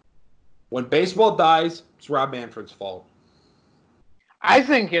 When baseball dies, it's Rob Manfred's fault. I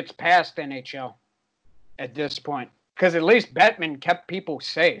think it's past NHL at this point because at least Bettman kept people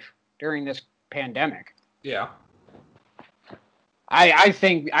safe during this pandemic. Yeah. I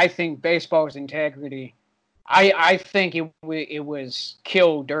think baseball's integrity. I think it was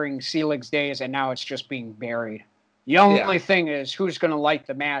killed during Selig's days, and now it's just being buried. The only thing is who's going to light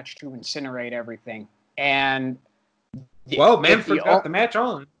the match to incinerate everything. And well, Manfred got the match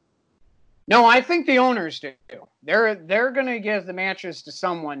on. No, I think the owners do. They're going to give the matches to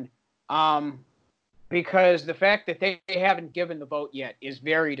someone, because the fact that they haven't given the vote yet is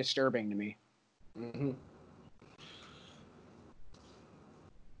very disturbing to me. Mm-hmm.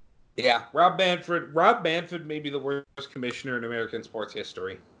 Yeah, Rob Manfred may be the worst commissioner in American sports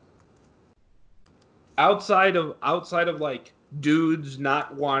history. Outside of like dudes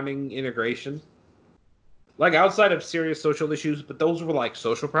not wanting integration, like outside of serious social issues, but those were like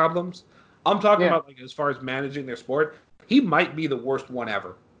social problems. I'm talking about like as far as managing their sport, he might be the worst one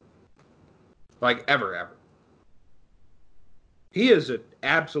ever. Like ever. He is an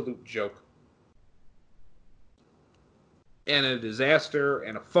absolute joke. And a disaster,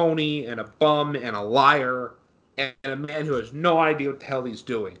 and a phony, and a bum, and a liar, and a man who has no idea what the hell he's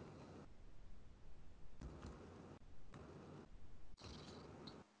doing.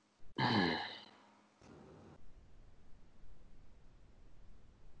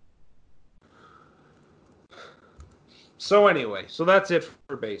 So anyway, so that's it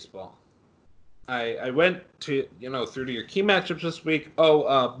for baseball. I went to, through to your key matchups this week.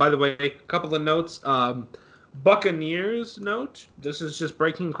 Oh, by the way, a couple of notes. Buccaneers note. This is just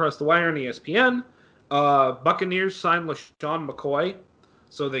breaking across the wire on ESPN. Buccaneers signed LaShawn McCoy,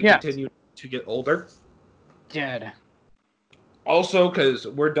 so they continue to get older. Dead. Also, because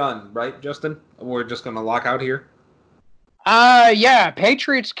we're done, right, Justin? We're just going to lock out here? Yeah.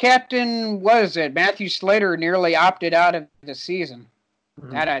 Patriots captain, Matthew Slater nearly opted out of the season.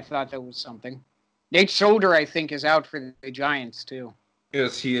 Mm-hmm. That I thought that was something. Nate Solder, I think, is out for the Giants, too.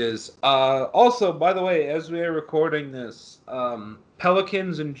 Yes, he is. Also, by the way, as we are recording this,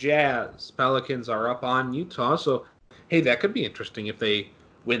 Pelicans and Jazz. Pelicans are up on Utah, so, hey, that could be interesting if they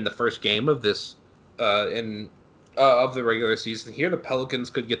win the first game of this of the regular season here. The Pelicans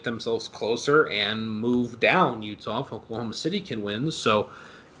could get themselves closer and move down Utah if Oklahoma City can win. So,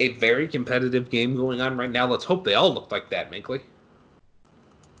 a very competitive game going on right now. Let's hope they all look like that, Minkley.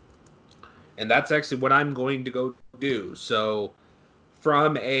 And that's actually what I'm going to go do. So,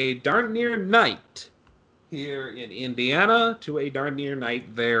 from a darn near night here in Indiana to a darn near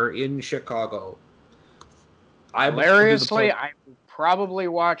night there in Chicago. Hilariously, I would probably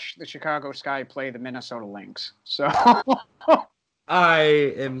watch the Chicago Sky play the Minnesota Lynx. So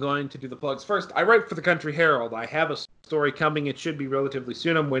I am going to do the plugs first. I write for the Country Herald. I have a story coming. It should be relatively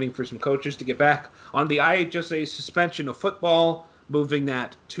soon. I'm waiting for some coaches to get back on the IHSA suspension of football, moving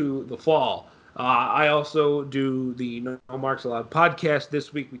that to the fall. I also do the No Marks Allowed podcast.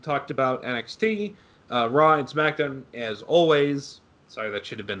 This week we talked about NXT, Raw, and SmackDown as always. Sorry, that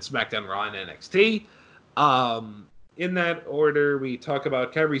should have been SmackDown, Raw, and NXT. In that order, we talk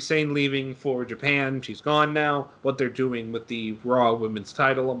about Kairi Sane leaving for Japan. She's gone now. What they're doing with the Raw Women's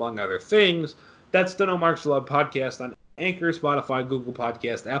title, among other things. That's the No Marks Allowed podcast on Anchor, Spotify, Google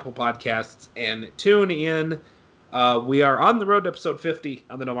Podcasts, Apple Podcasts, and TuneIn. We are on the road to episode 50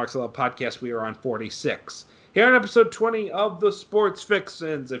 on the No Marks Allowed podcast. We are on 46. Here on episode 20 of the Sports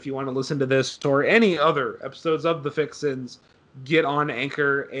Fixins. If you want to listen to this or any other episodes of the Fixins, get on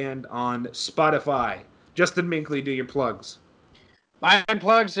Anchor and on Spotify. Justin Minkley, do your plugs. My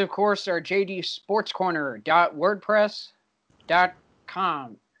plugs, of course, are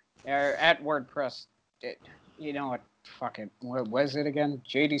jdsportscorner.wordpress.com or at WordPress. You know what? Fuck it. What was it again?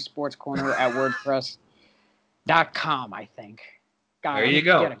 jdsportscorner at WordPress.com, I think. God, there you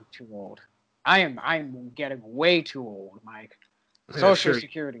go. I'm getting too old. I'm getting way too old, Mike. Social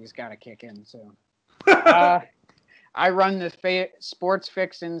Security's got to kick in soon. I run the Sports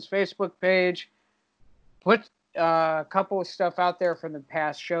Fixins Facebook page. Put a couple of stuff out there from the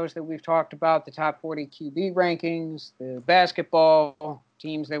past shows that we've talked about, the top 40 QB rankings, the basketball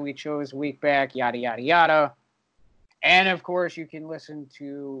teams that we chose a week back, yada, yada, yada. And of course, you can listen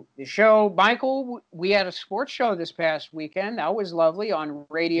to the show. Michael, we had a sports show this past weekend. That was lovely on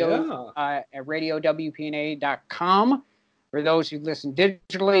radio Yeah. at radiowpna.com. For those who listen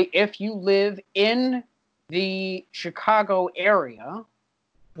digitally, if you live in the Chicago area,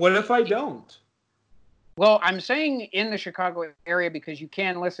 What if I don't? well, I'm saying in the Chicago area because you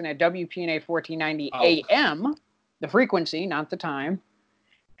can listen at WPNA 1490 Oh. AM, the frequency, not the time.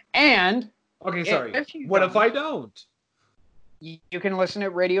 And Okay, sorry. if you What if don't, I don't? you can listen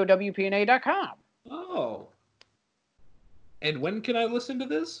at radiowpna.com. Oh. And when can I listen to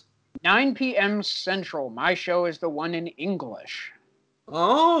this? 9 p.m. Central. My show is the one in English.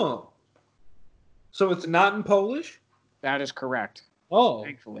 Oh. So it's not in Polish? That is correct. Oh.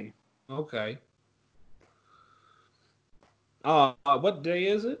 Thankfully. Okay. What day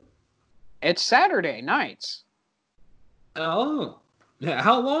is it? It's Saturday nights. Oh.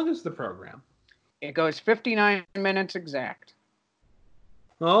 How long is the program? It goes 59 minutes exact.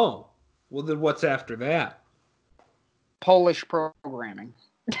 Oh. Well, then what's after that? Polish programming.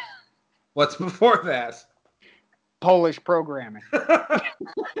 What's before that? Polish programming.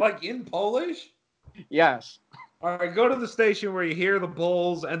 Like in Polish? Yes. All right, go to the station where you hear the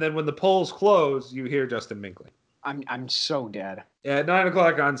polls, and then when the polls close, you hear Justin Minkley. I'm so dead. Yeah, at 9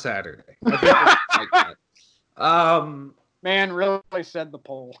 o'clock on Saturday. I think it's like that. Man, really said the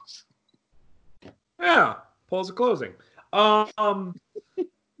polls. Yeah, polls are closing. Is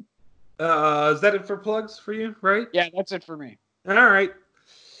that it for plugs for you, right? Yeah, that's it for me. All right.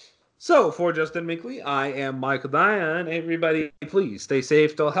 So, for Justin Minkley, I am Michael Dion. Everybody, please stay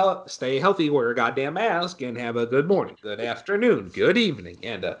safe, stay healthy, wear a goddamn mask, and have a good morning, good afternoon, good evening,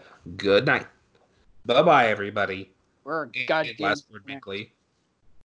 and a good night. Bye-bye, everybody. We're a goddamn Last word, Minkley.